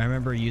 I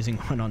remember using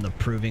one on the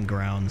Proving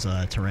Grounds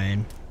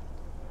terrain.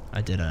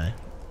 I did a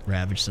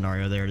Ravage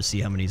scenario there to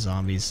see how many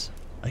zombies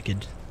I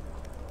could...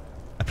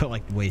 I put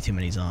like way too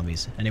many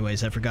zombies.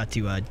 Anyways, I forgot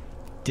to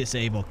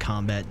disable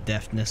combat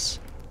deafness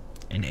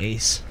and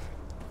ace.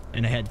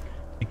 And I had...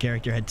 The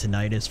character had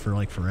tinnitus for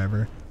like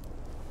forever.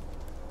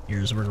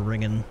 Ears were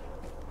ringing.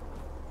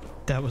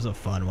 That was a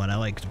fun one. I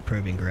like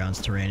Proving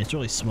Grounds terrain. It's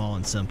really small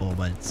and simple,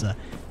 but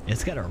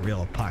it's got a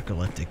real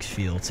apocalyptic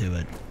feel to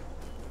it.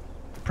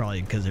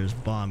 Probably because there's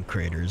bomb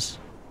craters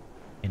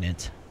in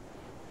it.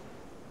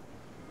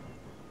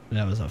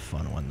 That was a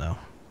fun one though.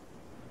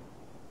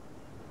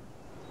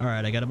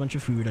 Alright, I got a bunch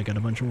of food, I got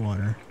a bunch of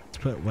water. Let's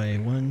put away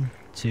 1,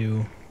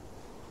 2.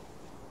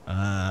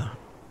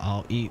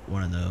 I'll eat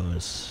one of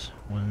those.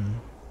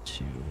 1,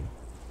 2.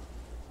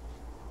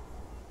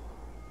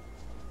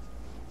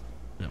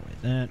 No,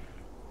 wait, that.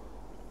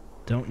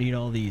 Don't need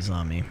all these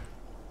on me.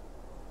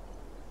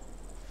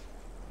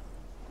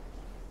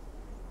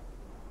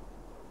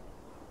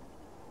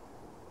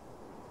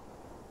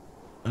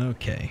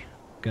 Okay,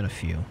 got a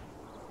few.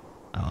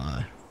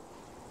 I'll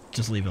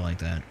just leave it like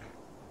that.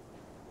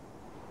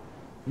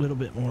 A little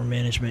bit more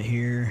management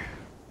here.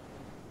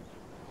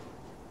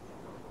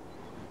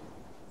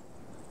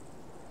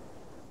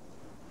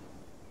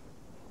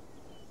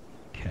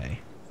 Okay.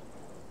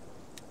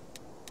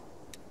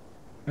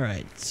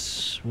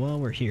 Alright, while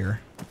we're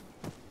here,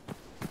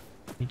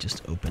 let me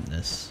just open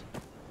this.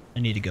 I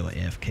need to go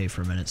AFK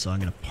for a minute, so I'm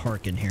gonna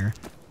park in here.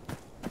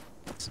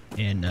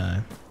 And,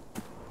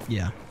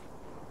 yeah.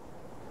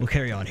 We'll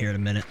carry on here in a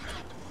minute.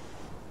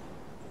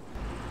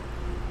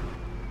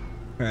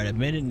 Alright, I've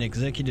made an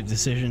executive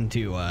decision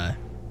to,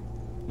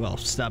 well,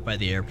 stop by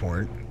the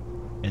airport.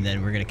 And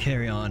then we're gonna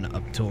carry on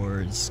up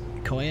towards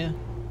Koya.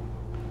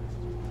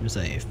 There's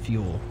a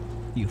few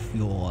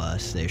fuel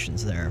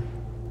stations there.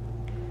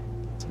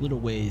 It's a little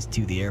ways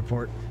to the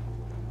airport.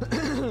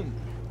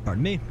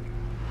 Pardon me.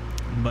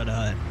 But,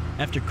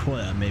 after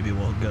Koya, maybe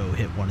we'll go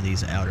hit one of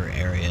these outer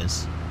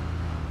areas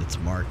that's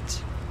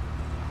marked.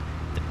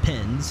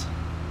 Depends.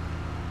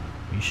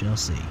 We shall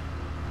see.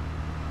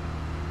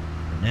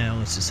 For now,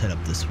 let's just head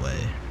up this way.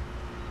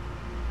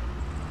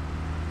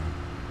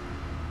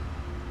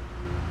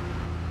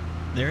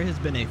 There has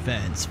been a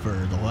fence for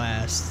the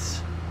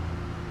last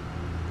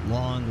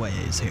long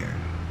ways here.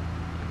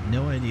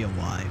 No idea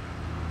why.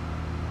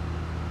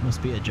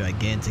 Must be a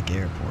gigantic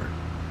airport.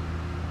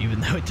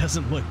 Even though it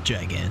doesn't look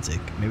gigantic.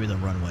 Maybe the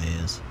runway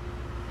is.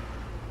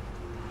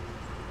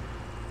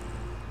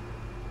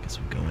 Guess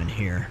we'll go in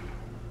here.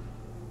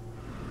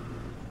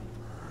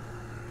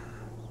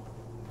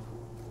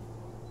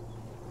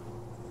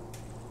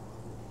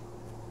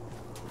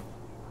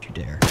 Don't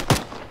you dare.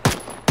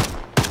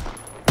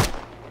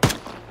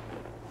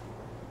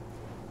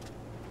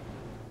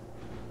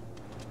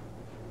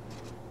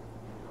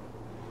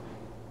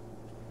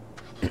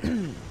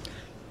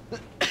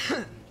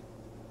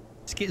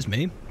 Excuse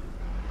me.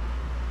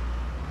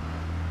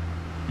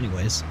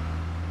 Anyways,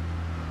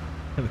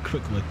 have a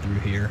quick look through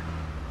here.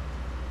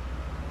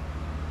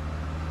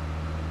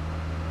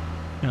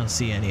 I don't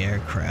see any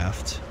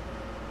aircraft.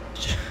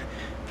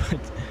 But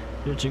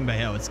judging by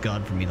how it's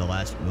gone for me the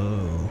last...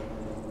 Whoa.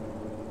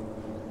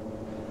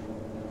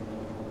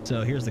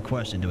 So here's the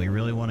question. Do we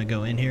really want to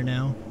go in here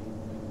now?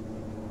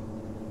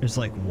 There's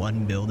like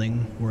one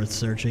building worth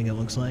searching, it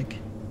looks like.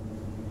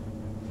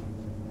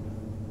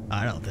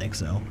 I don't think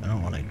so. I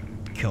don't want to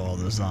kill all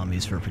those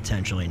zombies for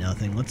potentially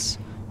nothing. Let's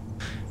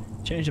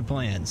change the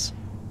plans.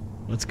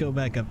 Let's go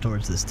back up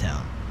towards this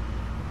town.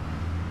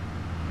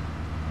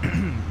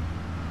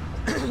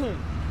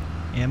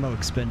 Ammo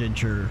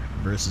expenditure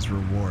versus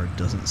reward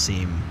doesn't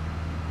seem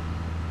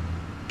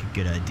like a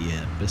good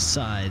idea.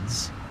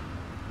 Besides,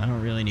 I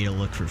don't really need to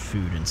look for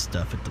food and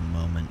stuff at the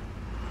moment.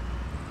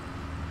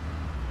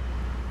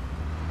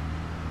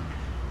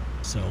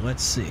 So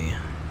let's see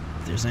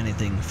if there's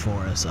anything for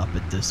us up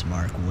at this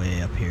mark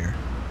way up here.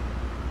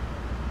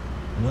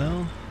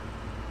 Well,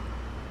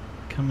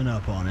 coming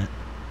up on it.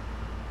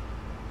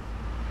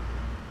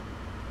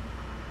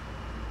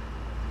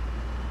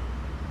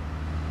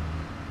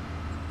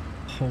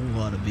 Whole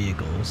lot of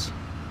vehicles,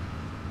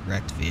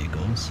 wrecked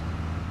vehicles.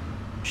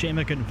 Shame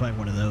I couldn't find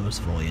one of those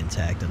fully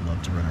intact. I'd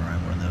love to run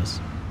around one of those.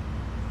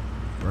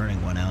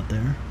 Burning one out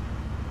there.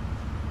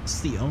 It's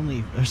the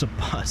only... There's a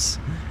bus.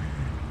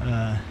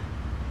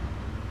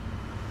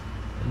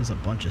 There's a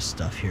bunch of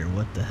stuff here.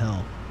 What the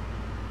hell?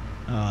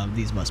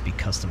 These must be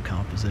custom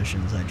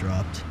compositions I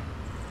dropped.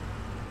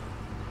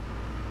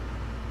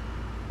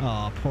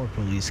 Aw, poor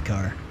police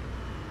car.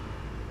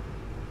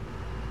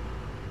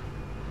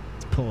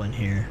 Let's pull in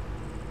here.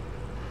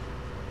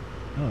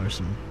 Oh,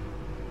 there's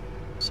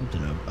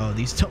something over. Oh,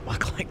 these don't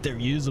look like they're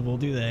usable,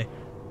 do they?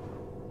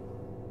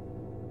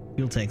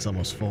 Fuel tank's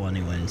almost full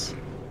anyways.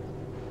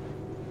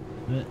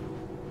 But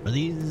are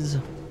these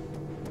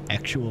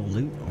actual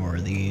loot or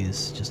are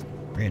these just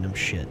random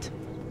shit?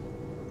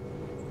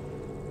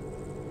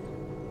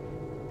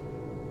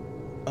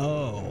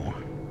 Oh.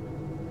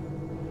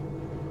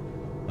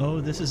 Oh,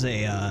 this is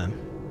a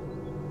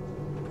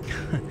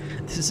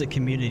this is a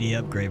community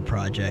upgrade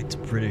project.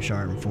 British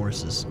Armed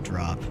Forces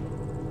drop.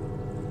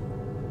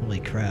 Holy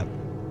crap.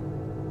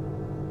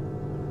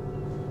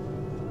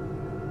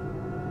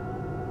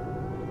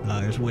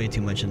 There's way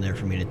too much in there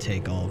for me to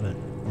take all of it,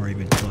 or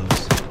even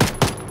close.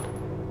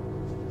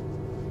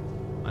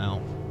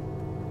 Wow.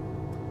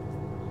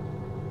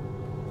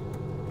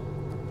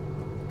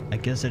 I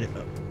guess it...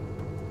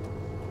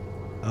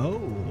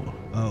 Oh.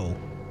 Oh.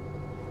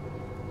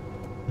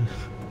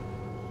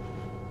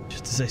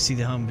 Just as I see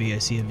the Humvee, I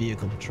see a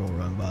vehicle patrol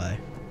run by.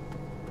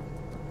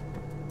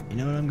 You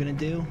know what I'm gonna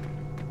do?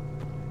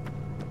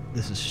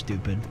 This is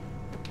stupid.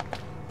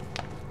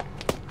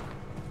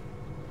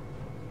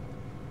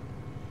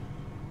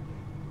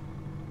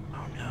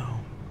 Oh no.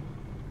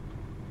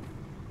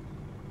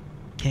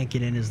 Can't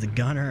get in as the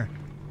gunner.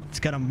 It's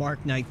got a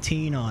Mark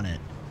 19 on it.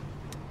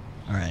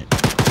 Alright.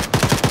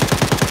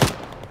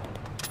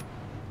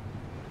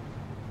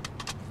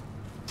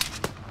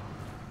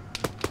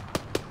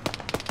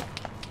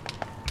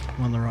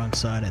 I'm on the wrong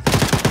side, I think.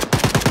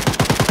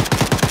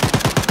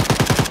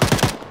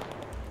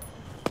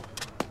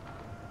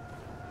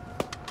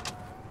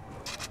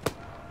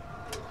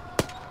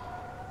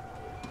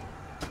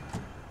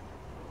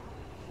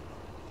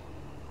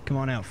 Come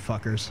on out,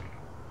 fuckers.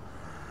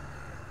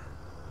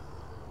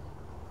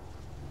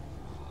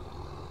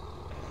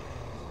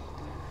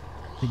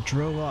 They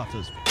drove off,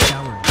 those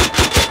cowards.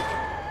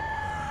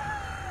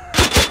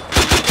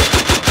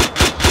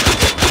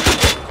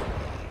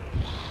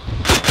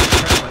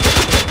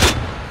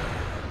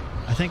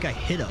 I think I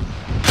hit him.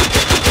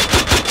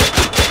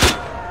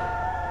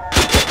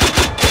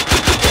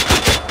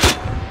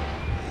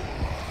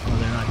 Oh,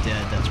 they're not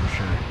dead, that's for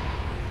sure.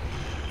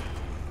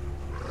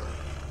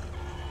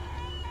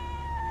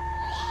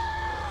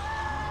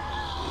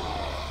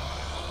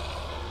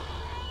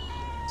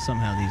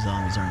 Somehow these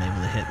zombies aren't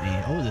able to hit me.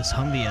 Oh, this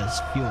Humvee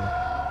has fuel.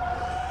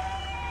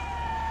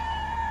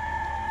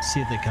 See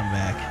if they come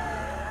back.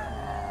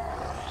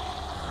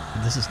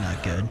 This is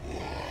not good.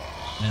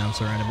 Now I'm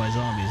surrounded by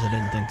zombies. I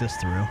didn't think this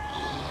through.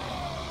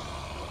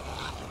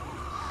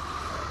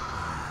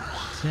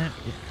 Is that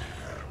it?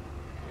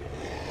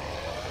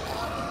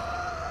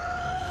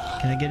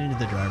 Can I get into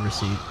the driver's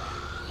seat?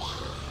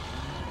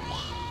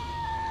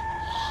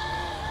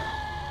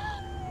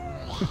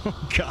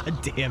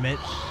 God damn it.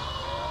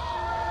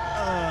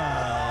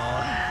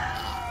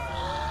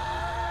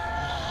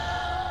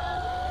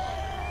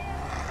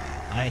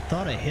 I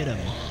thought I hit him.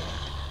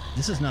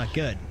 This is not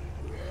good.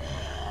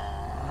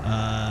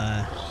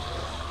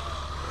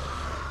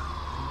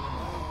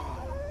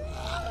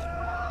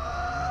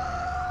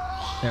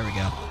 There we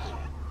go.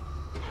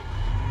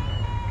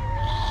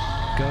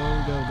 Go,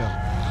 go, go.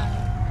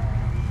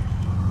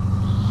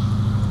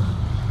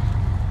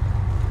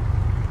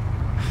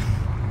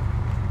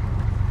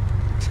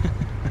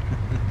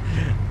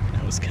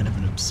 That was kind of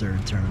an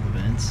absurd turn of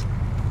events.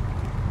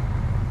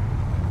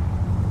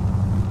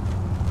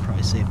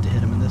 probably safe to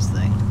hit him in this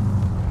thing.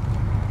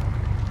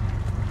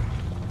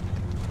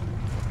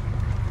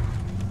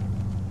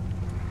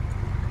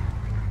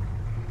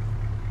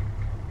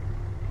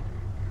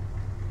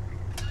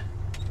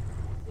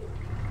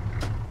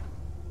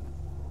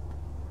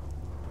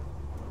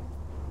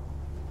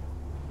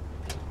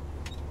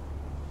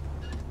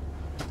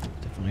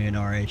 Definitely an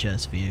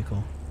RHS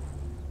vehicle.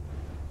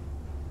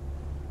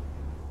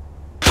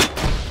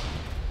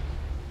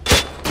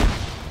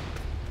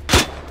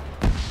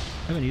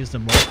 I haven't used a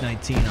Mark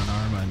 19 on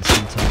Arma in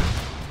some time.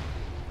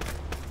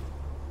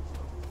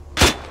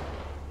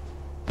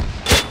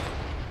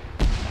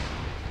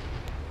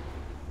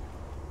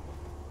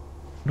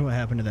 What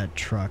happened to that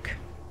truck?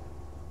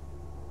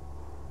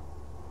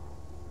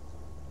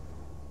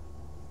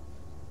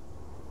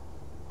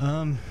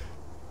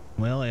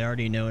 Well, I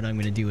already know what I'm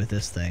gonna do with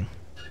this thing.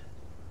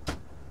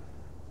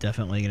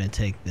 Definitely gonna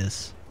take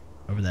this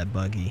over that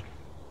buggy.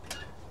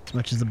 As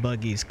much as the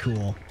buggy's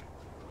cool,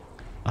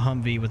 a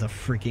Humvee with a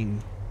freaking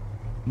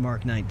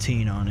Mark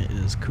 19 on it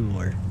is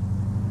cooler.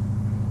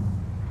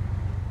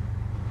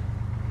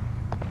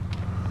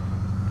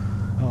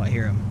 Oh, I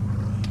hear him.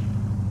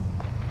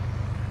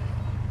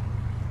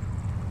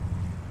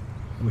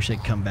 I wish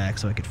they'd come back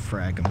so I could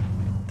frag him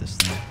with this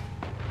thing.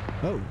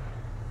 Oh!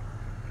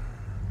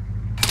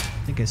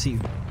 I think I see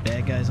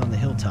bad guys on the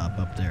hilltop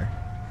up there.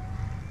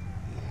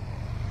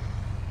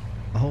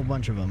 A whole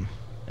bunch of them,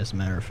 as a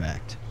matter of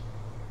fact.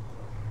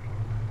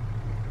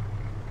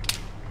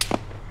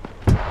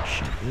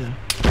 Shit, yeah.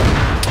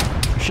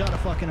 Shot a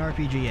fucking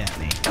RPG at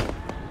me.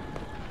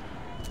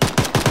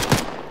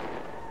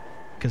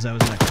 Because I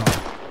was in a car.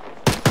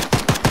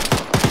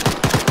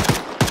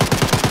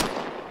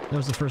 That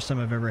was the first time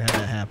I've ever had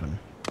that happen.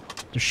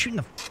 They're shooting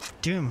the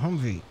damn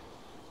Humvee.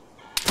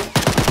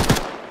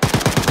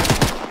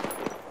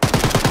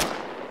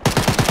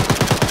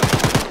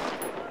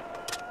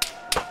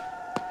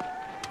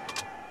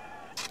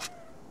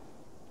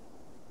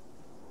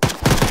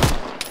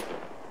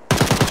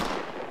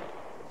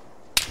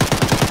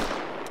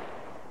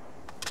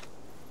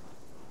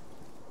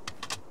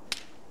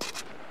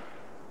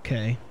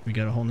 Okay, we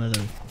got a whole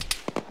nother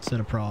set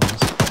of problems.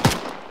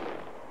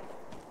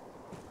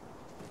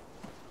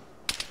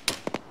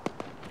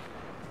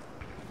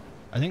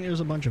 I think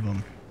there's a bunch of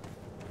them.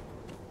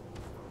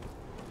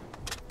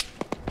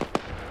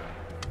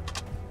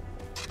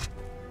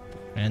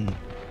 And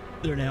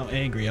they're now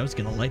angry. I was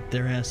gonna light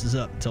their asses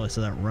up until I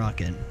saw that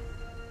rocket.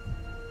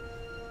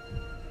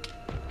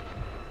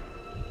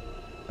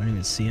 I don't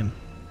even see him.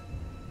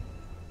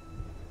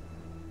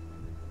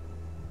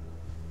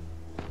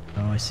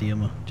 Oh, I see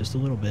him just a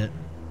little bit.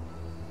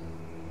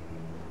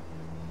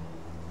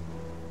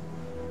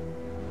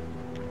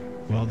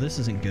 Well, this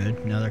isn't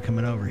good. Now they're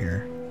coming over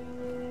here.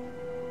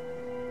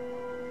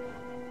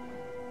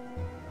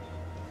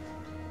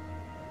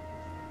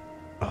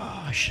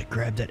 Oh, I should have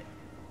grabbed that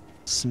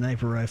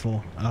sniper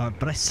rifle.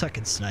 But I suck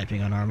at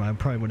sniping on Arma. I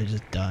probably would have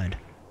just died.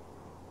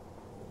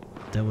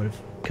 That would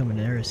have come in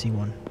there. I see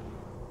one.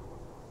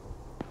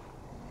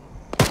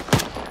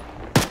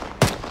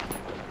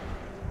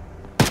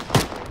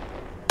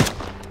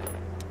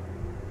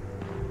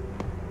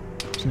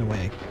 There's no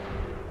way.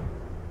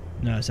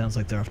 No, it sounds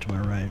like they're off to my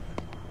right.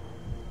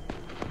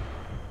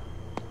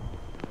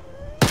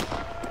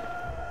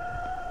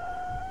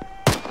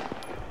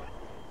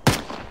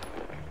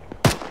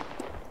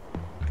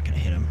 Not gonna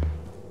hit him.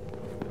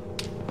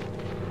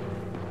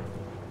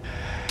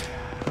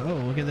 Oh,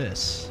 look at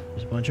this.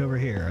 There's a bunch over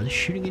here. Are they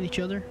shooting at each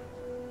other?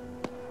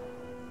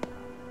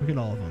 Look at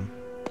all of them.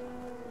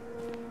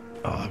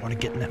 Oh, I want to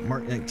get in that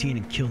Mark 19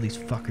 and kill these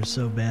fuckers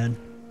so bad.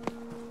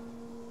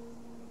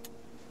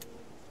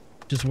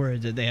 Just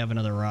worried that they have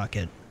another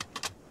rocket.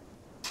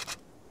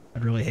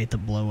 I'd really hate to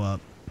blow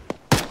up.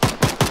 I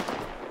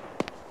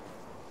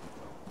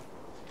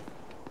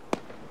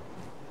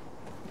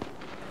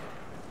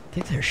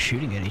think they're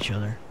shooting at each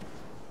other.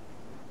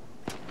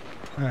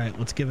 Alright,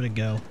 let's give it a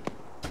go.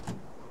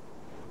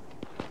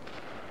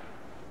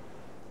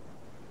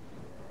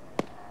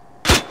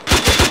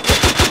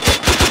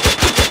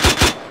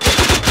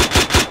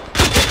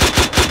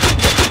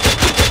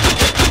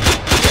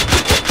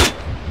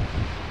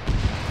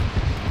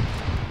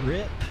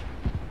 Rip.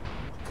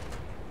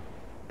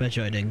 Bet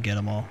you I didn't get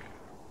them all.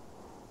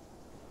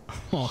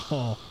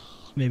 Oh,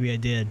 maybe I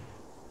did.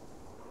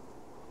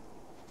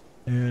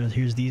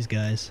 Here's these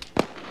guys.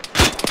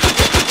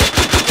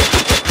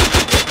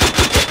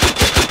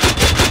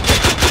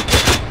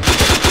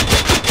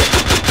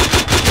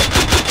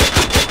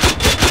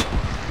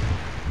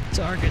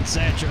 Target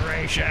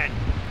saturation.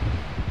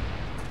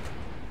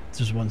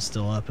 There's one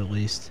still up at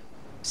least.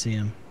 See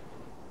him.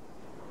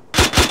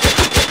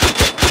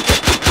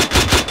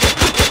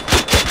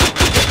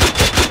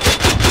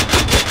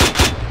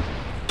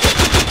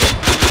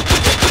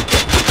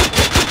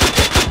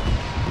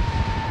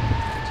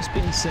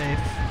 Safe,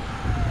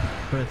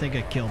 but I think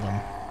I killed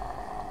them.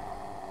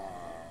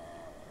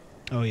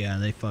 Oh yeah,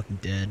 they fucking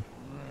dead.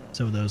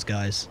 So are those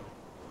guys.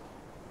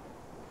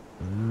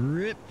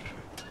 Rip.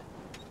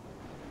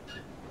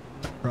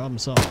 Problem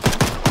solved.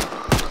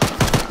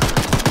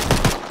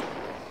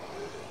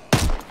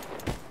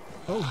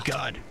 Oh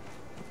god.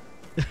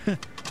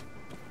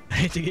 I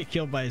hate to get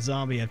killed by a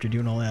zombie after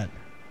doing all that.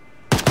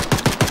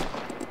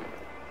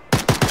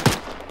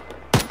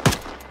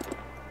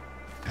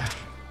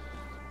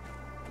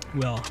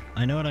 Well,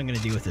 I know what I'm gonna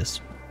do with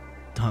this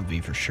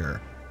Humvee for sure.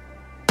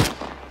 I'm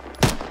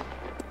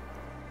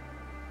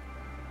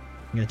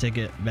gonna take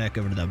it back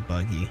over to that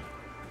buggy.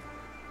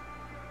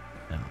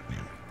 Oh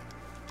man.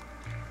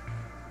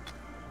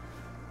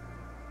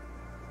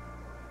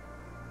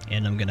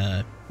 And I'm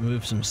gonna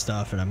move some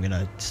stuff and I'm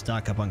gonna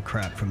stock up on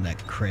crap from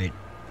that crate.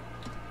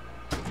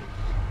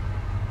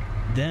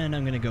 Then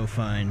I'm gonna go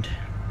find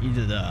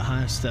either the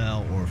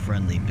hostile or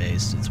friendly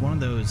base. It's one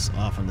of those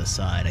off on the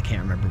side. I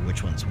can't remember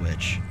which one's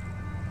which.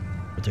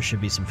 But there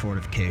should be some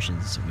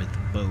fortifications with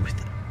both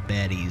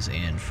baddies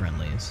and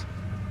friendlies.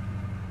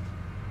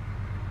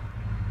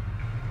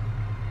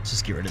 Let's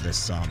just get rid of this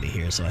zombie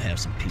here so I have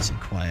some peace and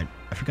quiet.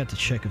 I forgot to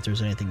check if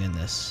there's anything in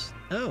this.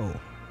 Oh!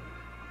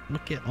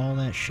 Look at all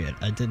that shit.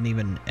 I didn't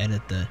even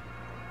edit the...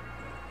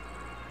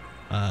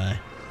 I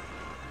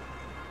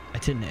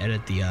didn't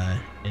edit the,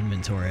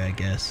 inventory, I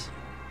guess.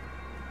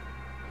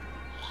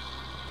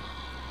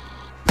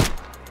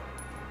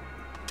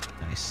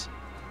 Nice.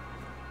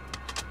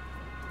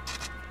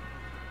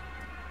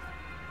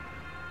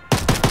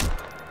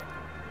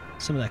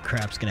 Some of that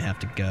crap's gonna have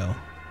to go.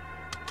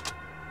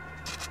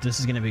 This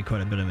is gonna be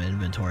quite a bit of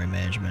inventory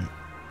management.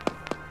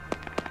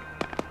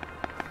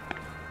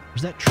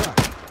 Where's that truck?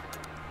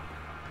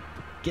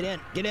 Get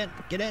in, get in,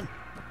 get in!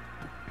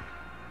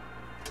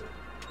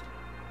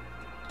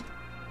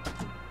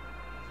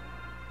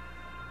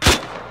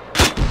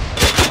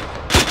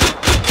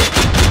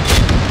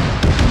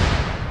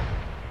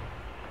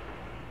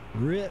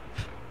 Rip.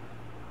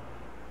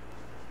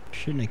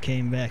 Shouldn't have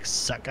came back,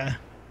 sucker.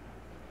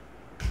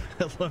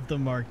 I love the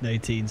Mark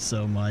 19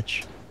 so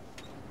much.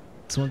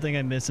 It's one thing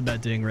I miss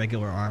about doing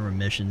regular Arma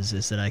missions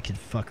is that I could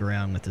fuck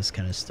around with this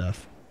kind of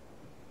stuff.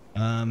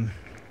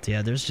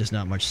 Yeah, there's just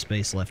not much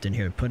space left in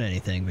here to put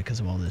anything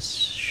because of all this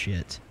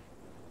shit.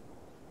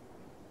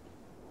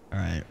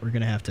 Alright, we're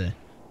gonna have to...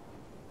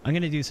 I'm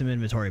gonna do some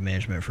inventory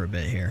management for a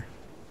bit here.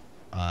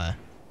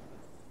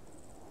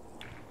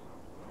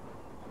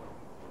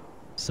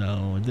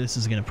 So this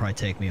is gonna probably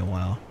take me a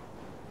while.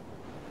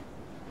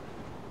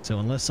 So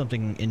unless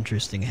something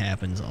interesting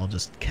happens, I'll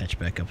just catch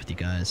back up with you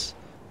guys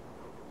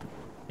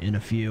in a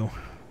few.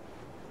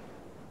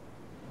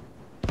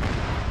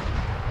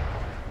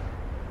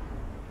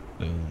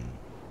 Boom.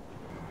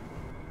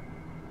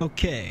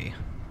 Okay,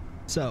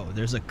 so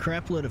there's a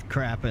crap load of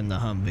crap in the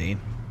Humvee.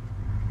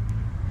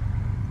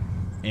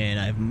 And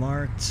I've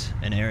marked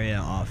an area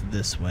off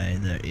this way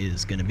that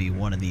is going to be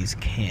one of these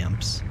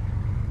camps.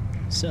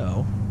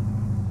 So,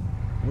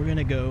 we're going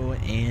to go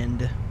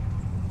and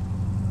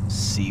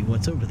see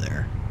what's over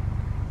there.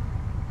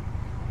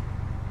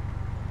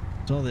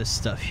 There's all this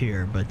stuff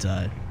here, but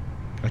I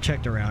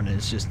checked around and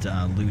it's just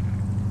loot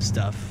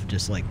stuff,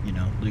 just like, you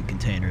know, loot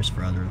containers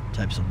for other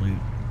types of loot.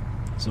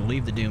 So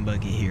leave the Doom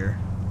Buggy here,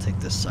 take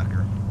this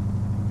sucker.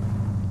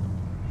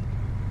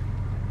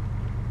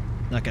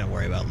 Not gonna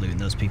worry about looting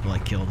those people I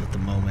killed at the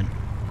moment.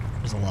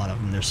 There's a lot of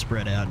them, they're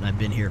spread out and I've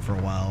been here for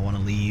a while. I want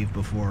to leave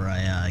before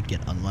I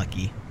get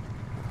unlucky.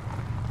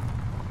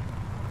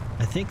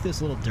 I think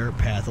this little dirt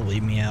path will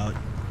lead me out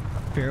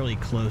fairly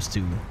close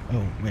to...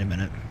 Oh, wait a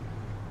minute.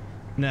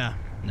 Nah,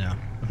 no,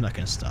 I'm not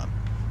gonna stop.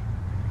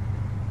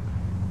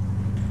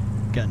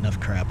 Got enough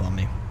crap on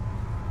me.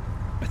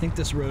 I think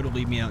this road will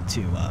lead me out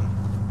to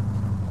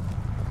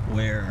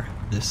where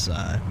this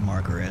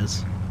marker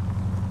is.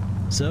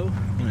 So,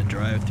 I'm gonna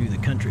drive through the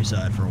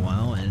countryside for a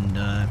while and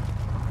I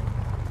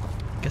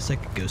guess I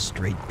could go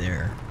straight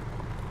there.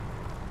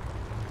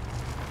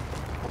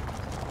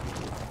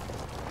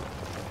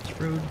 This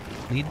road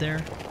lead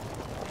there?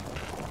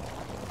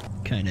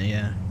 Kinda,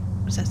 yeah.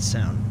 What does that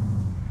sound?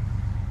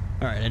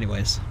 Alright,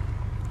 anyways.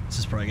 This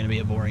is probably gonna be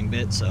a boring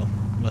bit, so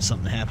unless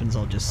something happens,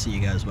 I'll just see you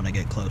guys when I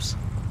get close.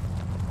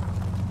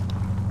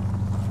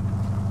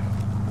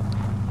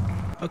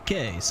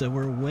 Okay, so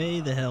we're way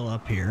the hell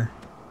up here.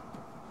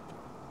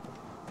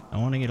 I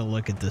want to get a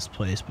look at this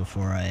place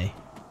before I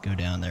go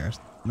down there.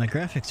 My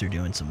graphics are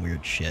doing some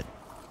weird shit.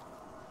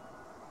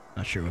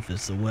 Not sure if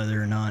it's the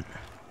weather or not.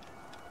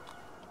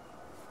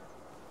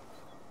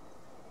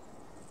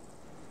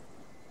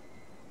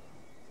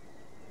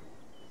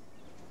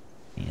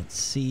 Can't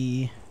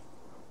see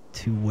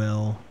too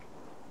well.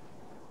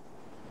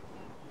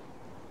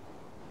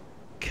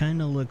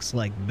 Kinda looks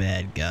like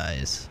bad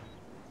guys.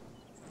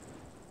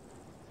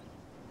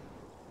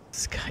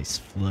 This guy's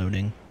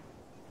floating.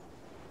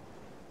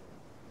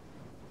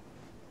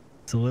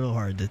 It's a little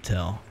hard to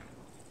tell.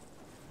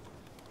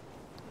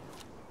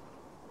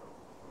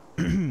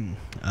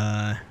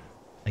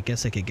 I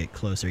guess I could get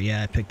closer.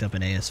 Yeah, I picked up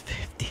an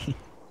AS-50.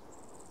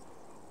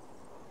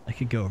 I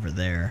could go over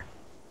there.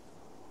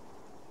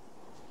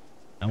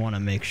 I want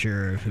to make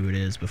sure of who it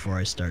is before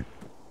I start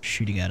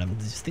shooting at him.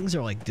 These things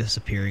are like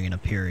disappearing and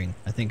appearing.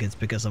 I think it's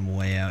because I'm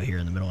way out here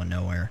in the middle of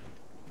nowhere.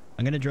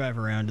 I'm gonna drive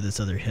around to this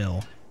other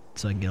hill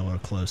so I can get a little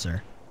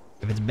closer.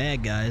 If it's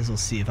bad guys, I'll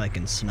see if I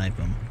can snipe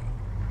them.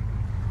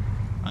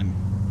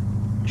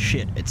 I'm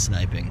shit at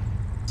sniping,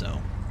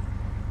 so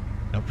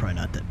it'll probably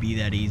not be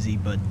that easy,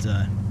 but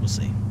we'll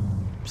see.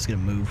 I'm just gonna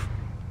move.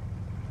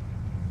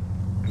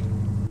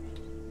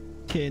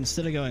 Okay,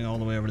 instead of going all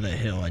the way over to that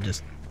hill, I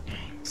just...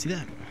 See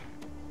that?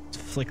 It's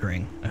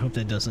flickering. I hope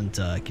that doesn't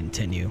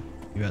continue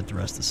throughout the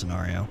rest of the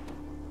scenario.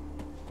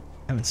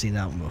 I haven't seen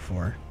that one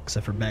before,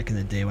 except for back in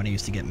the day when I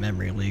used to get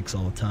memory leaks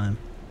all the time.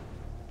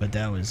 But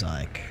that was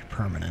like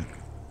permanent.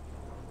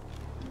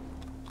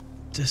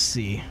 Just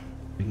see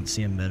if we can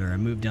see them better. I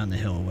moved down the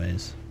hill a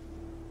ways.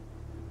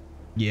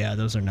 Yeah,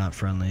 those are not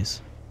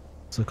friendlies.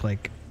 Those look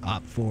like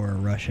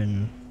OP4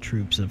 Russian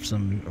troops of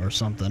some or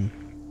something.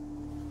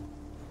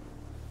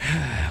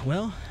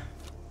 Well,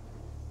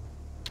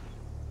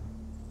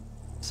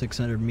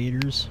 600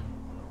 meters.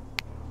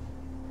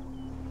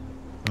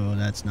 Oh,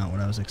 that's not what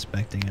I was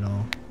expecting at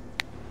all.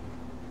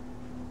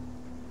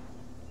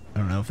 I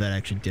don't know if that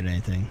actually did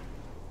anything.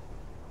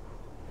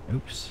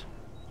 Oops.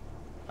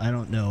 I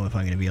don't know if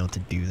I'm going to be able to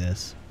do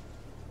this.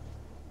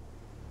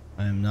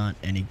 I am not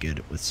any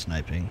good with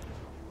sniping.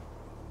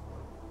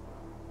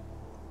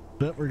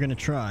 But we're going to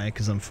try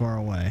because I'm far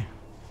away.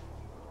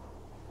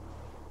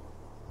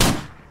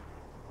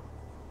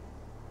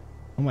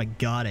 Oh my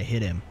god, I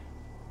hit him.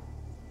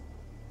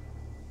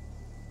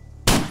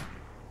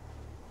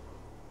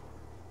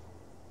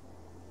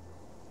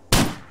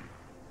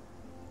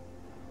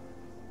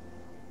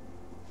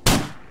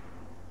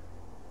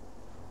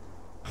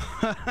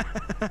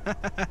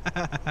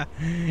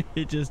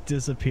 It just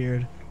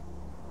disappeared.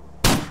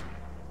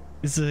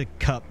 This is a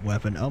cup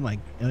weapon. Oh my...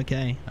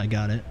 Okay, I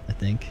got it, I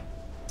think.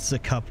 It's a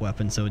cup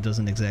weapon, so it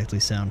doesn't exactly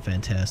sound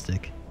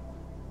fantastic.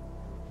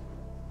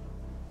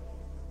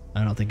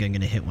 I don't think I'm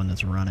gonna hit one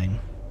that's running.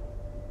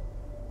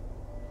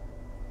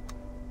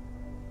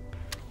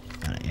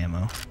 Out of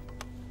ammo.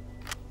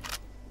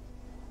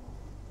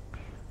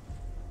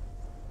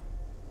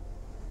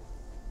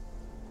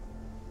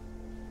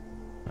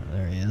 Oh,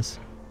 there he is.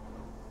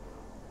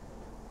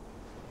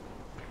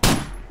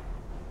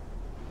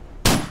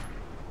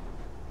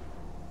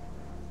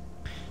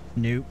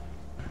 Nope.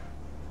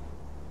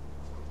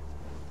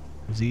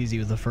 It was easy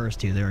with the first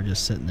two, they were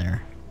just sitting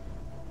there.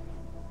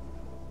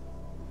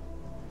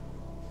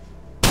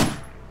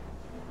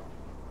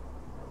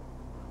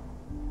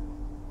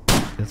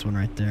 That's one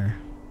right there.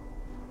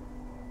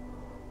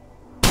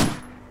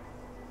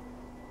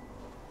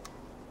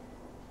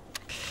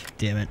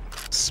 Damn it.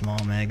 Small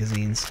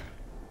magazines.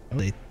 Oh,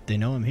 they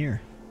know I'm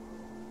here.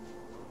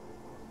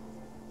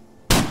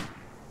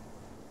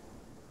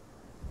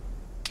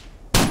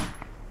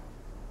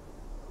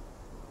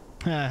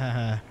 Ha ha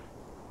ha.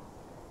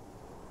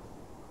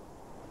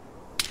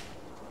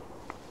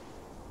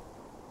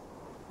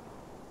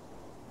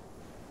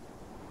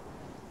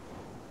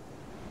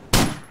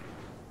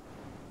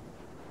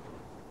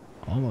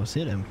 Almost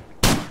hit him.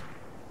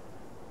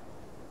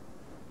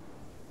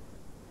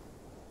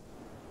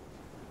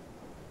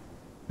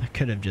 I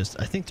could have just...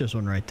 I think there's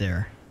one right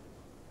there.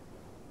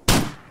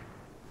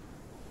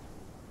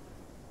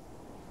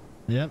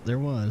 Yep, there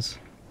was.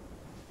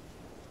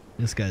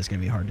 This guy's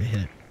gonna be hard to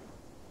hit.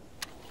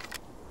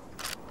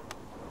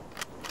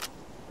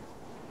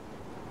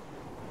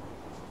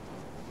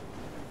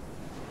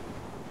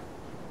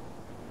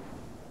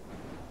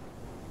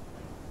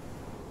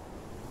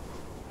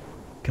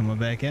 Coming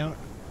back out?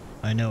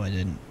 I know I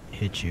didn't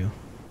hit you.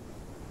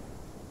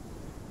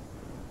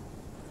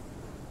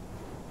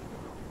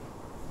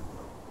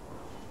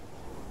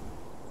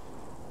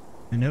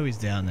 I know he's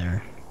down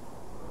there.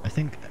 I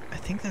think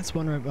that's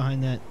one right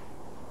behind that.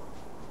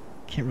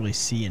 Can't really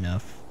see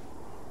enough.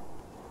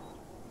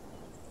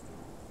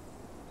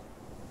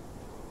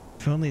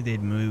 If only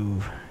they'd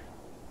move.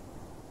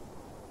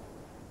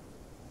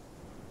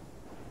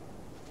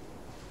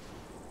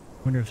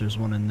 Wonder if there's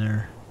one in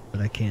there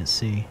that I can't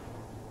see.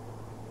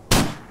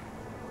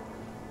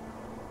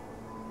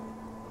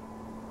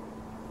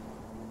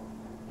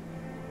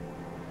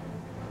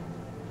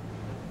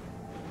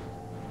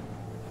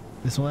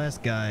 This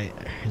last guy,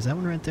 is that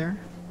one right there?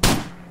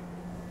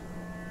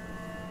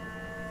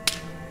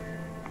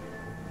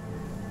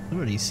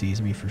 Somebody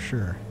sees me for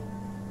sure.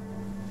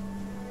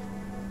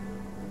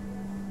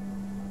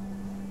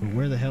 But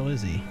where the hell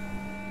is he?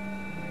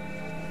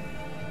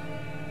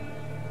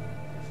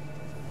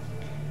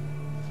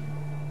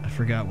 I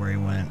forgot where he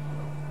went,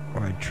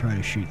 or I'd try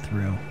to shoot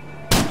through.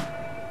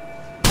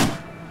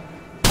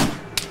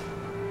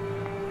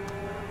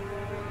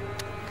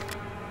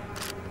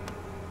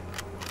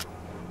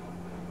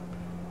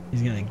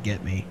 He's gonna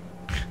get me.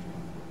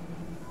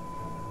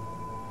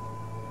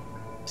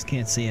 Just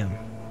can't see him.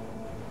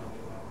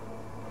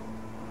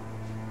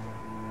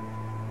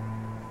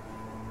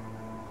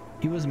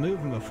 He was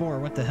moving before,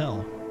 what the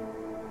hell?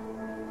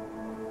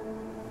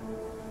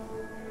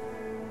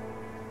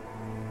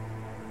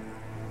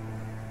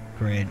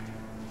 Great.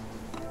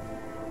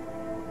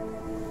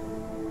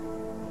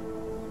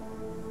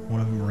 one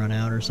of them run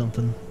out or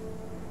something?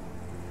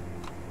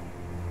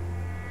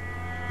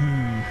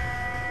 I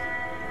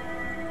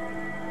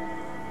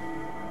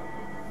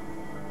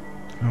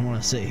don't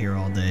want to sit here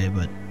all day,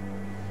 but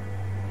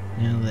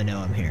you know, they know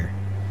I'm here.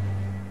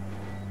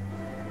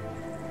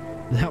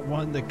 That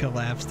one that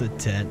collapsed the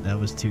tent, that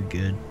was too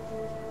good.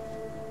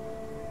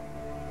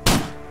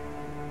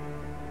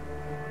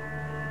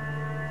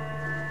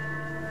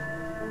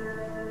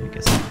 I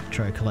guess I'll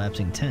try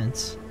collapsing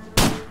tents.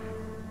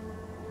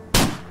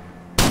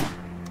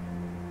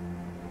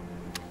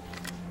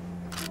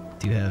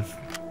 Do have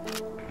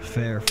a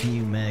fair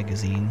few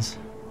magazines.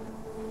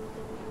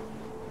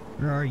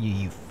 Where are you,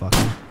 you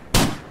fucker?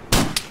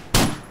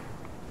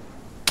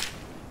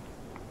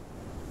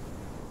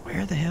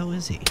 Where the hell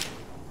is he?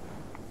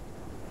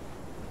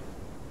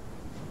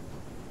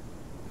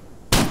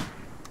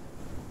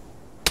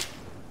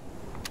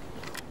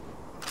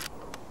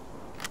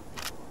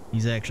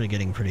 He's actually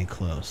getting pretty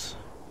close.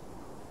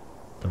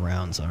 The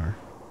rounds are.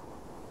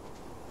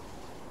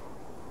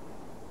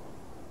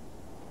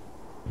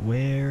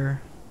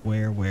 Where?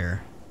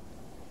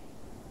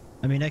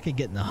 I mean, I could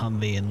get in the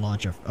Humvee and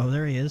launch a... Oh,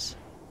 there he is.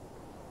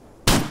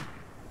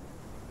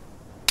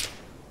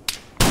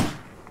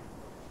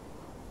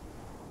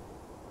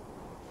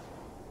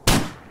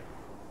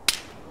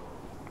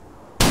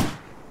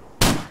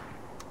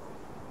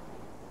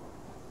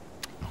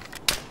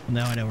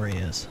 Now I know where he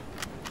is.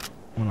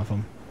 One of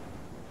them.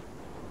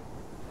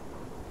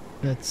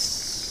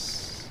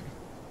 That's...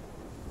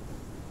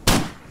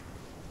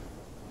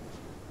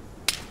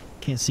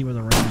 Can't see where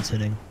the round's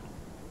hitting.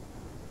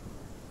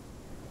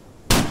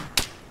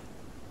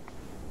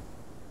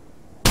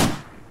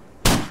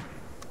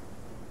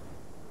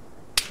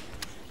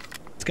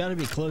 It's gotta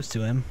be close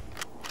to him.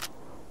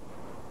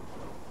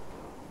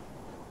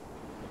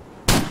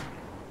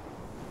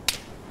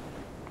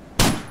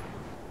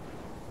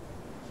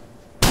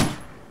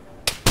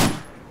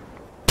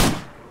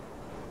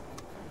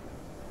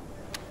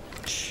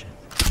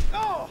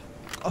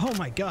 Oh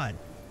my god.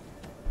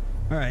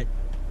 Alright.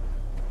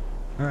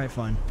 Alright,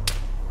 fine.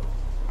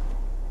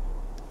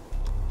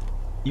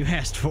 You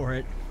asked for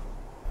it.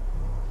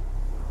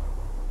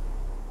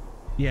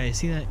 Yeah, you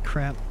see that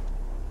crap?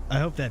 I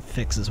hope that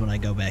fixes when I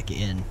go back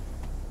in.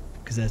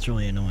 Because that's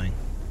really annoying.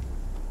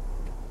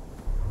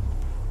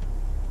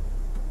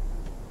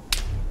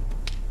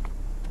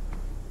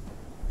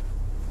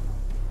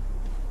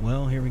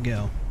 Well, here we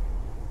go.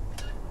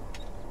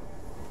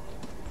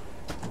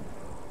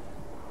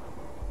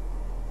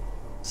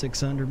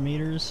 600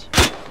 meters.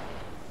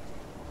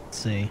 Let's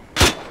see.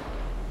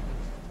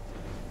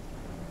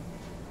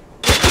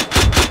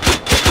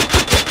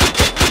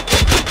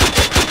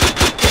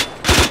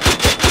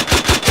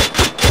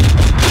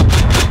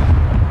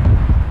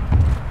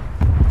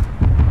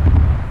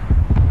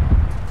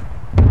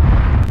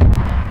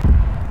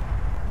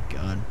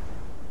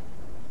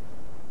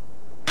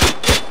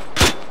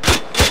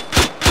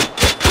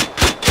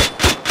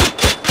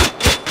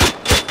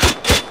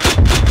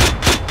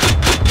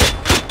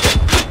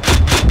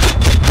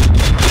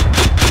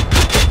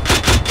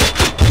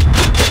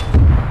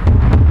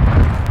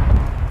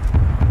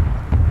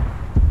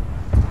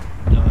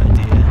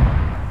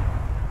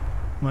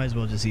 Might as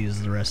well just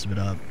use the rest of it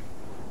up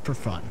for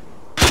fun.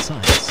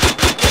 Science.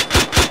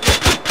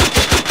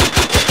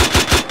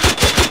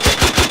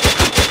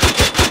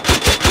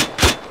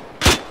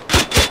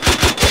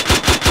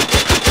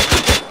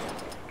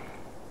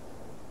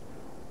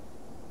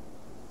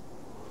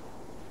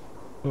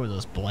 What were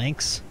those,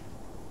 blanks?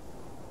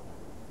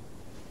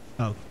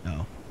 Oh,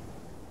 no.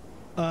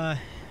 I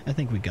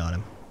think we got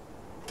him.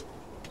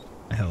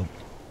 I hope.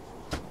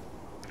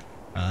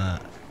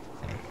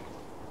 Okay.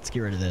 Let's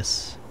get rid of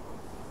this.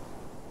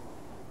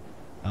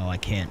 Oh, I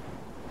can't.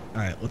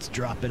 Alright, let's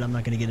drop it. I'm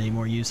not going to get any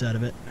more use out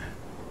of it.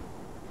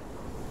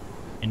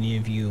 Any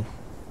of you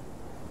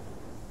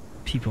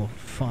people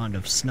fond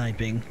of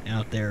sniping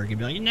out there are going to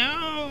be like,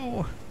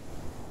 no!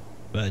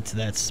 But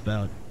that's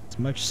about as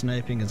much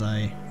sniping as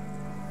I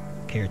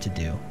care to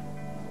do.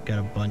 Got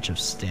a bunch of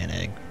stan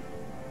egg.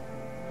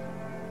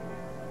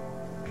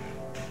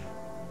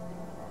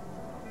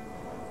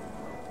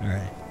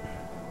 Alright.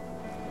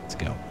 Let's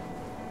go.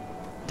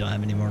 Don't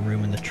have any more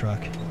room in the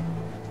truck.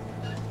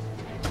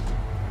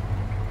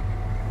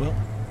 Well,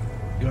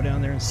 go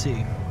down there and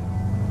see.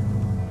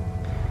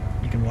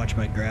 You can watch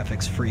my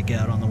graphics freak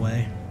out on the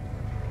way.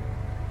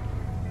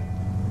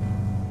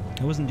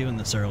 I wasn't doing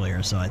this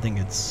earlier, so I think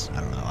it's...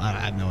 I don't know. I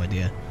have no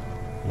idea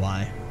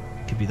why.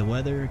 Could be the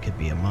weather, could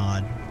be a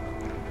mod.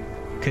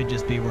 Could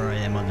just be where I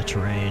am on the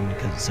terrain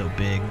because it's so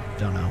big.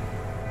 Don't know.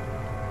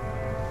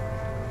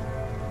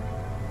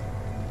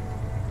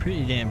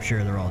 Pretty damn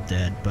sure they're all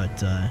dead, but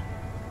there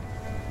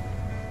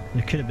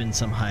could have been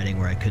some hiding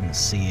where I couldn't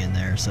see in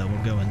there, so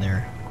we'll go in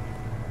there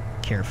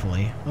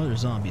carefully. Oh,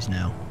 there's zombies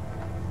now.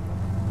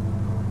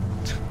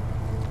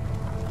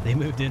 They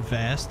moved in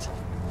fast.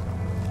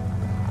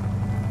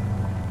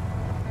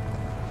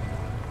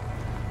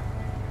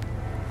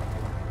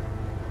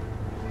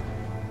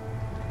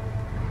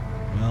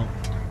 Well,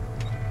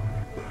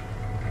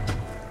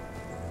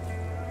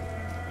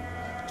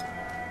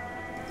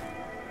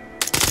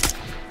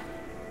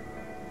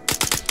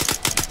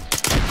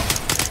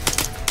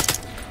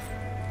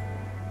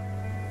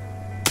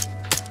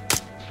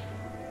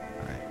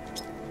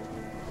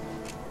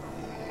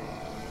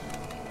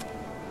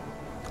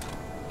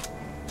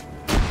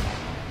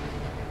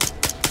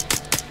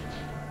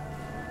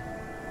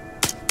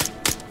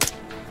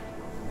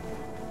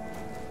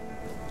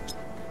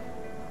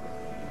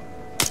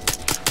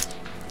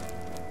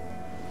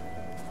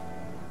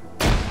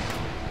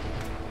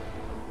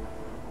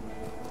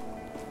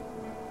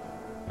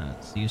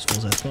 as useful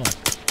as I thought.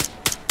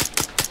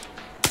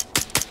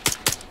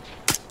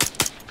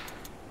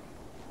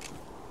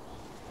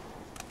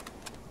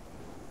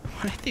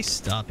 Why are they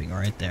stopping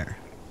right there?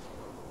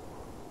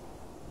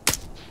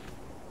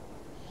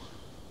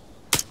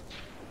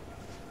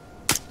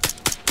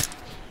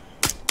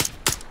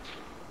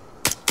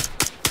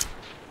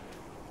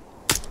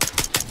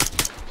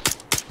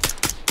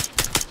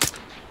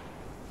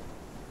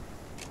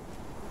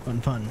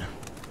 Fun.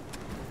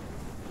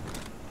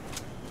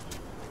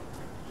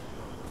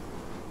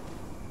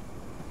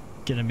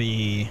 Gonna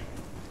be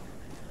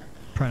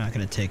probably not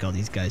gonna take all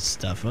these guys'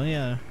 stuff. Oh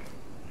yeah,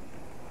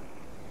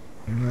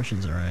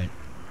 Russians are right.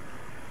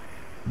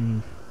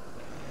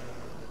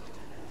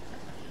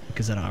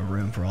 Because I don't have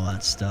room for all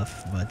that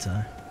stuff, but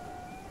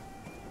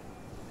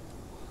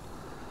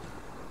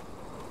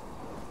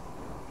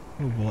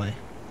oh boy.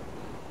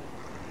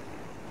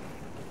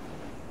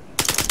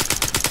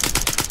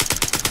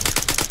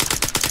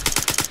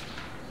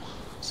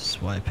 This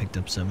is why I picked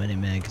up so many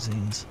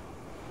magazines.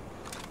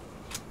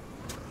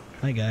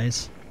 Hi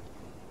guys.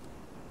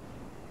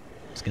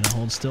 Just gonna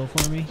hold still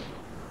for me.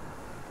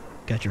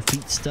 Got your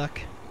feet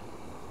stuck.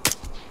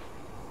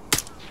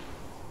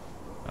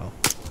 Oh.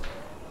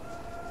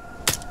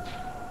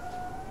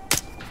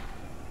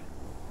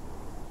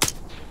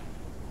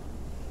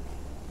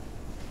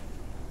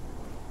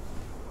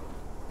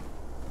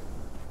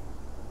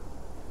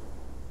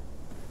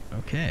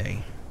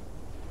 Okay.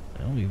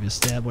 Well, we've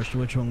established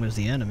which one was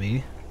the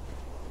enemy.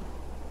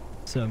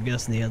 So I'm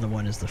guessing the other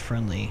one is the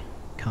friendly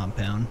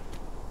compound.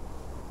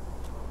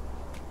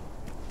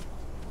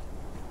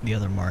 The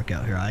other mark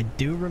out here. I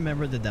do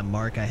remember that that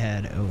mark I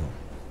had, oh,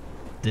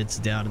 that's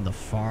down in the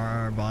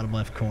far bottom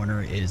left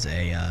corner is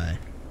a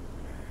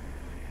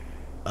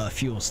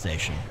fuel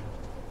station.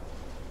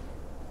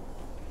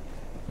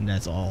 And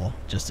that's all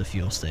just a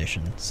fuel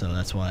station. So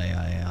that's why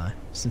I,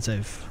 since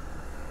I've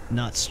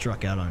not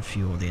struck out on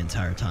fuel the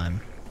entire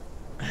time,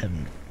 I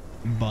haven't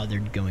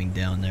bothered going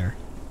down there.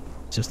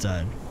 It's just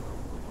a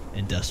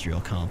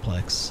industrial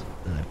complex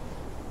that I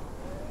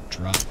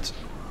dropped.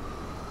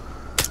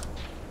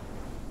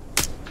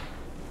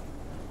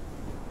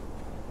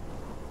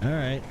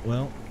 Alright,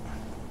 well,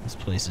 this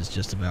place is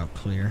just about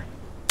clear.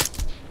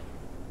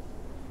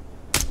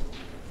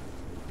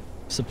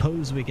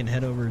 Suppose we can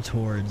head over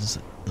towards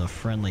the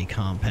friendly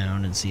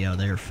compound and see how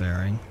they're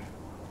faring.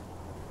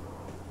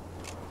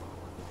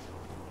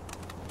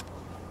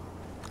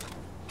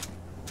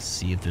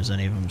 See if there's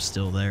any of them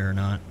still there or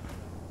not.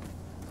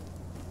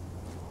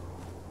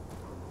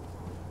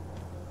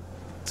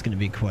 It's gonna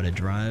be quite a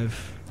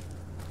drive.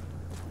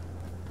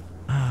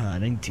 I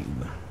need to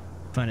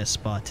find a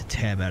spot to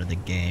tab out of the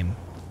game,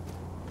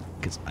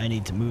 because I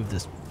need to move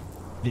this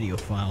video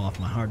file off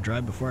my hard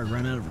drive before I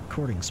run out of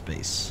recording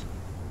space.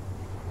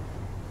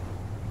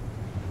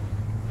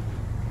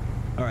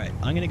 Alright,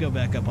 I'm gonna go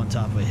back up on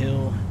top of a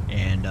hill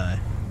and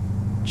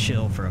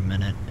chill for a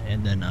minute,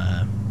 and then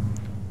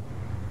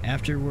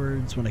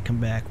afterwards when I come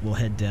back we'll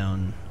head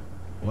down.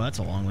 Well, that's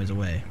a long ways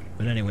away,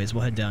 but anyways,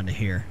 we'll head down to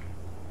here.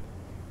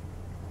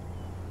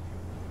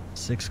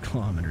 6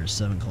 kilometers,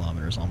 7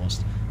 kilometers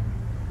almost.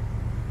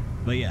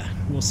 But yeah,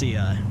 we'll see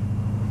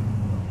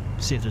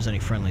if there's any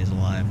friendlies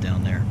alive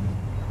down there.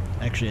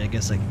 Actually, I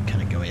guess I can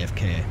kind of go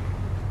AFK.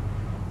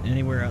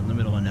 Anywhere out in the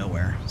middle of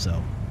nowhere.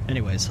 So,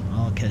 anyways,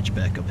 I'll catch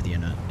back up with you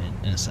in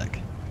a sec.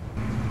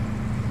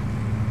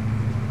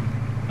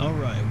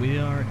 Alright, we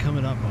are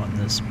coming up on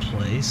this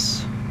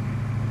place.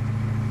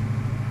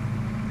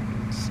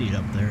 See it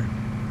up there.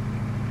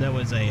 That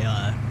was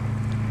a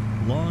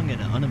long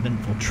and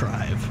uneventful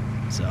drive,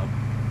 so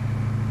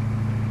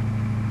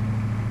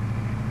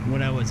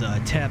when I was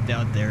tapped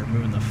out there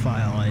moving the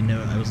file,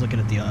 I was looking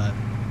at the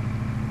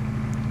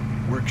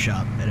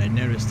workshop and I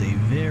noticed a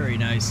very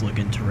nice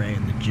looking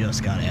terrain that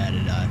just got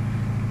added.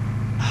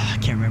 I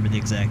can't remember the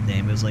exact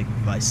name. It was like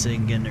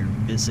Visingen or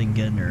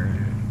Bissingen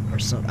or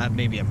something.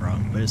 Maybe I'm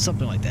wrong, but it's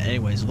something like that.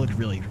 Anyways, it looked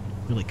really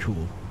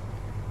cool.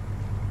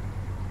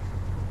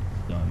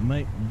 So I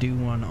might do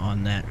one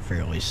on that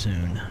fairly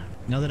soon.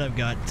 Now that I've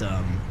got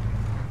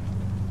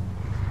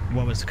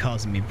what was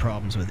causing me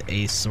problems with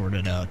Ace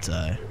sorted out,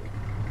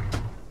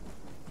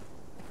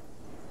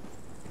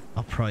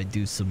 I'll probably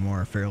do some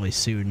more fairly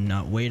soon,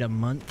 not wait a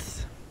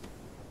month.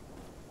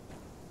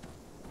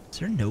 Is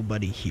there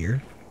nobody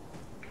here?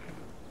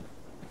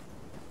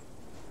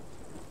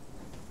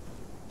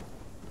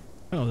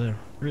 Oh, there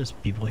is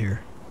people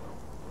here.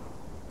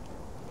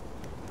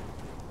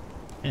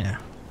 Yeah.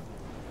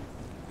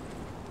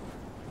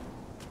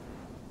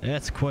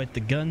 That's quite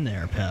the gun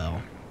there,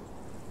 pal.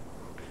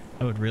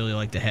 I would really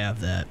like to have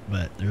that,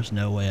 but there's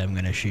no way I'm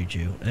gonna shoot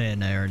you.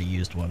 And I already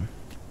used one.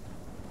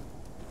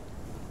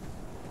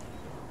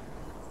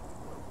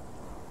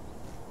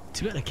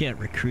 Too bad I can't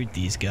recruit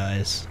these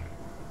guys.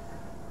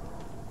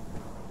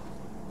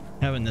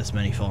 Having this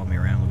many follow me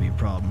around would be a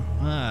problem.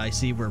 Ah, I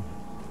see we're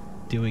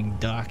doing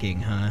docking,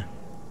 huh?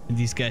 And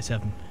these guys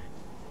have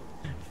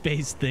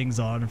face things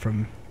on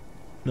from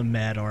the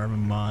Mad Arma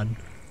mod.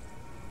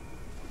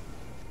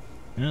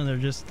 No, they're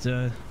just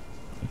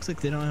Looks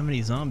like they don't have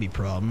any zombie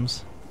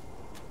problems.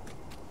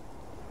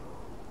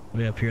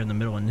 Way up here in the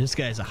middle, and this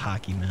guy's a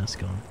hockey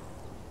mask on.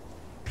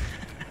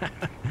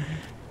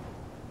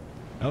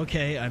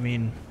 Okay, I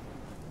mean,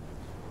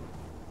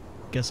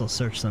 guess I'll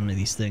search some of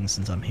these things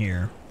since I'm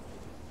here.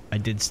 I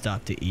did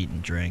stop to eat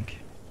and drink.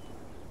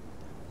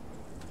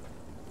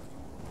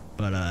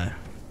 But,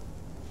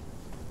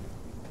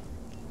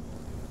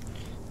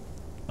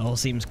 all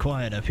seems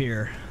quiet up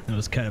here. It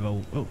was kind of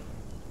a... Oh.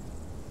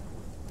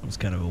 It was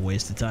kind of a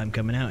waste of time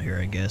coming out here,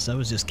 I guess. I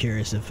was just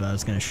curious if I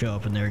was going to show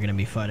up and they were going to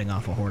be fighting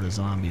off a horde of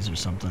zombies or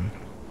something.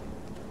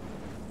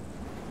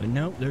 But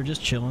nope, they're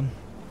just chilling.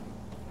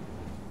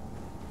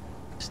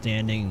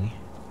 Standing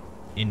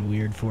in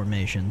weird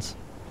formations.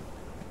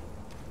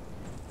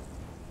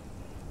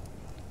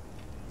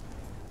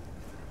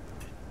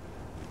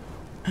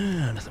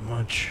 Nothing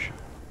much.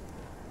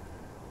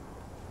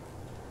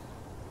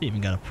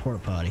 Even got a porta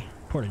potty.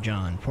 Porta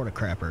John. Porta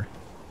crapper.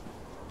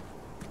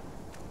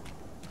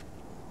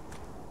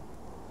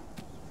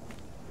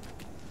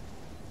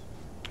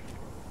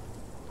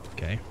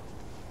 Okay.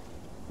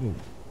 Ooh.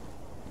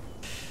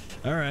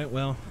 Alright,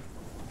 well.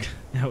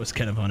 That was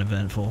kind of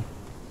uneventful.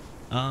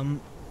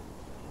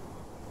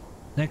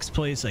 Next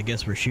place I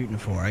guess we're shooting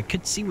for. I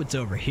could see what's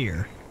over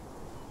here.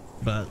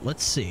 But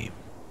let's see.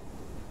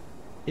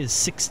 Is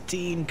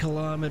 16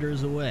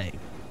 kilometers away.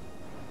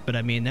 But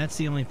I mean, that's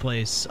the only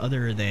place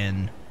other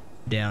than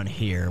down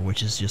here,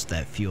 which is just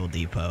that fuel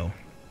depot,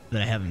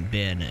 that I haven't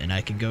been, and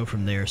I could go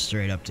from there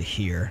straight up to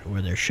here,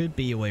 where there should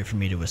be a way for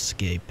me to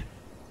escape.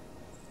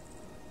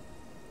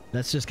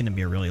 That's just gonna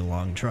be a really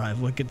long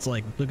drive. Look, it's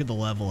like, look at the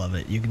level of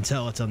it. You can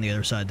tell it's on the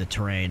other side of the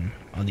terrain,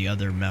 on the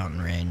other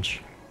mountain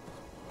range.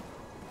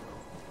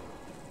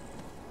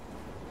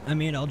 I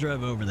mean, I'll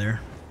drive over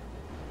there.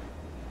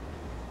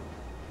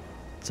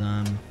 It's,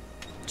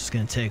 just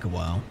gonna take a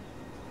while.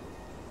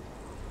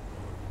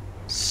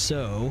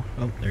 So,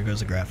 oh, there goes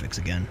the graphics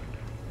again.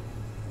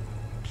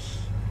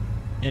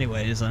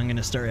 Anyways, I'm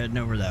gonna start heading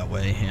over that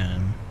way,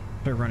 and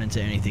if I run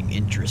into anything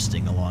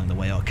interesting along the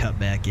way, I'll cut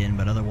back in,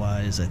 but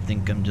otherwise, I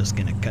think I'm just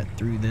gonna cut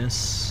through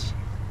this.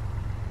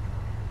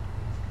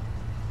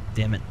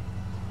 Damn it.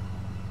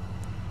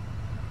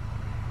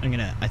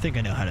 I think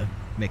I know how to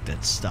make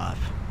that stop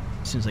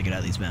as soon as I get out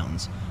of these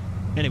mountains.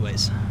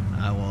 Anyways,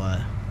 I will,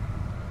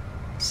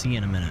 see you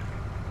in a minute.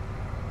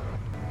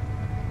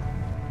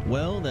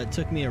 Well, that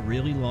took me a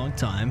really long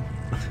time.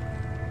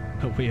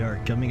 But we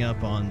are coming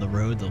up on the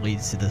road that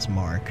leads to this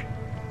mark.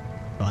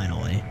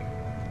 Finally.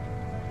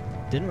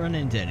 Didn't run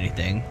into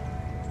anything,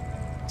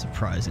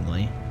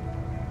 surprisingly.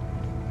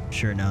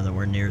 Sure, now that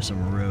we're near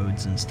some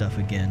roads and stuff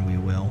again, we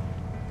will.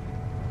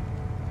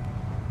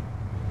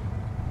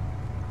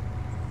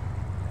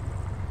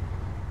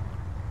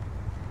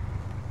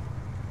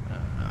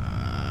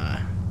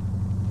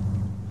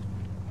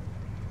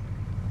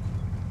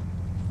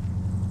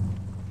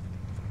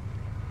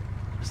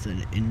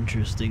 An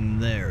interesting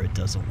there, it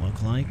doesn't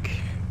look like.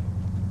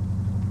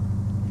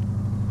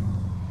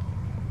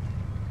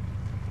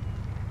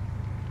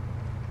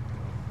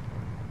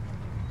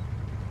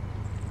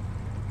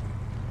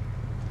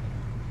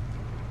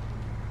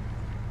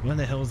 Why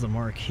the hell is the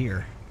mark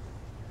here?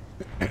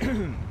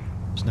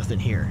 There's nothing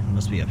here. It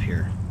must be up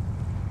here.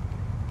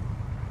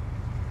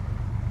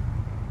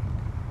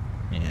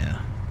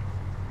 Yeah.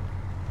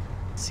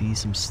 See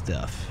some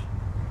stuff.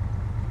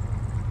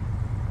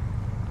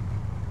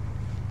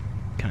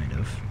 Kind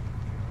of.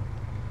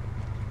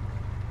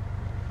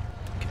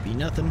 Could be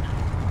nothing.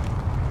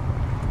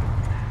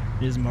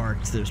 It is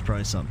marked, there's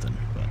probably something,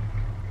 but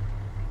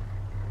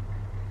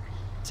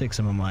take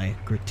some of my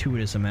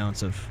gratuitous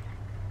amounts of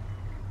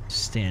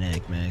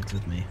Stanek mags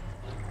with me.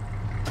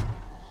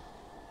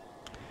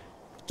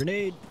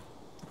 Grenade!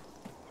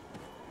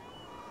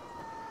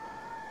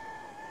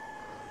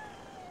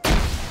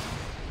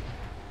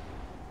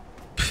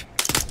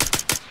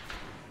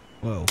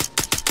 Whoa.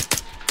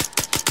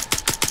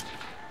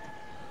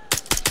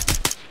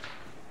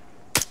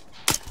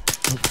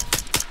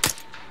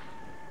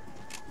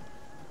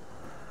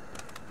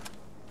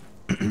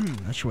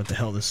 Not sure what the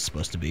hell this is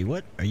supposed to be.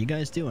 What are you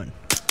guys doing?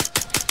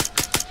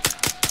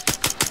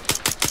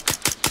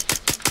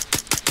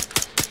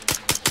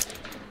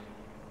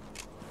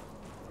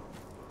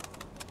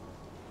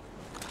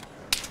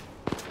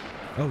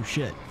 Oh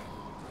shit.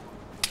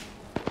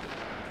 I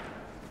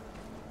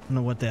don't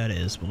know what that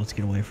is, but let's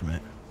get away from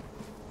it.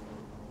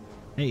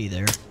 Hey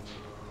there.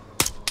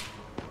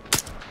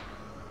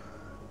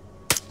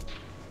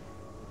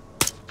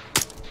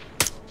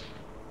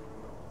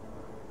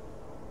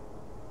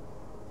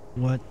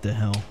 What the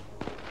hell?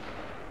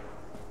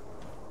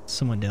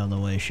 Someone down the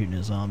way shooting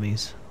at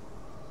zombies.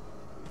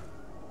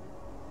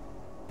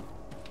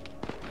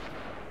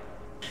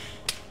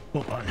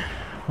 Hold on.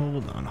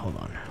 Hold on, hold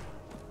on.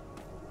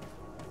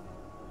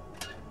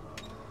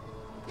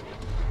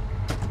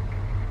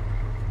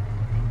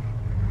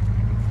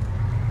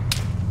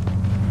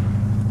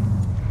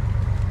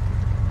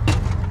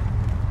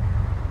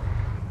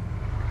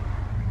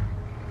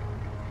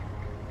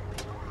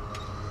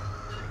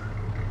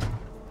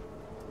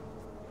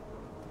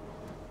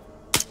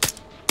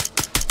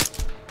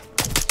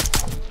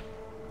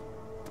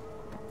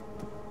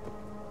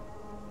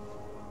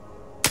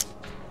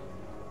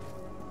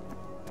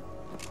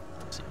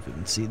 You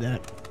can see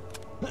that.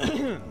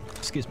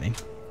 Excuse me.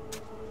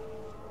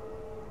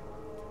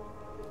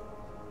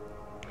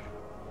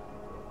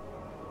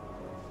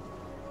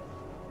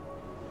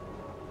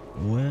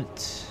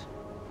 What?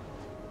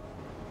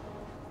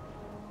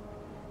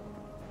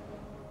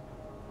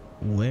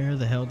 Where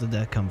the hell did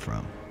that come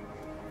from?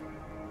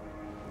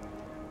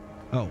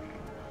 Oh.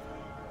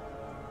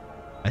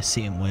 I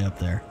see him way up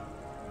there.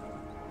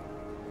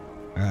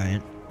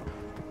 Alright.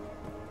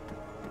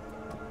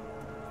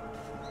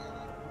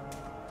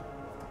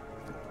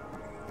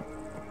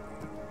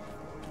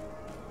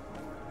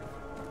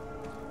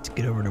 Let's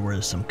get over to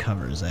where some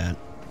cover is at.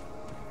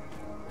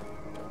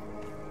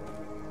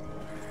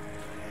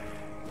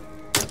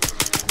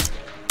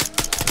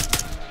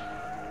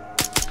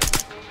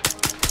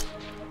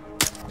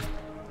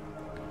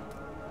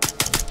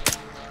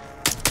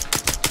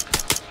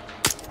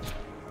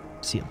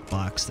 See a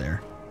box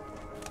there.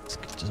 It's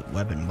just a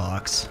weapon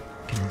box.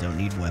 I don't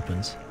need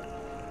weapons.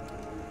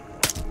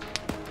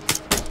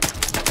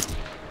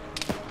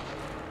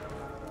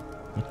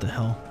 What the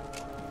hell?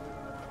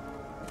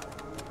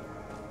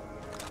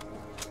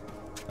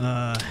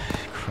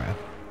 Crap.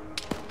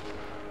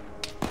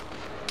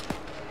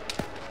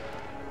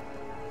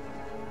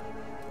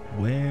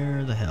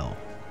 Where the hell?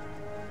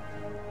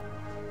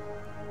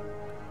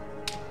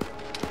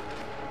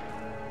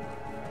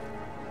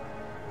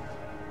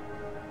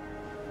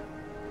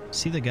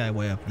 See the guy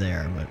way up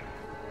there, but...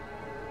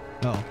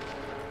 Oh.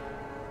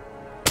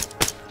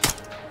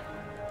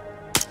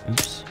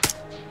 Oops.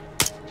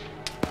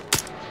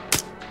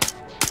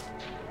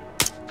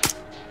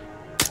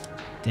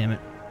 Damn it.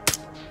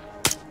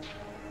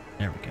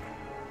 There we go.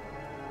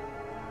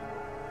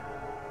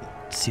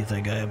 See if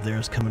that guy up there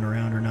is coming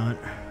around or not.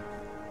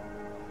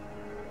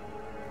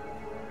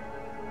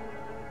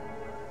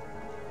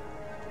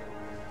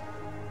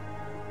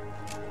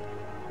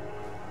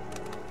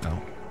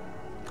 Oh.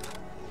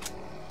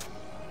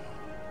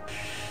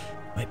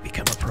 Might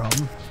become a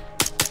problem.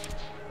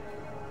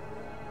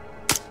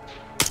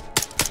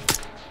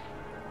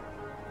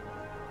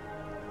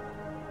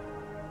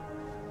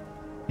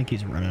 I think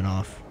he's running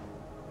off.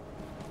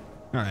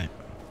 Alright.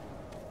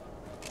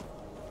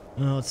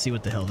 Well, let's see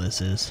what the hell this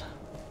is.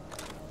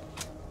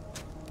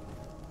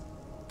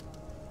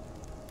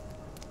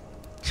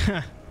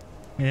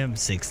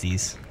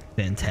 M60s.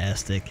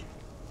 Fantastic.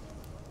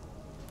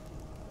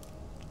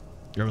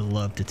 I would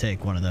love to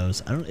take one of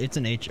those. I don't. It's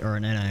an H or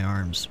an NI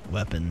arms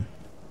weapon.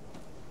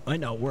 Might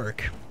not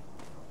work.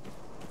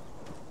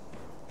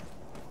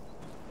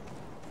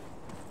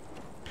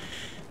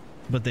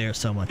 But they are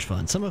so much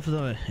fun. Some of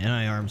the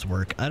NI arms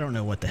work. I don't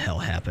know what the hell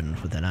happened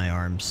with NI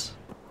arms.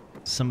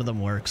 Some of them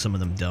work, some of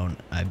them don't.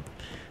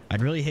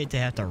 I'd really hate to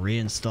have to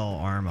reinstall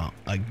Arma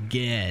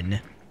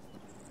again.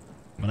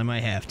 But I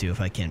might have to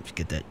if I can't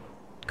get that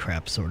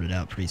crap sorted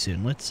out pretty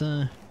soon. Let's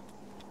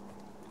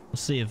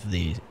see if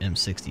the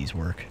M60s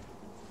work.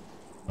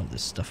 Throw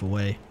this stuff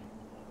away.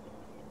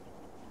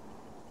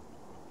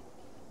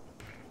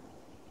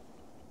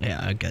 Yeah,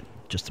 I got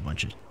just a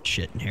bunch of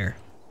shit in here.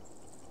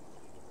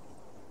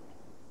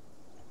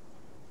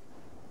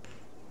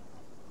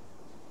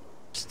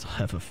 Still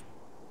have a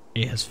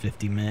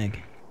AS-50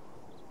 mag.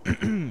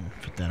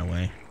 Put that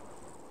away.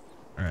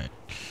 Alright.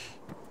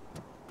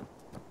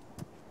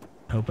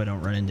 Hope I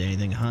don't run into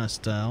anything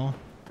hostile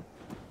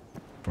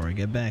before I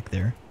get back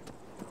there.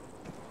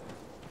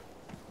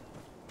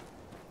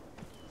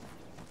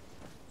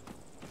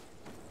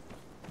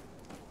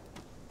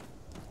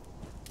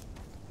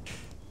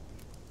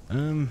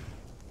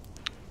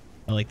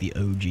 I like the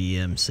OG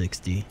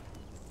M60.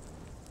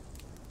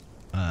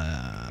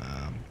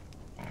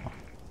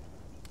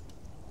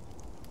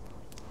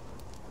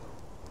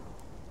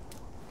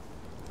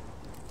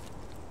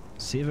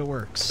 See if it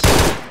works.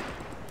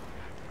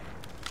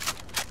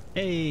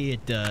 Hey,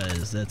 it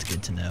does. That's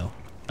good to know.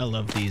 I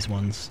love these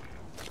ones.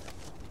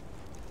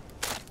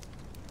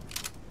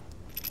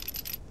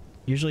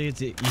 Usually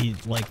it's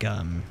like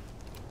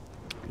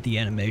the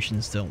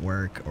animations don't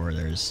work, or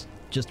there's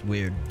just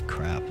weird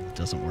crap that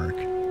doesn't work.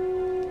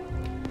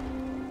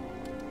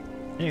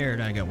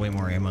 There, I got way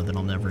more ammo than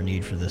I'll never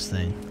need for this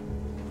thing.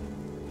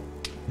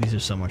 These are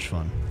so much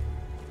fun.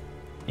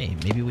 Hey,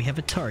 maybe we have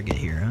a target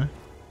here, huh?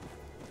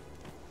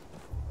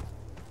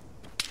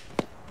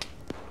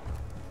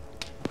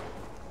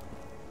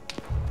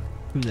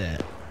 Who's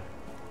that?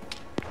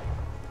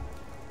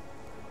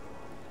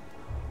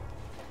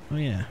 Oh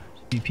yeah,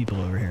 there's a few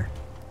people over here.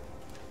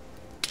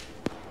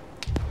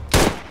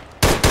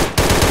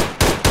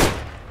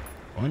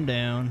 One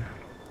down.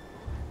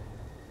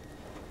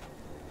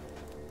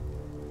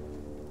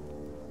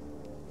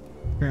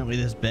 Apparently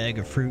this bag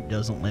of fruit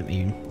doesn't let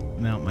me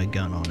mount my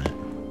gun on it.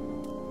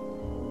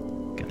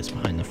 Guy's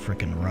behind the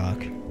frickin'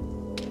 rock.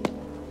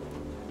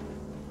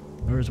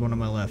 There's one on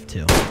my left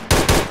too.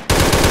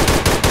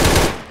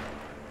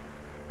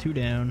 Two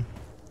down.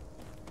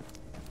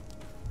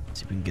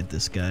 See if we can get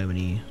this guy when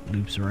he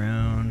loops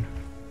around.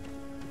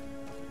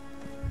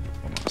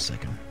 Hold on a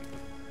second.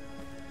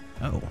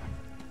 Oh.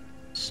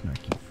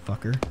 Snarky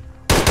fucker.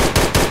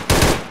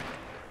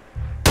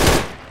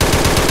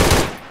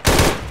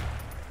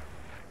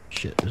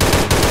 shit.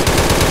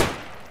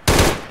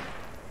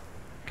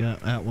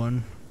 Got that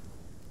one.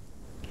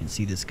 Can't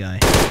see this guy.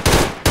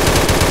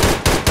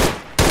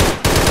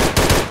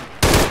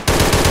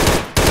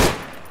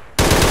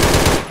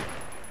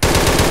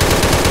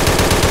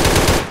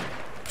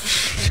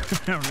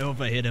 I don't know if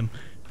I hit him.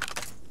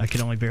 I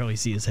can only barely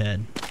see his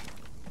head.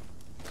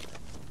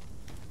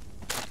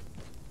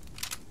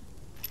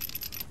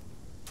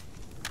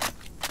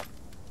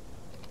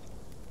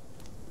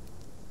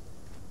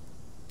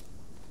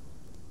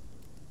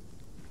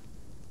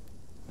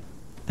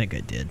 I think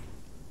I did.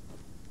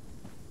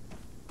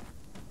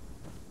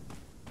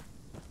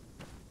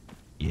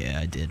 Yeah,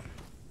 I did.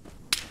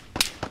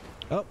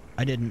 Oh,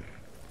 I didn't.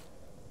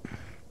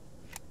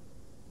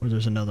 Or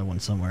there's another one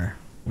somewhere.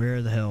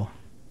 Where the hell?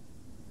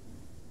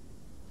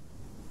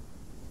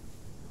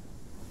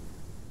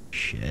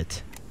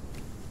 Shit.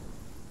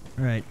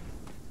 Alright.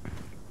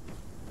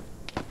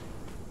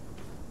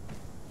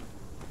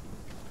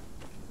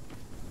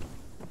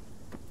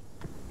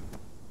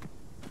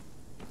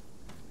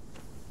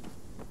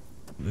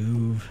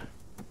 Move.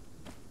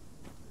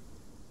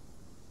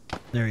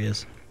 There he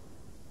is.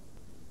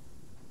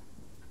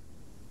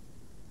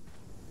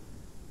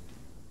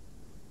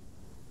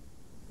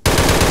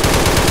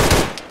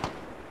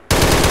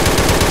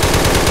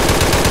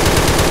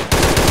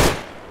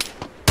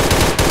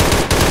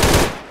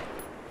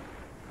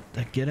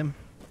 Did that get him?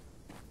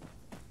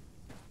 I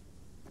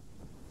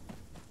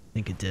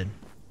think it did.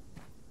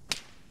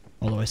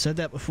 Although I said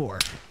that before.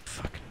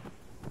 Fuck.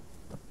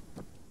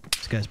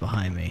 This guy's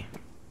behind me.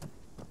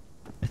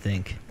 I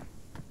think.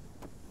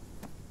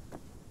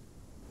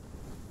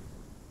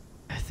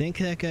 I think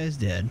that guy's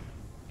dead.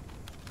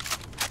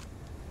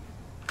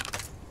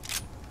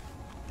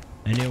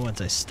 I knew once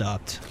I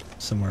stopped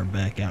somewhere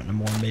back out in a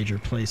more major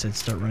place, I'd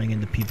start running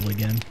into people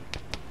again.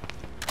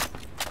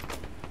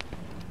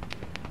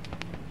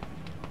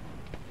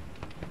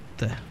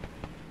 The...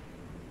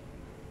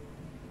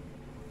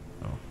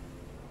 Oh.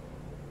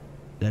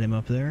 Is that him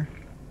up there?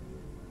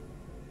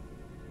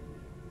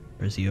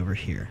 Or is he over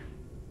here?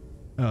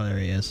 Oh, there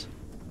he is.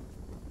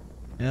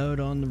 Out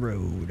on the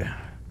road.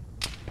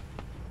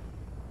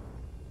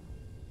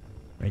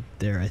 Right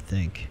there, I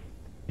think.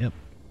 Yep.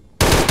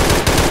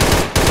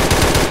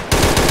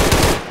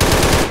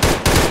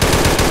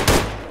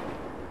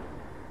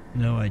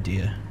 No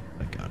idea.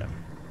 I got him.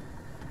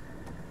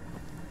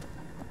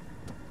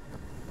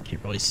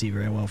 Can't really see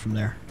very well from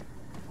there.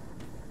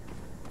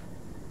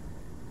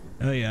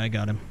 Oh yeah, I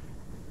got him.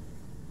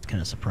 It's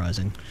kind of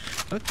surprising.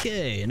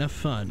 Okay, enough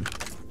fun.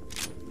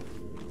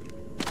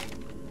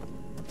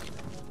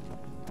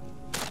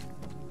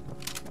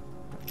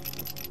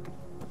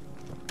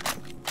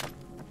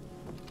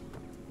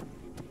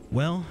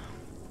 Well,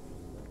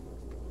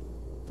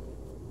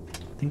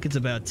 I think it's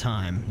about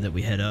time that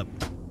we head up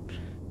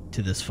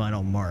to this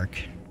final mark.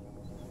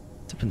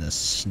 It's up in the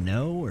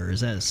snow, or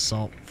is that a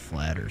salt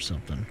flat or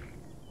something?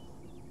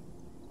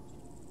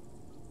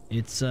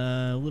 It's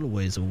a little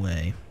ways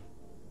away,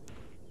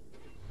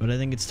 but I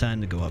think it's time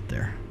to go up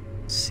there,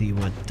 see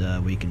what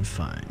we can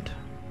find.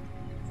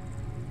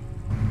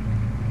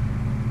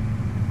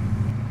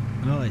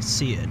 Oh, I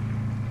see it.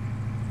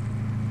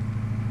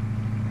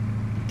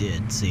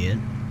 Did see it.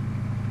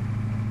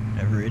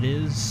 Whatever it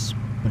is,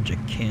 bunch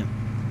of camp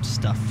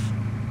stuff.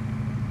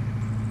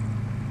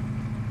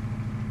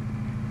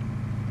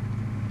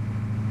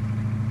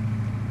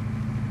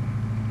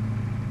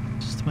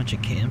 Just a bunch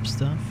of camp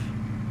stuff.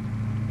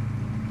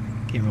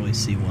 Can't really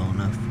see well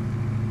enough.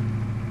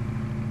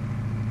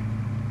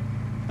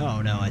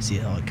 Oh no, I see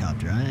a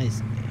helicopter. I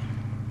see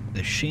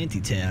the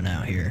shantytown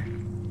out here.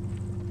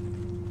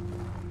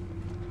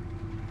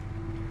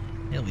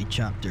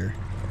 Helicopter.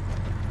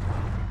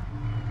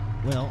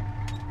 Well.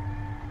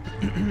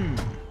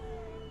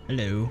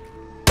 Hello.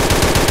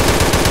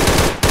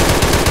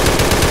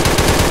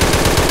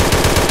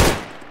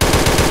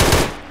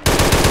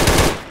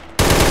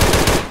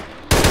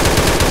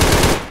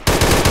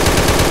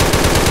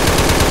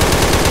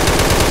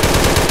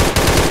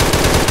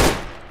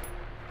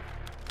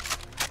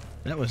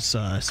 That was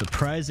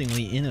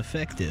surprisingly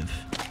ineffective.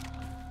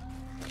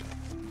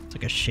 It's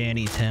like a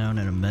shanty town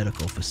and a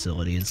medical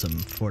facility and some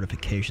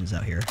fortifications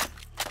out here.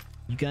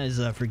 You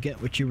guys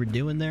forget what you were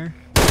doing there?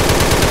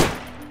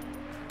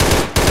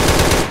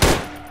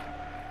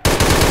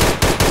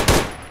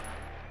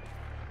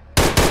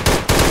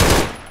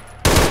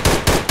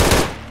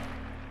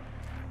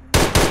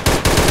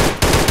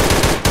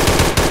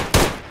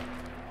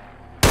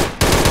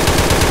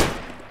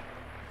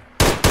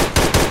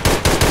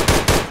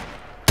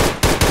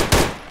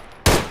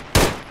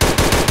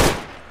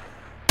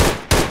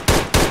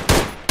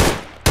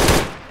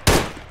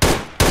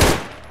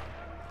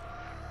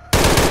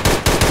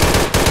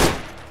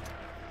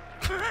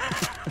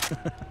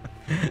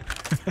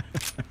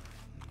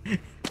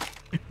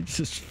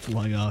 Just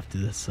flung off to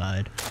the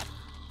side.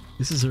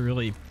 This is a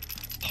really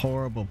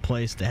horrible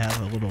place to have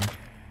a little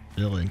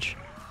village.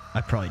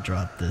 I probably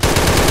dropped this.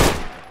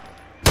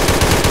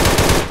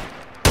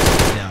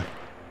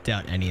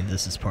 Doubt any of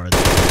this is part of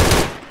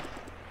the...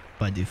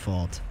 by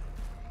default.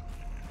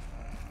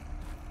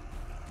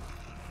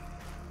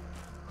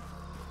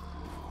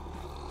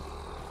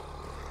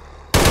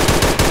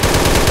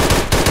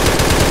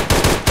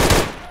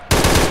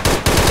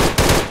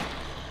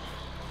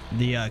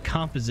 The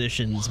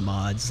compositions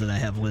mods that I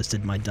have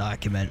listed in my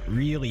document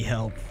really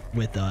help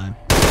with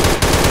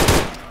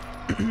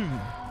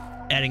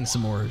adding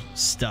some more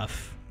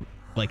stuff,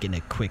 like in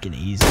a quick and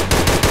easy way.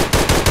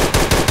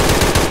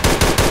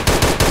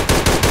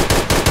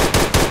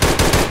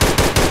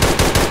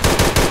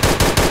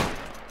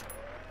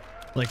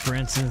 Like for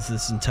instance,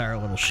 this entire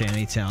little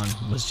shantytown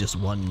was just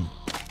one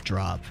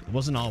drop. It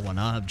wasn't all one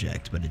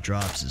object, but it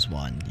drops as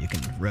one. You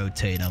can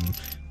rotate them.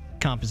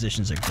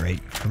 Compositions are great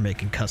for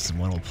making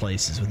custom little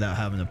places without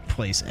having to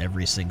place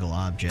every single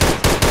object.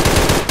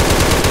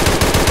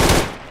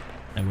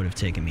 That would have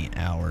taken me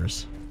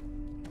hours.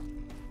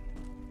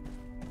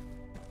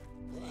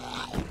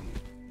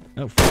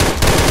 Oh,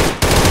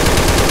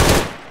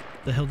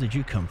 the hell did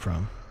you come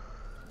from?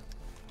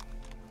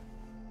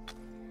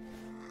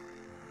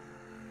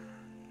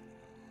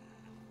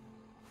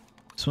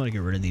 Just want to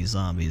get rid of these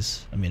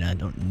zombies. I mean, I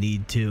don't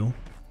need to,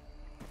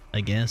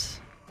 I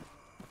guess.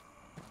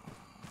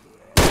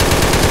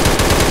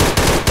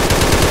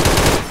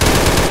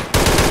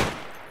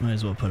 Might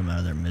as well put them out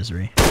of their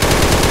misery.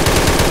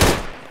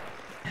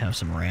 Have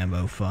some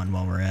Rambo fun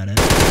while we're at it.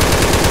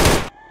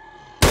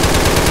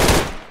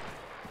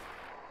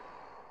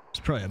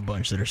 There's probably a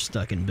bunch that are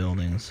stuck in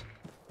buildings.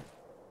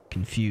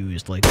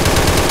 Confused like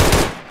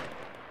that.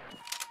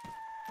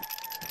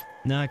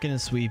 Not gonna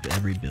sweep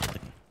every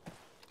building.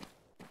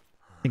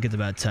 I think it's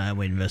about time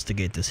we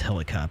investigate this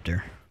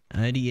helicopter.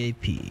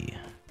 IDAP.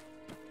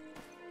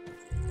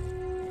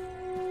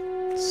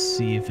 Let's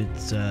see if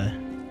it's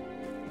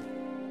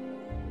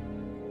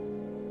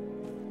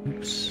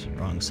oops,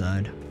 wrong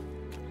side.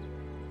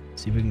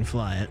 See if we can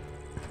fly it.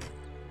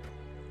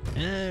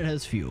 And it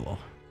has fuel.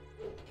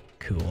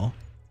 Cool.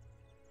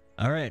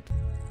 Alright.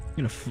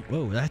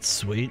 Whoa, that's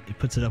sweet. It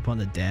puts it up on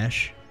the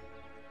dash.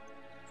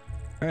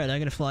 Alright, I'm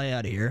gonna fly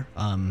out of here.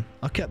 I'll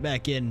cut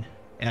back in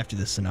after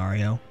this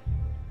scenario.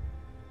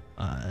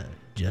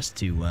 Just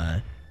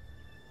to,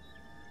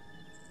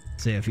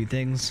 say a few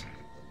things.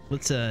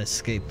 Let's,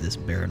 escape this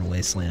barren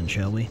wasteland,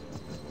 shall we?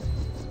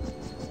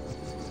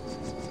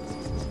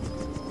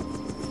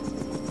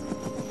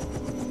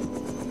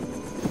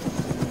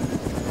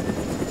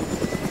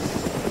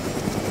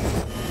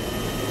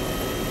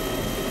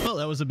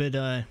 That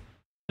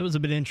was a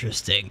bit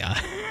interesting.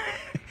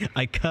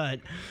 I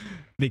cut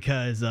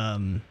because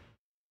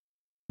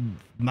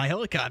my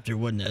helicopter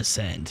wouldn't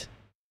ascend.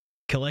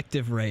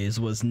 Collective Rays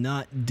was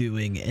not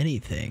doing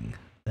anything.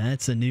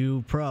 That's a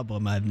new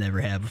problem I've never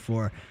had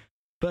before.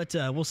 But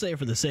we'll say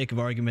for the sake of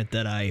argument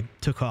that I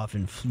took off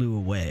and flew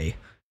away.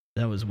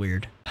 That was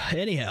weird.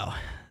 Anyhow,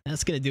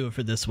 that's gonna do it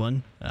for this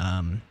one.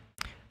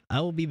 I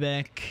will be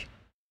back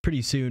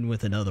pretty soon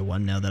with another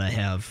one now that I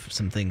have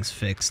some things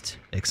fixed.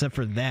 Except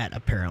for that,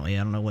 apparently.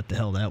 I don't know what the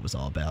hell that was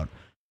all about.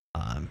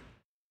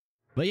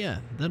 But yeah,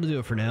 that'll do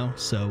it for now.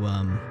 So,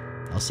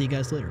 I'll see you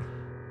guys later.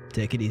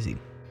 Take it easy.